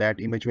page so that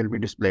image will be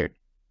displayed.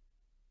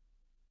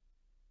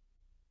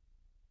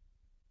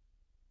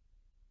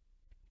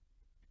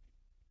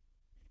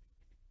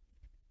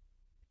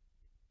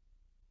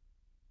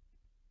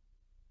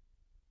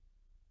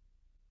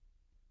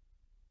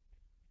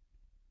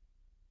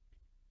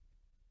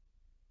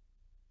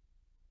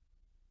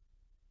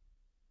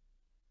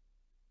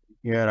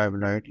 Here I will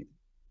write.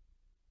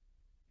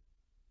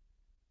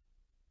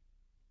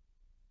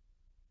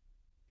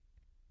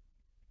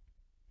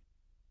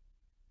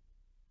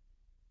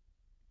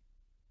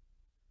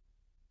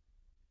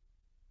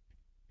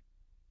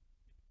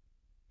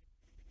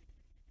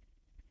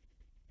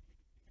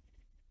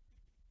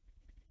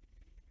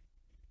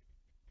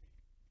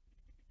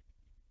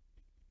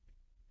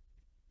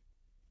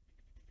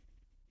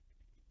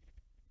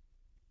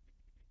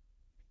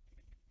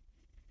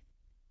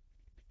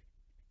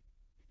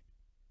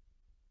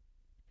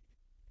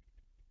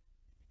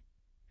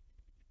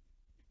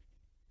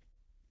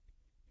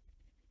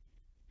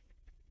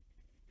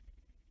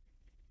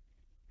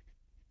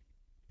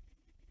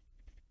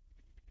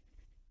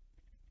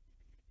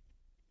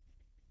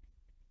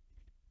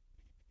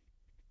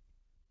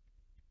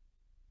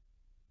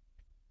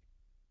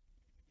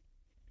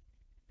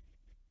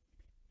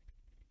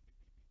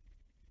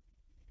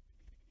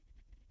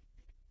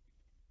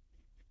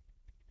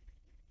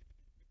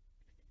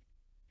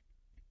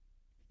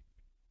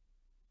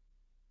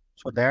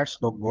 So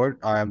that's look good.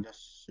 I have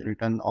just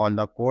written all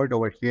the code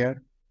over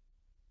here.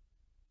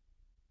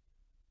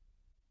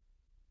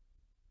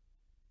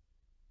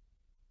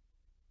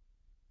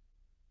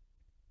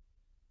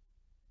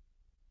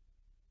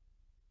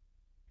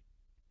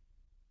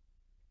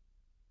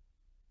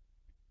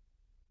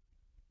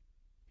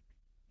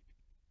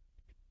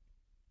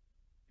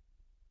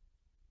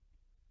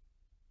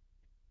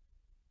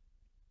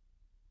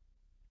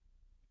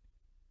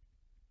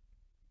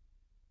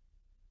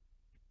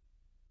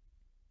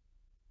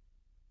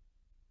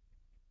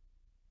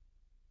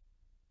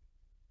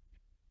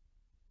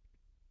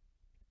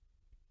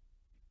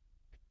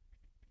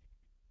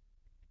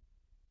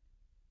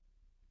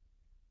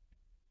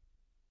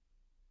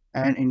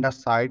 And in the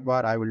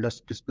sidebar, I will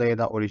just display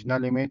the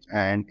original image,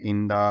 and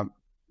in the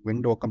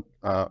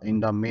in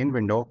the main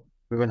window,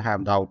 we will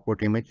have the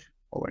output image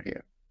over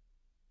here.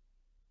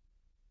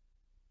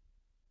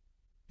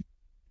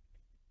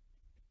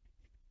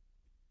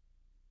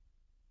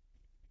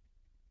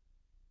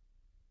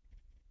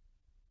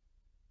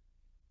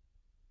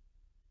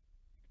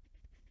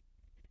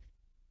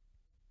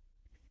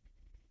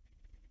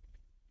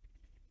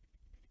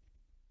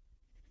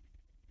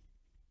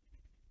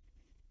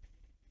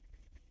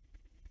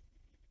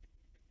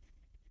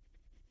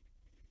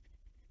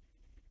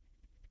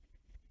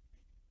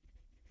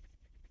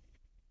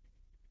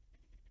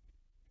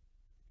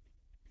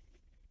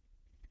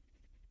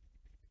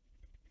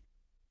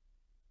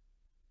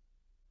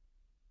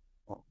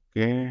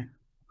 Okay,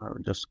 I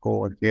will just go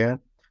over here.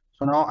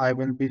 So now I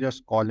will be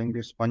just calling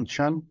this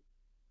function.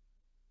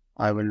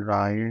 I will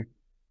write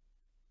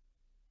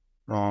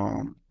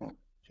from,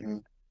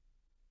 okay,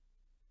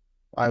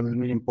 I will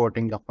be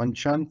importing the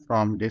function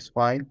from this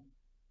file,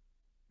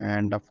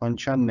 and the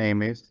function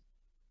name is,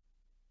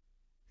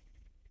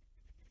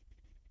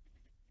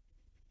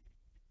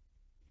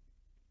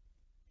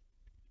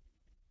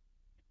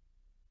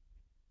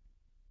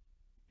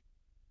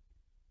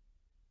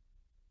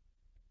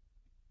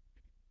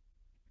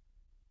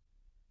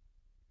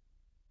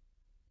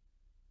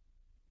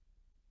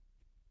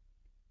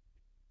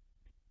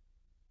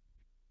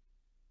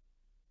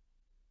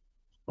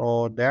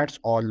 so that's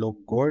all look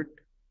good.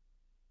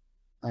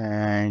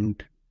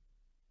 And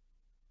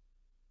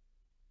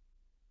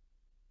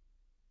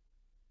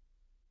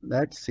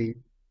let's see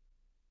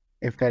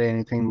if there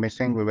anything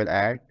missing, we will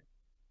add.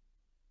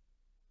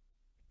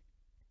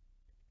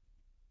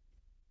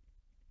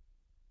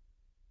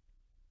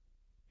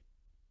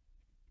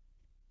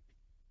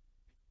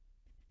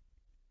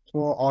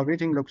 So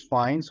everything looks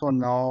fine. So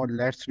now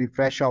let's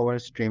refresh our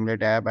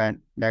Streamlit app and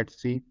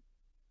let's see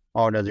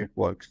how does it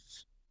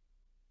works.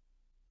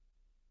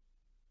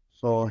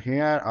 So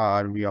here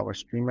are we our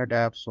Streamlit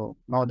app. So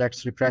now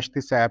let's refresh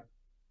this app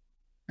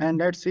and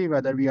let's see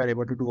whether we are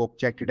able to do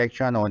object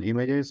detection on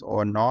images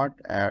or not.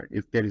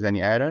 If there is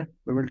any error,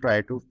 we will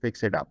try to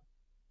fix it up.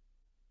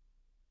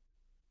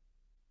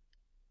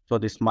 So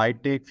this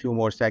might take few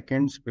more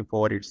seconds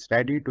before it's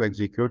ready to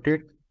execute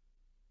it.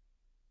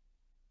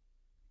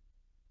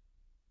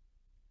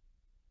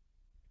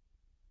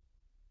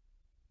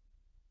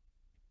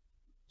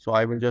 So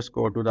I will just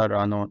go to the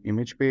run on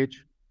image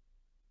page.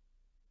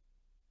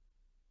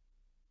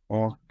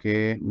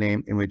 Okay,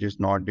 name image is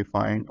not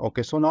defined.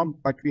 Okay, so now,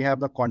 but we have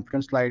the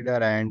confidence slider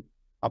and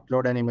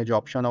upload an image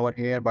option over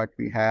here, but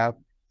we have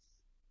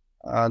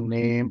a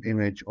name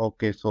image.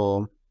 Okay,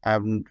 so I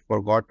haven't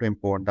forgot to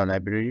import the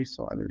library,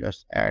 so I will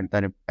just add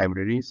the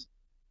libraries.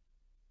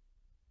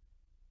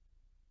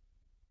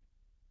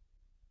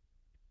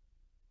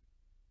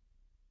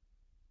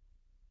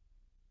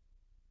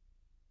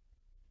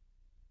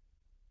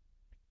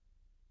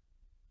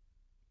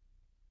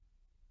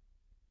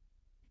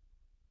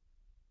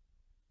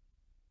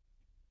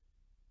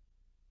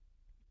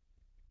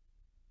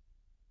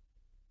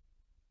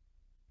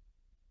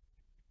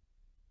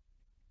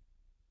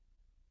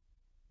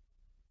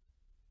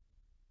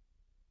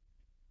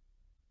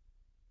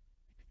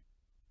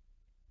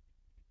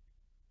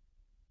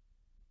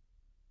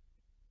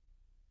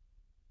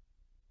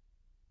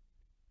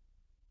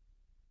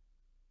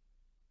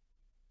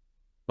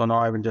 So now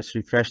I will just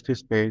refresh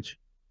this page.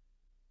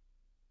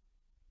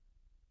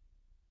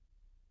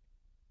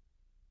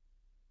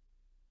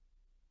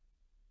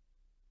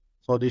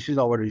 So this is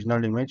our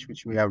original image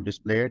which we have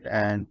displayed,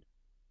 and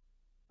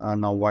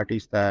now what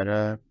is the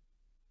error?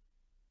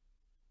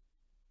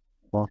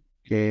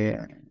 Okay,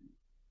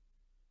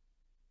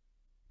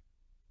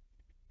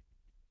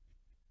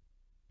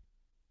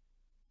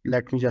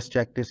 let me just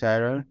check this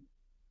error.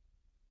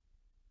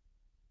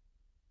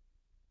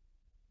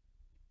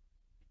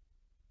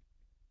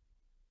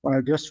 I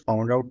just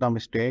found out the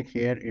mistake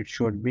here. It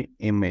should be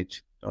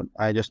image. So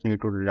I just need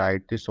to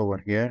write this over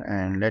here,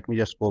 and let me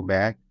just go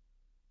back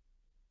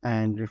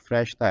and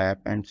refresh the app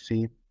and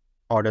see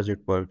how does it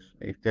work.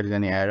 If there is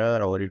any error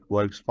or it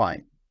works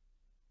fine.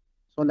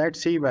 So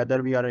let's see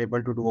whether we are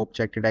able to do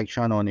object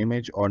detection on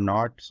image or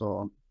not.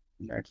 So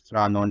let's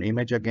run on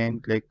image again,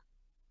 click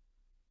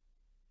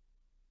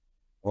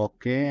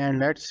OK, and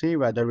let's see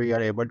whether we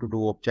are able to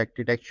do object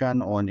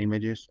detection on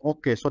images.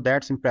 Okay, so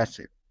that's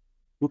impressive.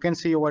 You can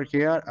see over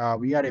here,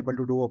 we are able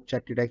to do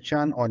object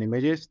detection on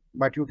images,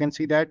 but you can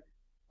see that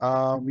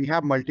we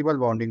have multiple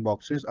bounding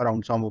boxes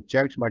around some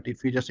objects, but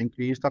if we just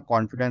increase the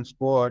confidence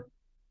score,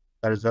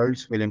 the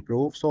results will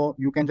improve. So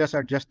you can just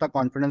adjust the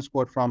confidence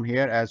score from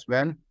here as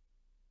well.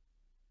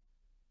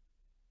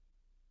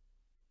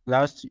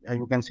 Plus,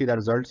 you can see the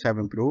results have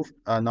improved.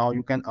 Now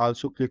you can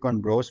also click on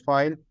browse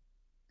file,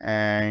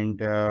 and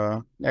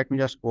let me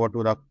just go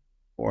to the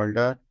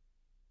folder,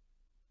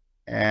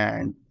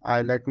 and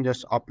let me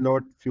just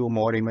upload few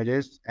more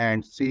images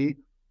and see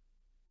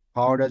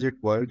how does it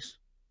works.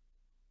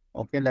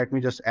 Okay, let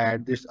me just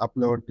add this,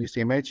 upload this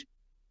image,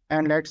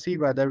 and let's see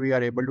whether we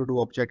are able to do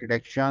object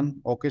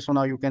detection. Okay, so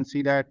now you can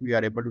see that we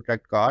are able to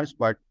detect cars,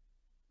 but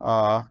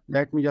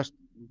let me just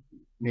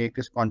make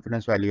this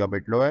confidence value a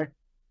bit lower.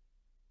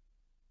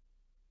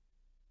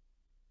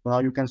 So now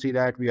you can see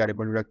that we are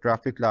able to detect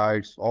traffic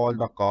lights, all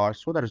the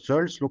cars. So the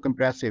results look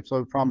impressive.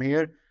 So from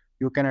here,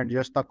 you can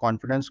adjust the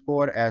confidence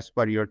score as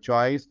per your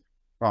choice.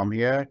 From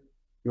here,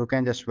 you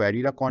can just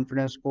vary the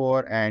confidence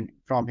score, and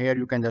from here,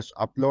 you can just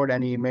upload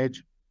any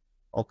image.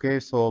 Okay,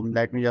 so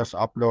let me just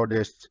upload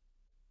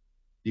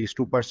these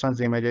two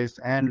persons images,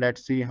 and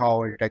let's see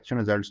how detection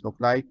results look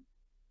like.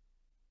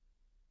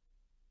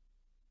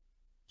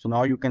 So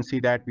now you can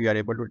see that we are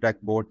able to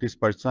detect both these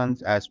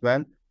persons as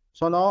well.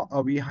 So now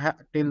we have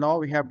till now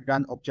we have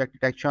done object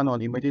detection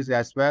on images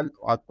as well.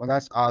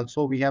 Plus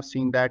also we have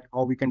seen that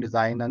how we can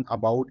design an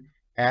about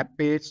app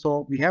page.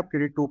 So we have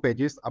created two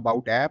pages,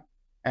 about app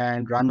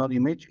and run on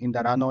image. In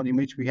the run on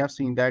image, we have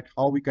seen that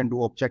how we can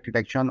do object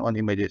detection on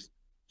images.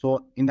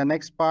 So in the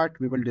next part,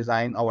 we will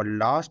design our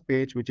last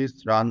page, which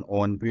is run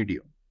on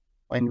video,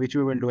 in which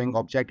we will doing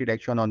object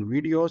detection on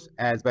videos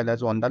as well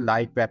as on the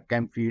live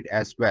webcam feed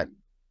as well.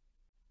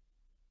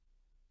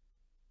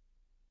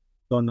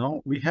 So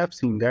now we have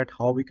seen that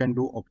how we can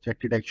do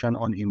object detection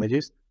on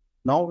images.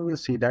 Now we will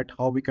see that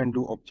how we can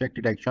do object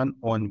detection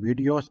on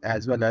videos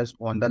as well as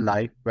on the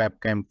live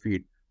webcam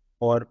feed.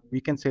 Or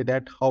we can say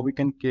that how we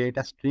can create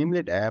a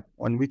StreamLit app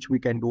on which we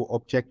can do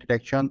object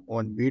detection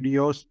on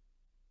videos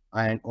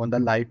and on the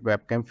live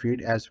webcam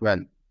feed as well.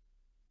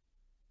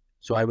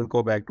 So I will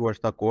go back towards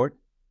the code,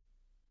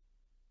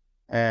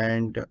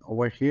 and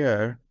over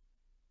here,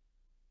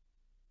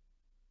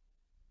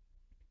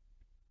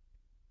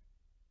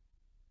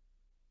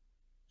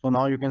 so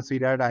now you can see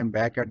that I'm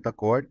back at the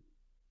code.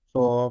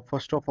 So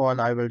first of all,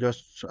 I will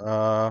just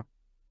go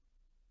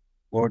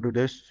to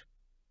this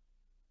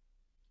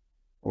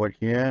over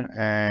here,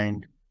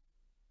 and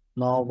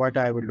now what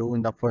I will do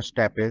in the first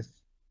step is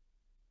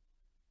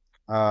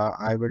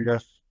I will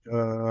just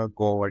go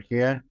over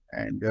here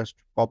and just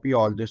copy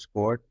all this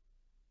code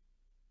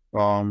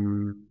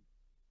from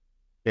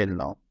till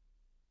now.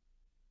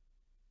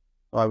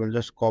 So I will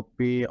just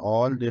copy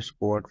all this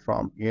code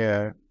from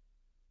here,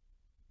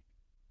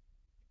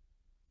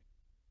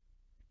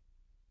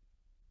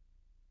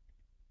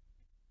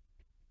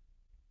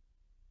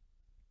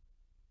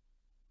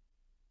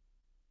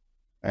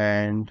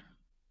 and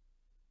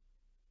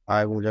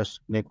I will just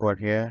click over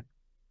here,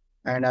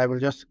 and I will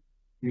just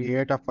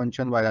create a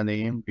function by the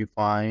name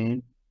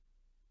define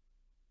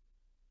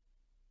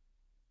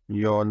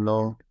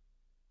YOLO-NAS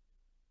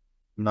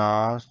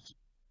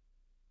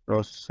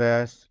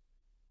process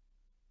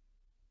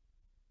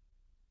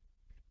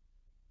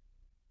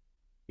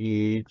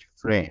each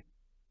frame.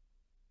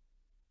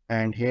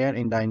 And here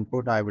in the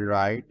input, I will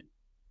write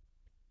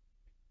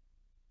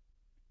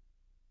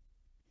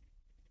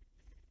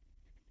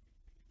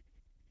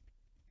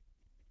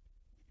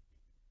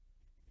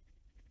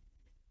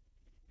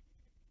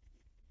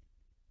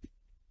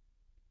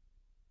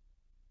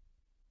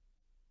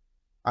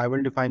I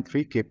will define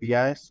three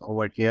KPIs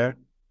over here.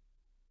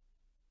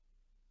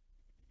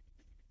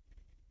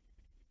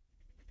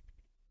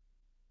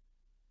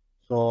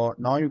 So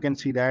now you can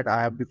see that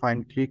I have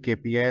defined three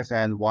KPIs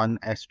and one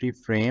ST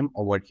frame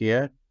over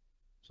here.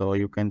 So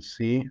you can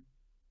see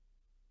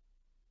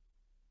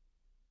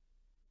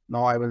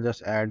now I will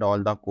just add all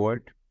the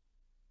code,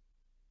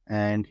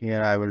 and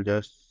here I will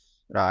just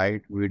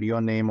write video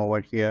name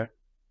over here,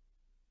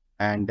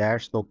 and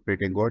that's look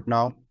pretty good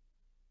now.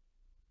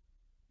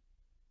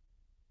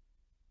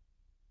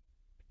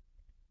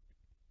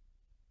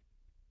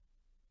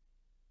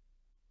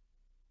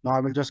 Now I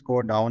will just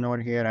go down over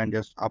here and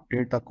just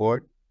update the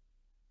code.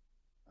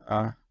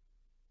 Uh,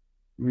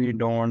 we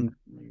don't,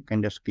 you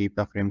can just keep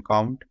the frame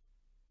count.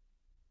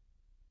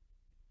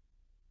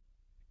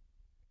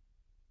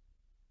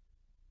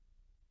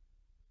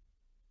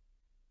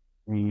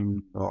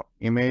 In the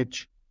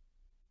image,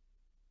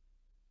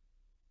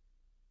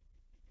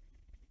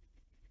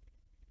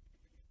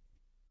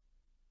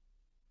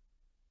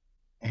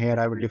 here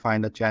I will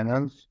define the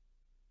channels.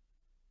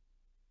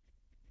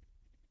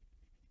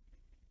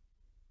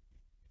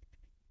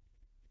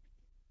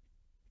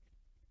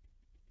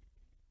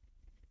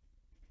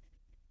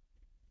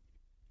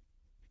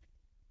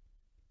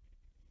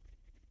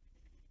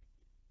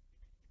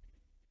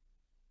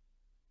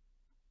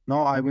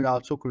 Now I will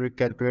also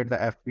calculate the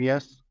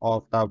FPS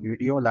of the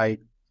video, like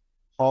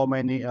how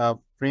many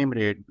frame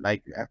rate,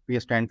 like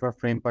FPS stand for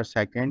frame per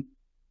second,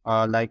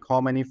 like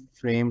how many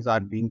frames are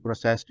being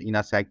processed in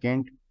a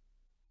second.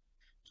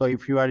 So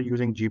if you are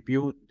using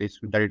GPU,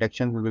 the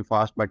detection will be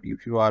fast, but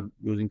if you are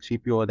using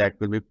CPU, that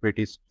will be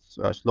pretty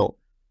slow.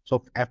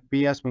 So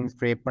FPS means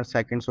frame per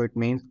second, so it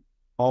means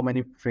how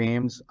many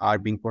frames are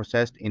being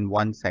processed in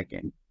 1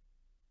 second.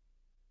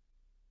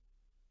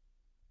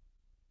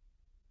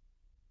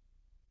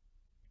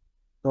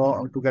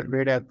 So to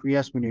calculate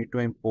FPS, we need to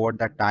import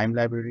the time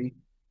library,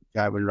 which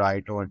I will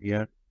write over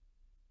here.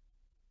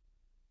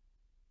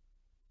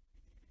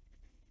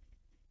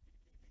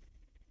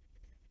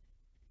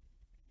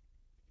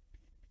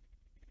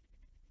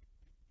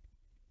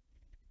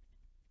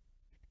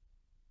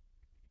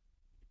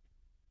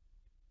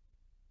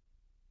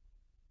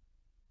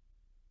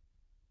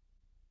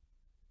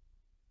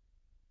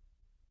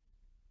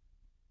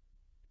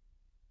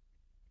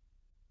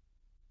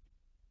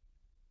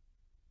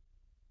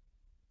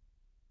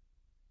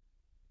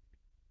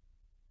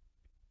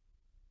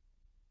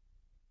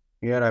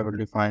 Here I will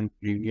define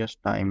previous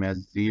time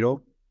as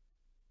 0.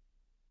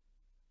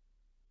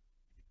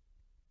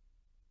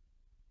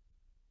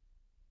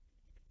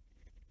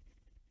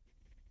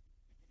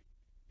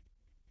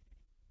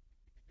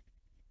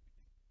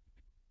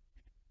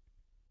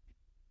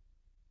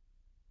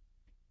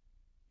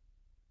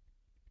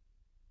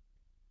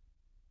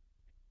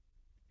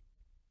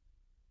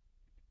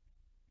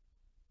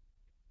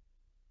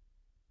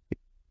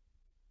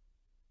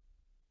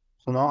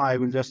 So now I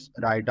will just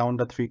write down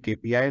the three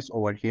KPIs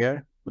over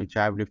here, which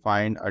I have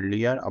defined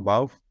earlier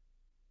above.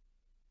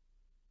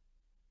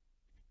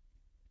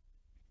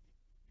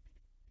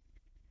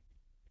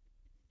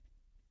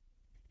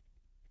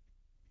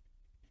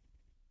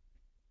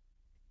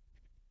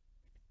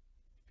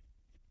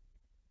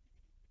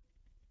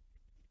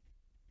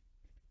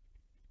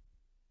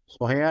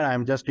 So here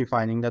I'm just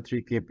defining the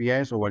three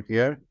KPIs over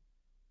here.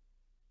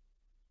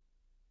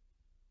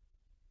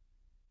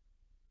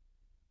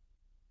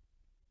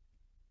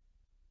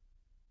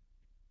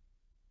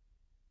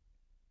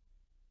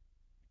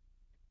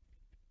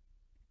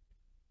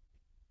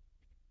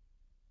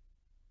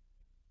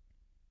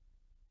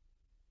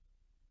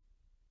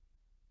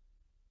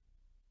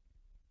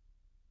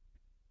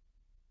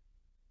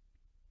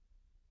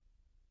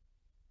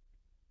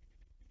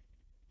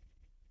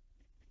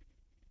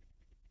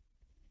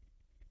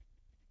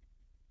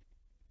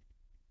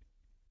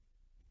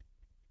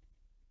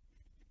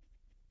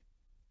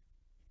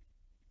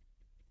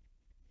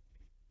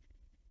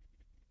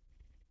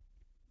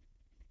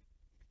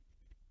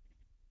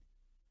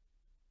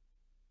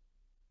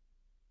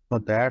 So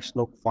that's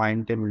look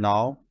fine till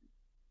now.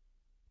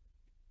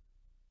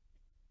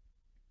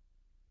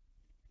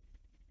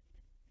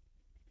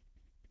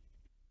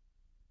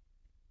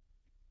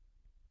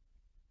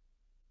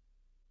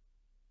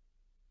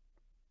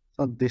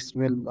 So this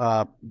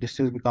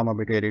will become a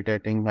bit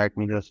irritating. Let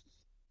me just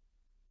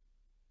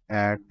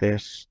add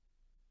this.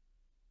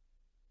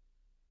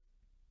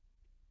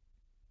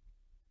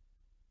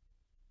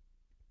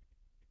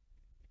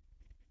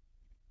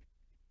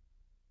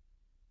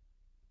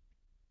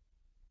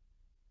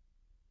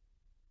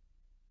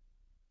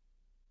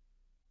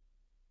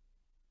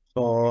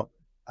 So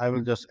I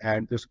will just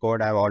add this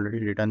code. I've already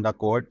written the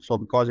code. So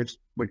because it's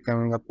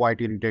becoming a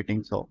quite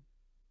irritating, so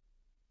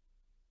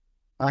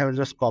I will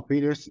just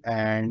copy this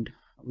and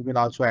we will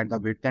also add the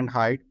width and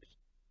height.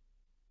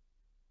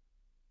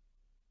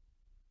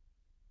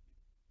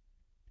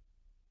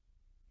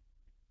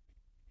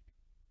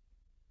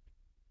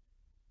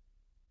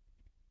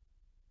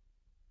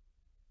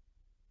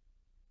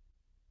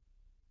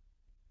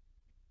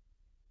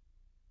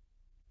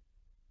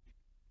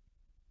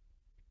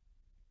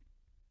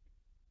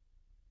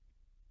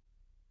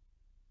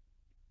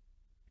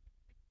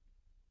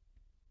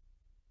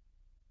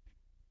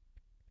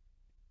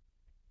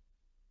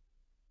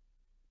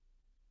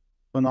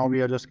 So now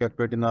we are just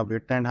calculating the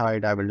width and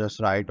height. I will just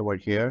write over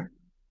here.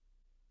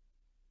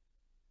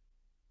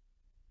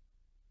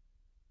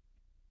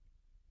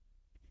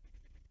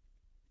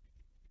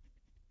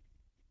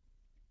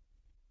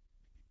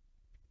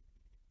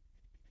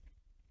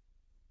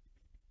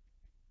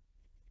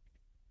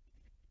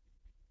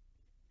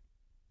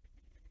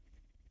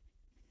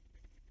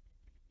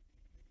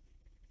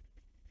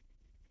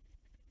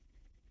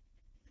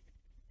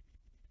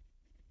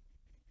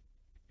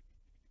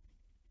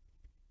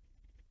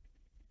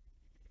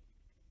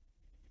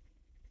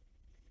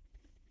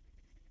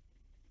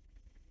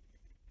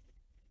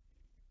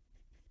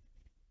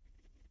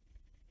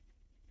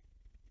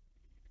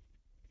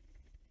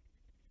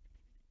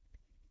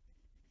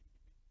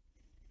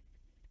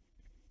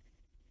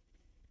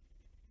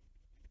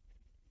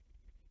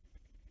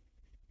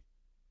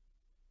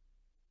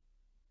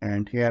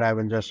 And here I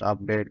will just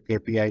update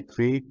KPI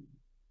 3.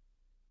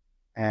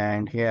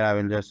 And here I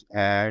will just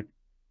add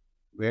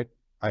width.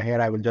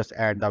 Here I will just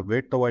add the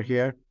width over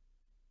here.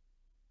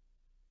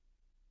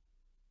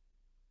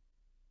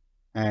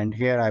 And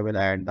here I will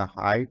add the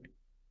height.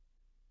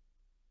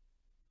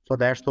 So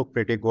that's look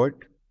pretty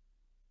good.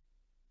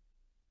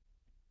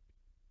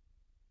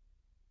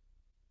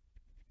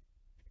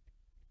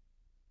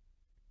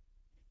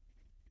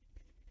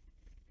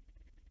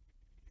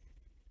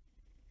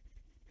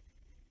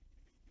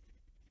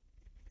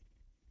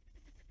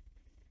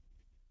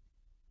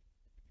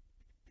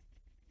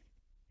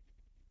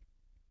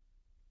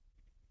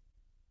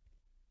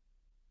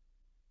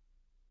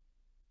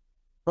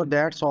 So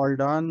that's all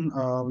done.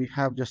 We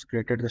have just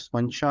created this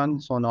function.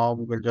 So now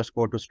we will just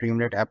go to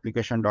StreamLit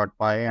application.py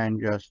and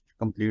just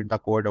complete the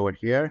code over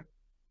here.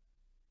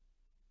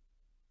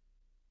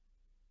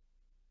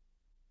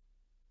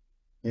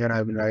 Here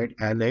I will write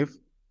elif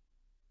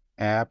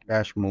app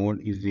dash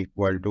mode is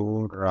equal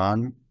to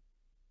run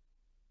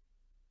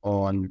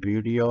on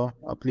video.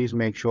 Please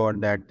make sure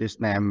that this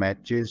name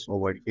matches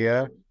over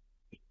here.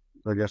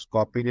 So just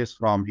copy this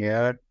from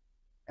here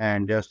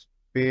and just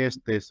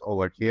paste this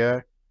over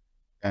here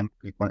and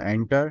click on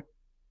enter.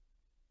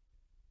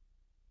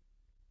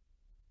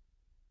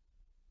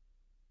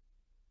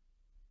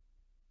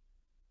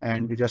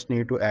 And we just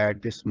need to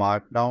add this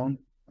markdown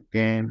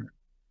again.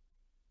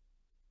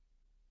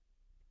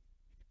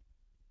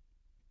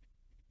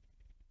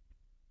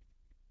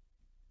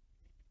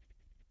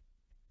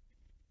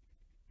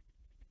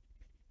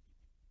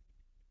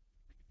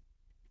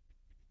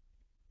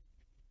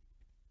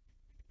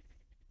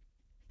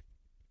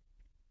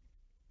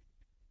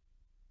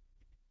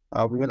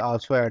 We will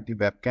also add the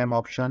webcam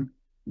option,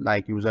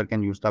 like user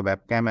can use the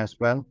webcam as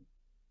well.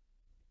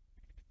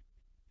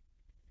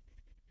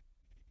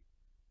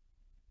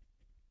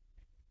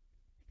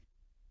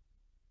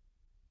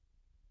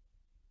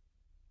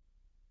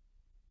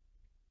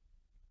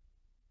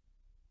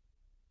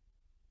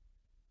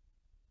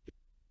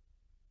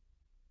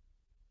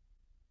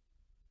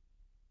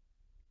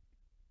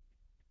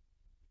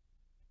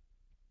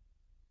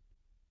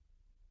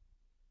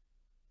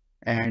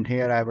 And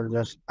here I will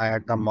just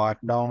add the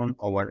markdown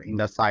over in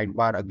the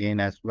sidebar again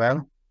as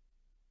well.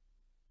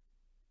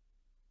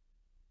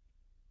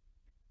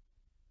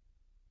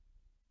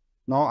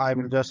 Now I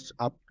will just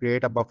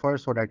create a buffer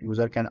so that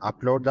user can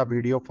upload the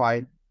video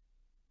file.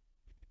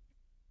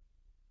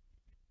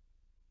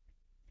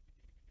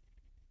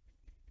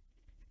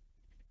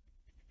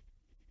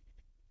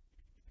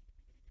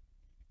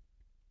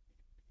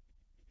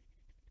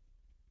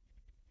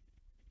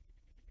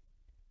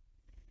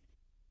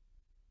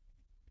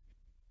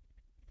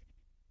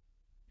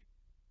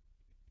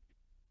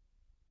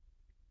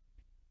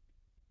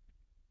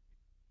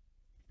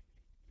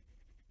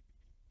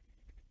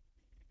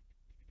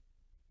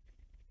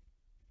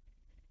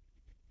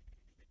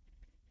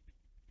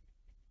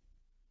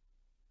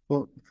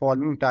 So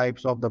following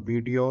types of the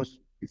videos,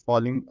 the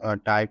following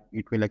type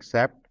it will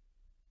accept.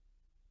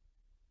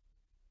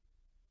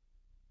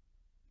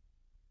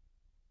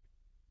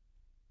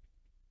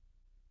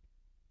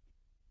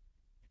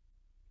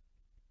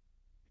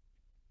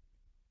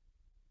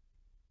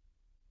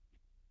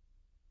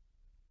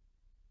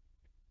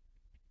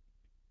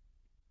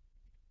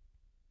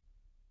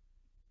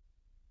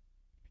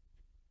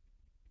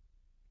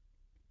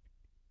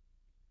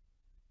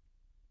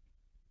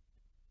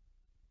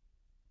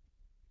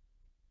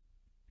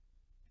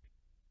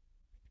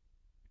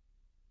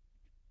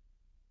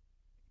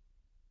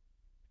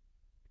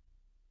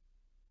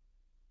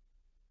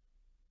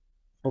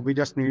 So we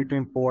just need to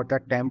import the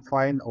temp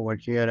file over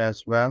here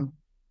as well.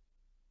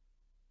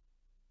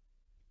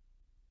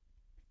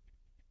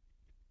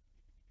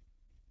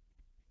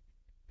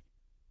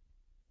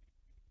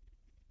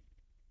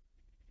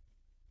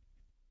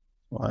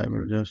 So I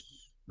will just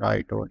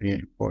write over here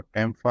import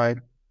temp file.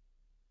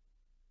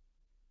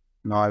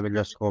 Now I will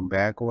just go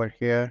back over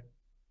here.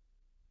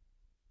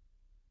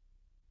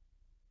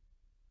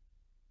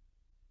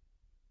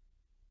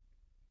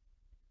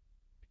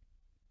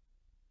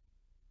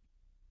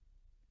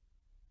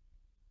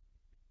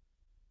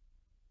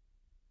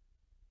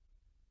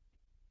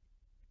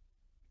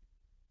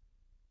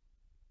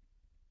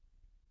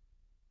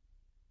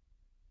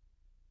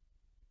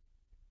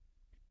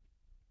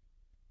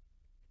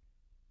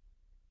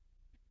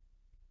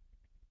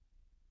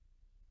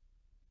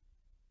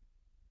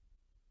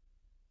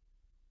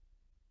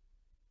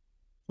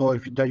 So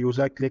if the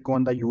user click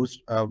on the use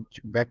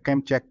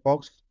webcam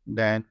checkbox,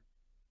 then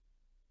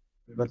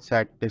we will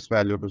set this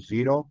value to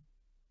 0.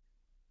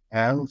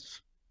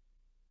 Else,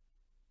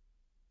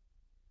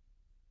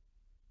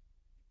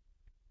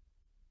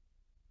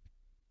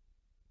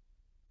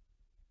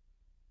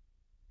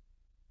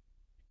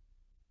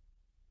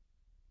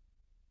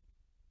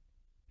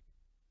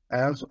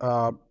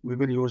 we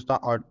will use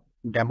the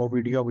demo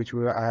video which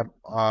we have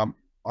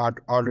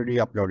already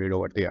uploaded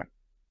over there.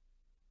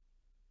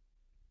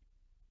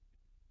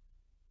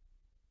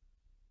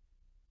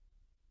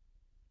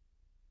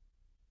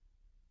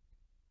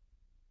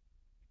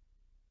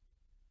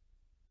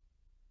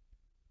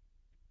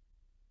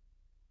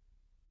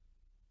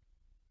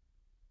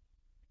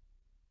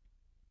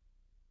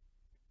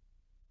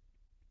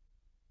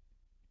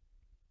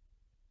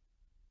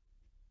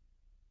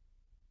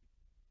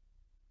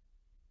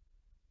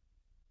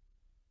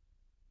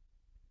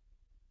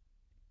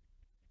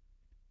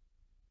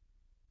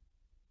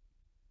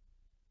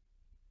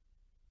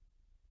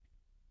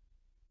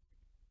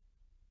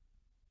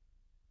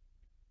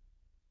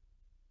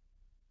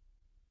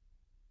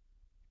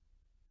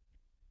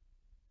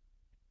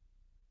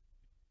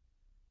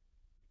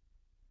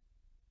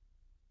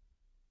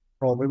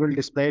 So we will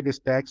display this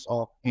text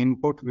of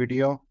input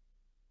video.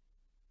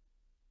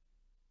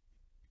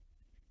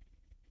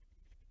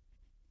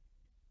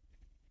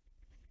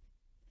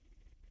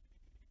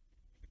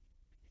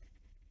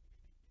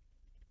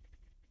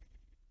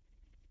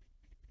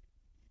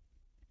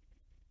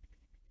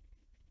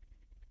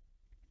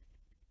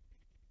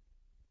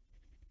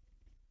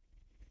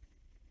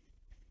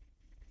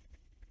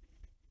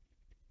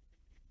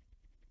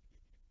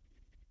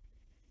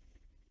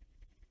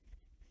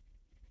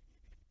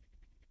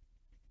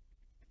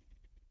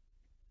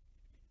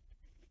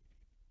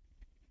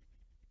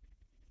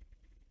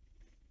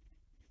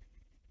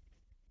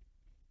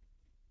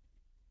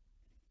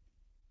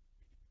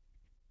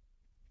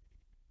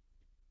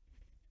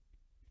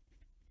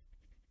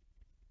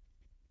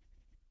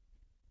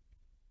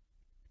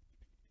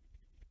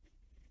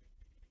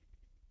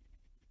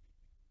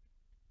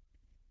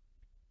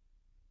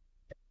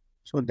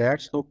 So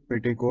that's look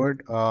pretty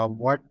good.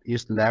 What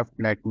is left?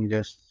 Let me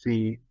just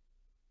see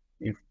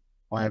if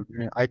I,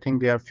 I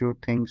think there are few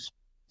things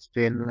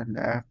still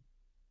left.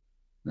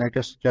 Let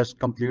us just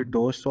complete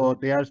those. So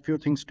there are few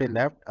things still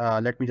left.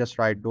 Let me just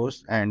write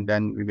those and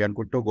then we are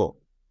good to go.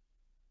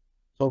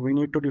 So we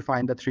need to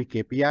define the 3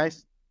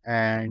 KPIs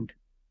and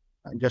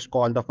just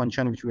call the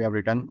function which we have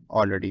written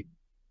already.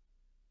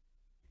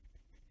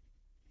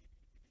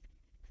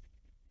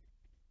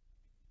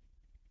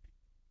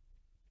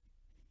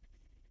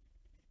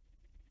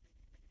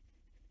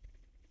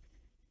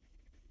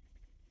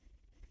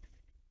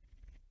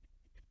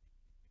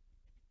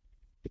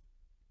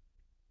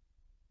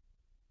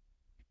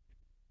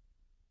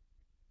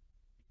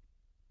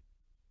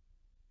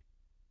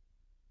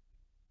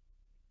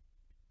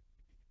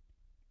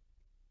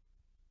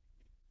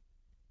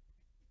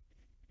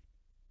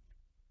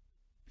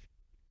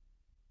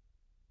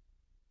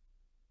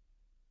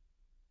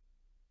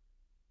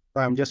 So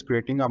I'm just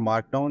creating a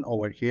markdown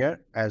over here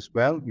as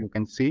well. You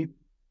can see.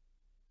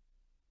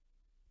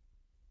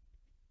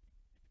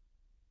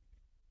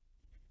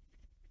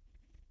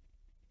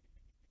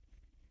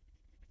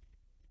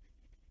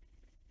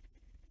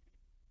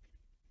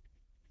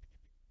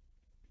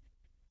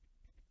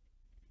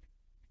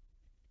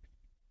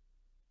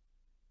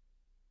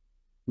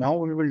 Now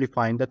we will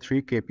define the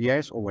three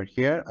KPIs over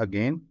here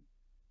again.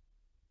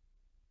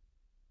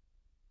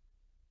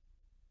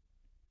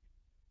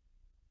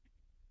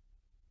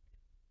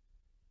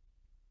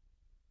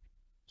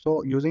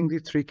 So using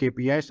these three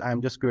KPIs,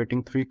 I'm just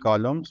creating three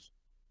columns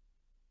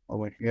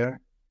over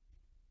here.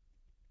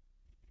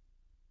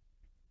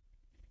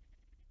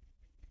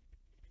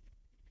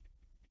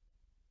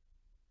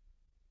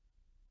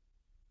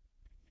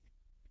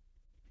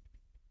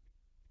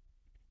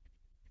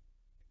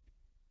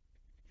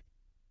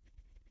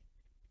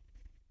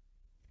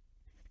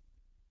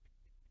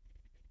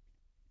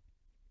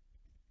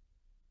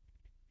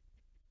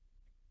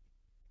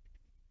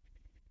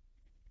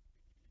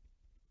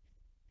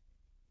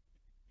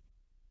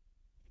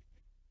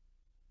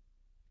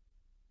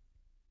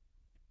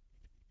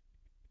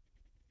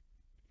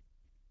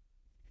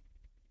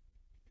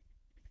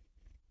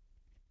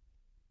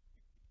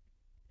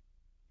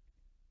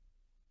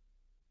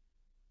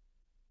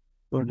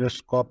 So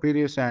just copy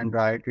this and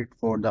write it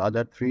for the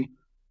other three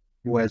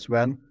as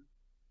well.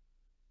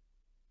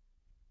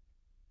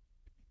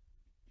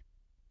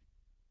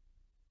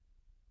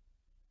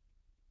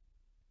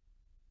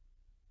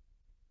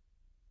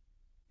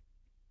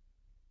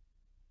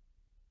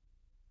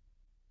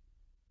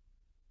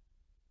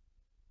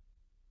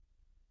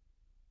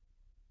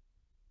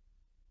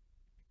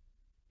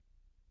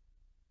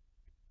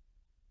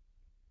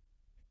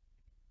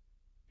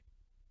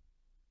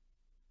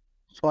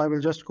 So I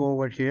will just go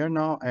over here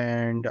now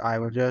and I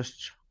will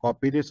just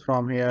copy this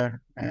from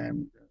here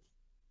and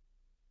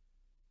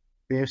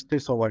paste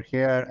this over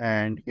here,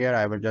 and here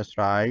I will just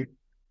write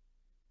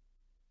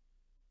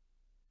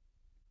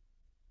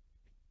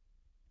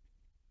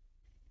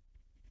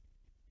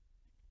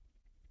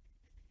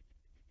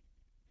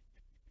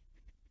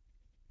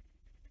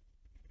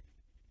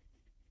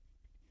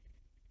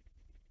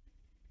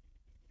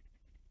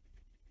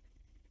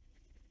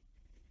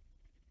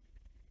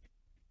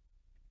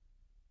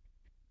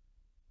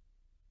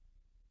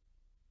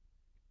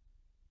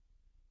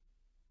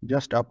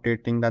just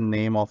updating the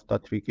name of the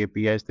three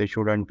KPIs. They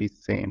shouldn't be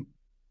same.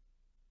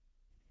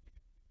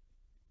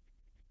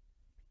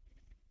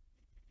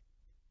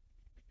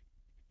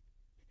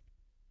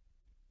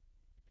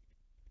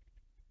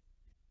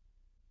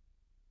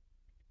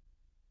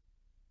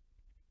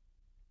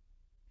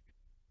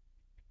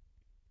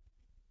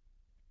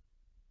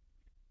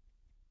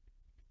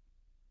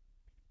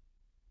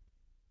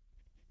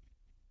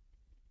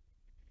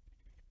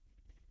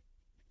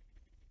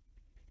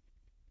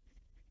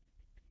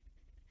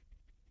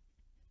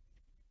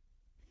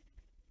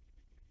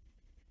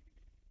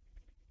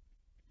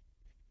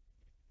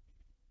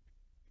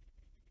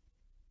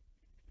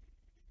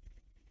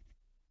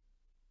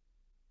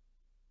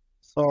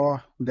 So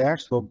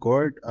that's so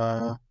good.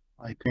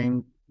 I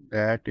think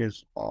that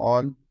is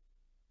all.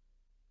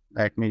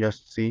 Let me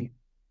just see.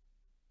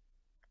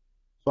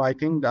 So I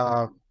think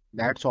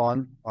that's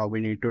all we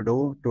need to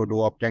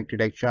do object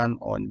detection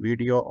on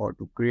video, or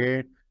to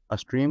create a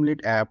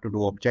StreamLit app to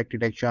do object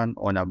detection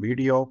on a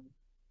video.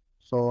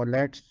 So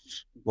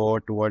let's go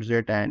towards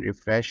it and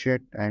refresh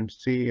it and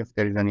see if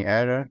there is any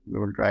error. We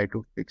will try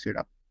to fix it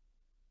up.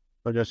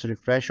 So just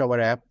refresh our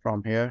app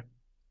from here,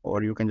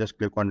 or you can just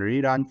click on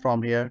rerun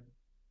from here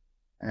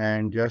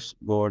and just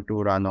go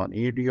to run on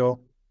video.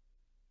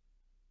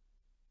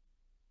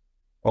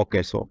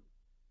 Okay, so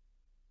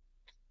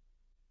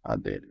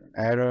there's an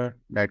error.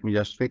 Let me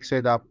just fix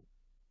it up.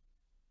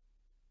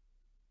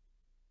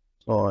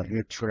 So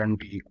it shouldn't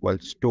be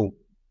equals to.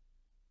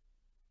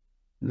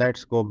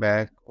 Let's go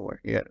back over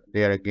here,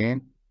 there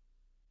again,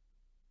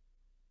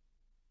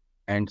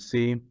 and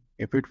see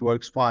if it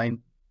works fine.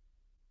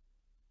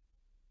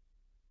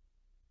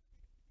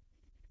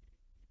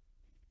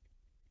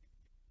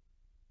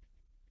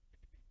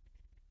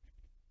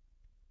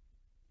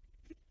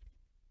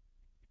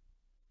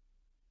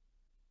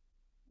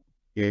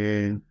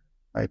 Okay,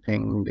 I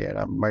think there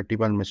are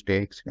multiple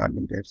mistakes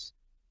regarding this.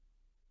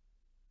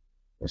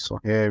 So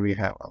here we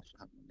have also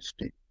a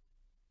mistake.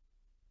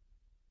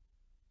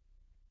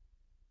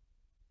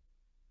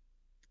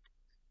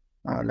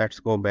 Let's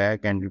go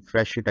back and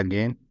refresh it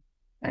again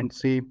and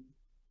see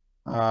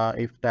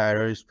if the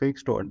error is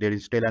fixed or there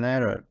is still an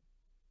error.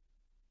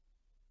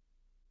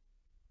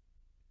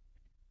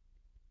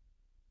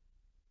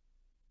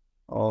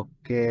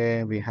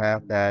 Okay, we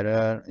have the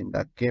error in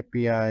the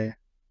KPI.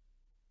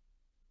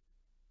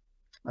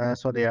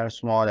 So there are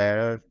small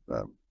errors,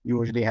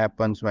 usually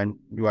happens when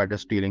you are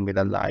just dealing with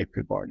a live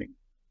recording.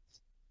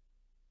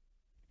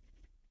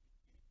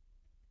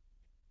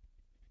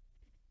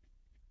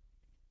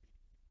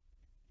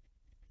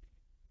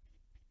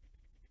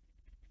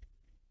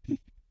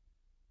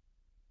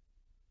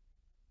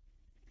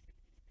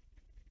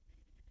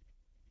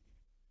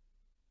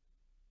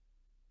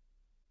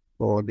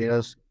 So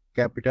there's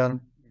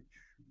capital.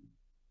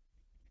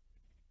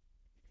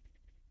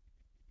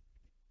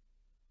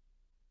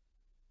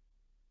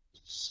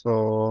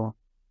 So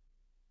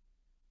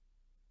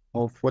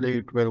hopefully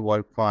it will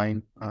work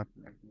fine.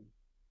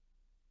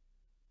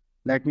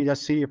 Let me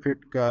just see if it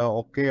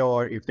okay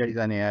or if there is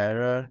any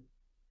error.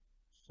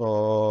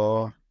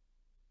 So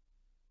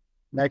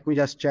let me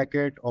just check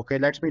it. Okay,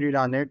 let me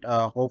rerun it.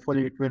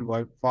 Hopefully it will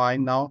work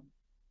fine now.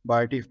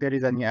 But if there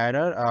is any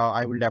error,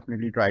 I will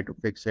definitely try to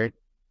fix it.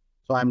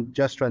 So I'm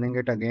just running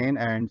it again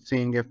and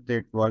seeing if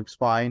it works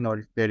fine or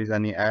if there is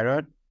any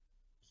error.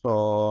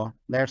 So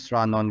let's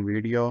run on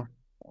video.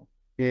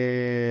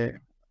 Okay,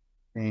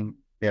 think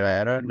there are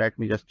error. Let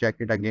me just check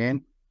it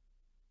again.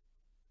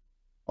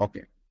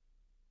 Okay.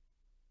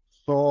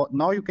 So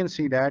now you can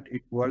see that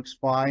it works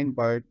fine,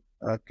 but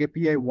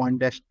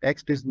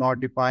KPI1-text is not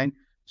defined.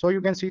 So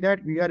you can see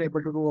that we are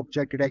able to do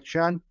object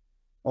detection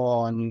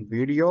on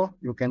video.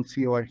 You can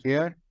see over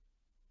here.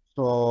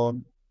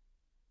 So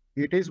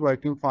it is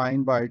working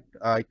fine, but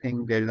I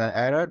think there is an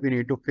error. We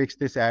need to fix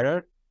this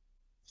error.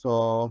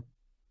 So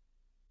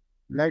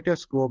let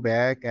us go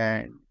back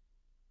and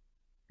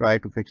try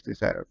to fix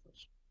this error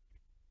first.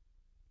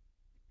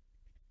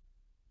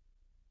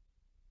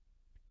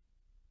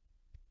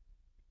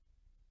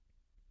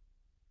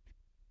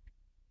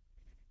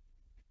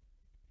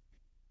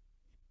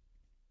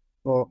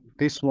 So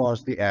this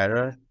was the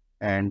error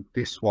and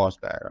this was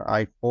the error.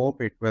 I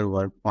hope it will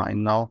work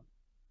fine now.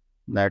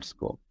 Let's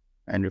go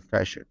and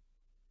refresh it.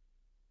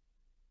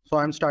 So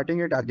I'm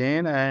starting it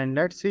again and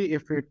let's see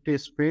if it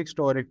is fixed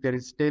or if there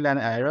is still an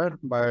error,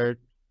 but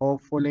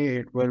hopefully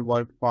it will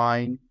work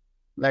fine.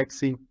 Let's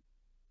see.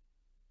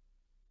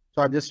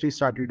 So I've just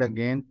restarted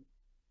again.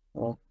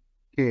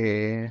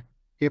 Okay.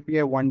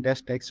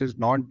 KPI1-text is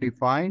not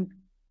defined.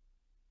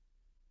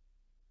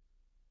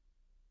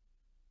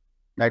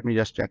 Let me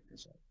just check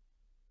this out.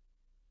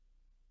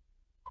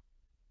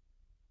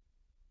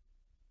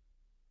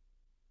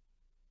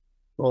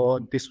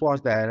 So this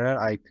was the error.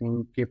 I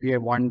think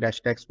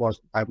KPI1-text was,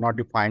 I've not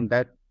defined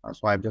that.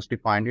 So I've just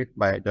defined it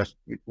by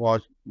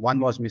one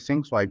was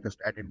missing. So I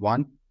just added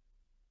one.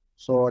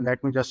 So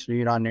let me just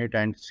rerun it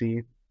and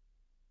see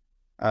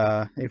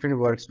if it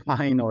works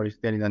fine or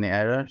if there is any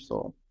error.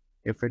 So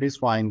if it is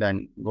fine,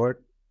 then good.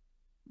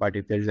 But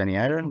if there is any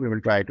error, we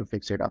will try to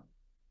fix it up.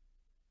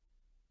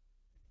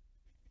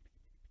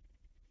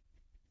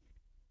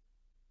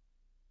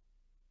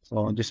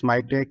 So this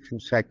might take a few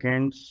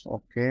seconds.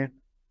 Okay.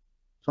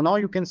 So now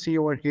you can see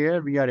over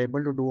here, we are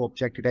able to do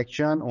object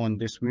detection on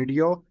this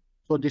video.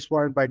 So this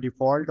was by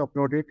default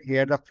uploaded.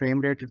 Here the frame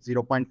rate is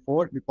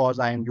 0.4 because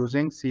I am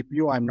using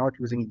CPU. I'm not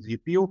using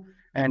GPU.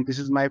 And this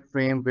is my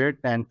frame width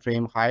and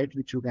frame height,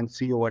 which you can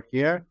see over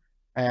here.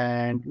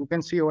 And you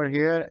can see over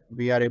here,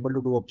 we are able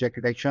to do object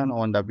detection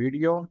on the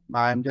video.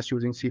 I'm just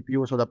using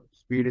CPU, so the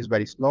speed is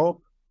very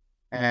slow.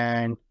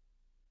 And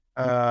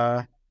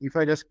if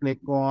I just click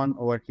on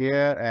over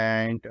here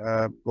and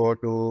go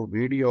to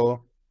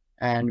video,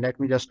 and let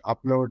me just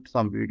upload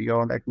some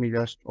video. Let me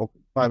just,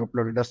 I've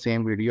uploaded the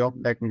same video.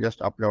 Let me just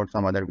upload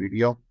some other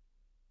video.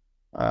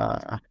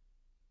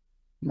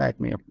 Let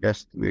me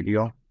upload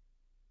video.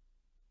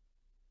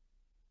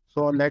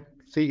 So let's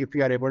see if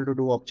we are able to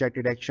do object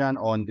detection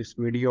on this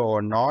video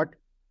or not.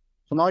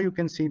 So now you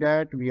can see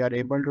that we are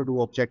able to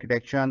do object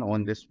detection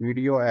on this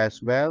video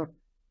as well.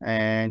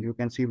 And you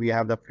can see we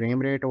have the frame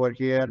rate over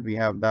here. We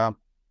have the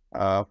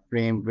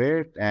frame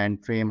width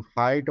and frame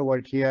height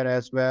over here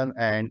as well.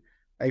 And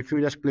if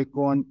you just click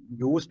on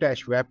use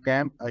dash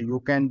webcam, you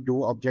can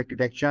do object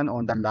detection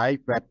on the live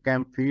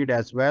webcam feed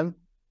as well.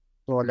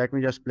 So let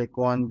me just click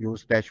on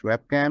use dash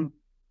webcam.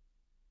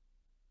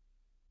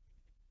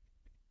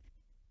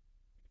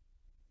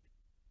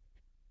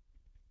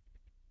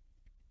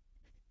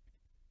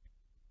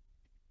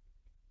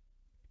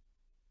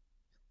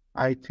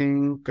 I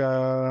think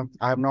I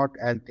have not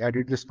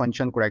added this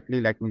function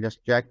correctly. Let me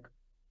just check.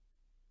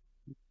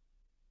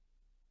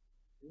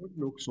 It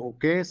looks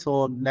okay.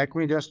 So let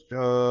me just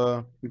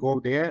go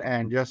there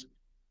and just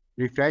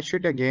refresh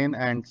it again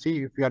and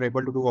see if we are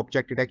able to do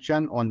object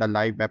detection on the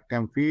live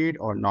webcam feed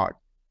or not.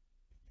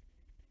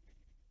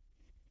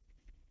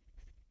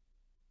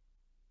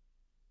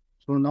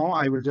 So now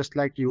I will just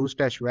like use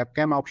dash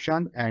webcam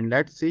option and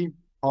let's see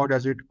how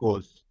does it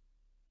goes.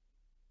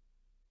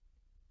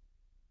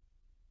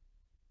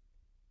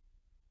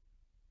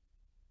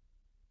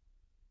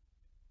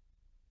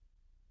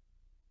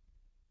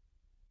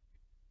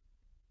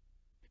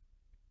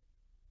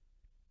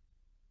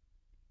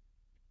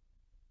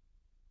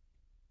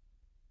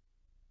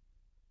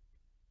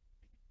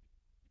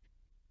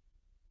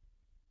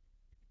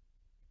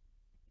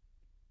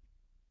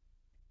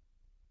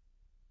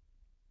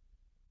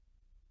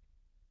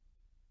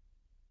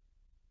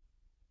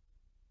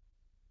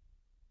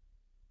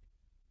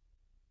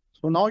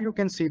 So now you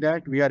can see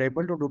that we are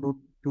able to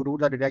do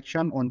the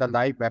detection on the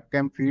live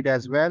webcam feed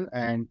as well.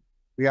 And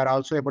we are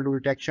also able to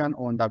detection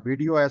on the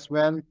video as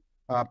well.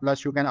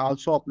 Plus you can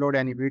also upload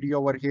any video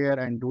over here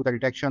and do the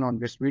detection on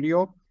this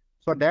video.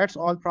 So that's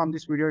all from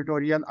this video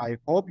tutorial. I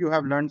hope you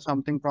have learned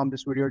something from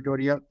this video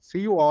tutorial. See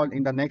you all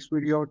in the next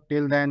video.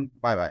 Till then,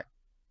 bye bye.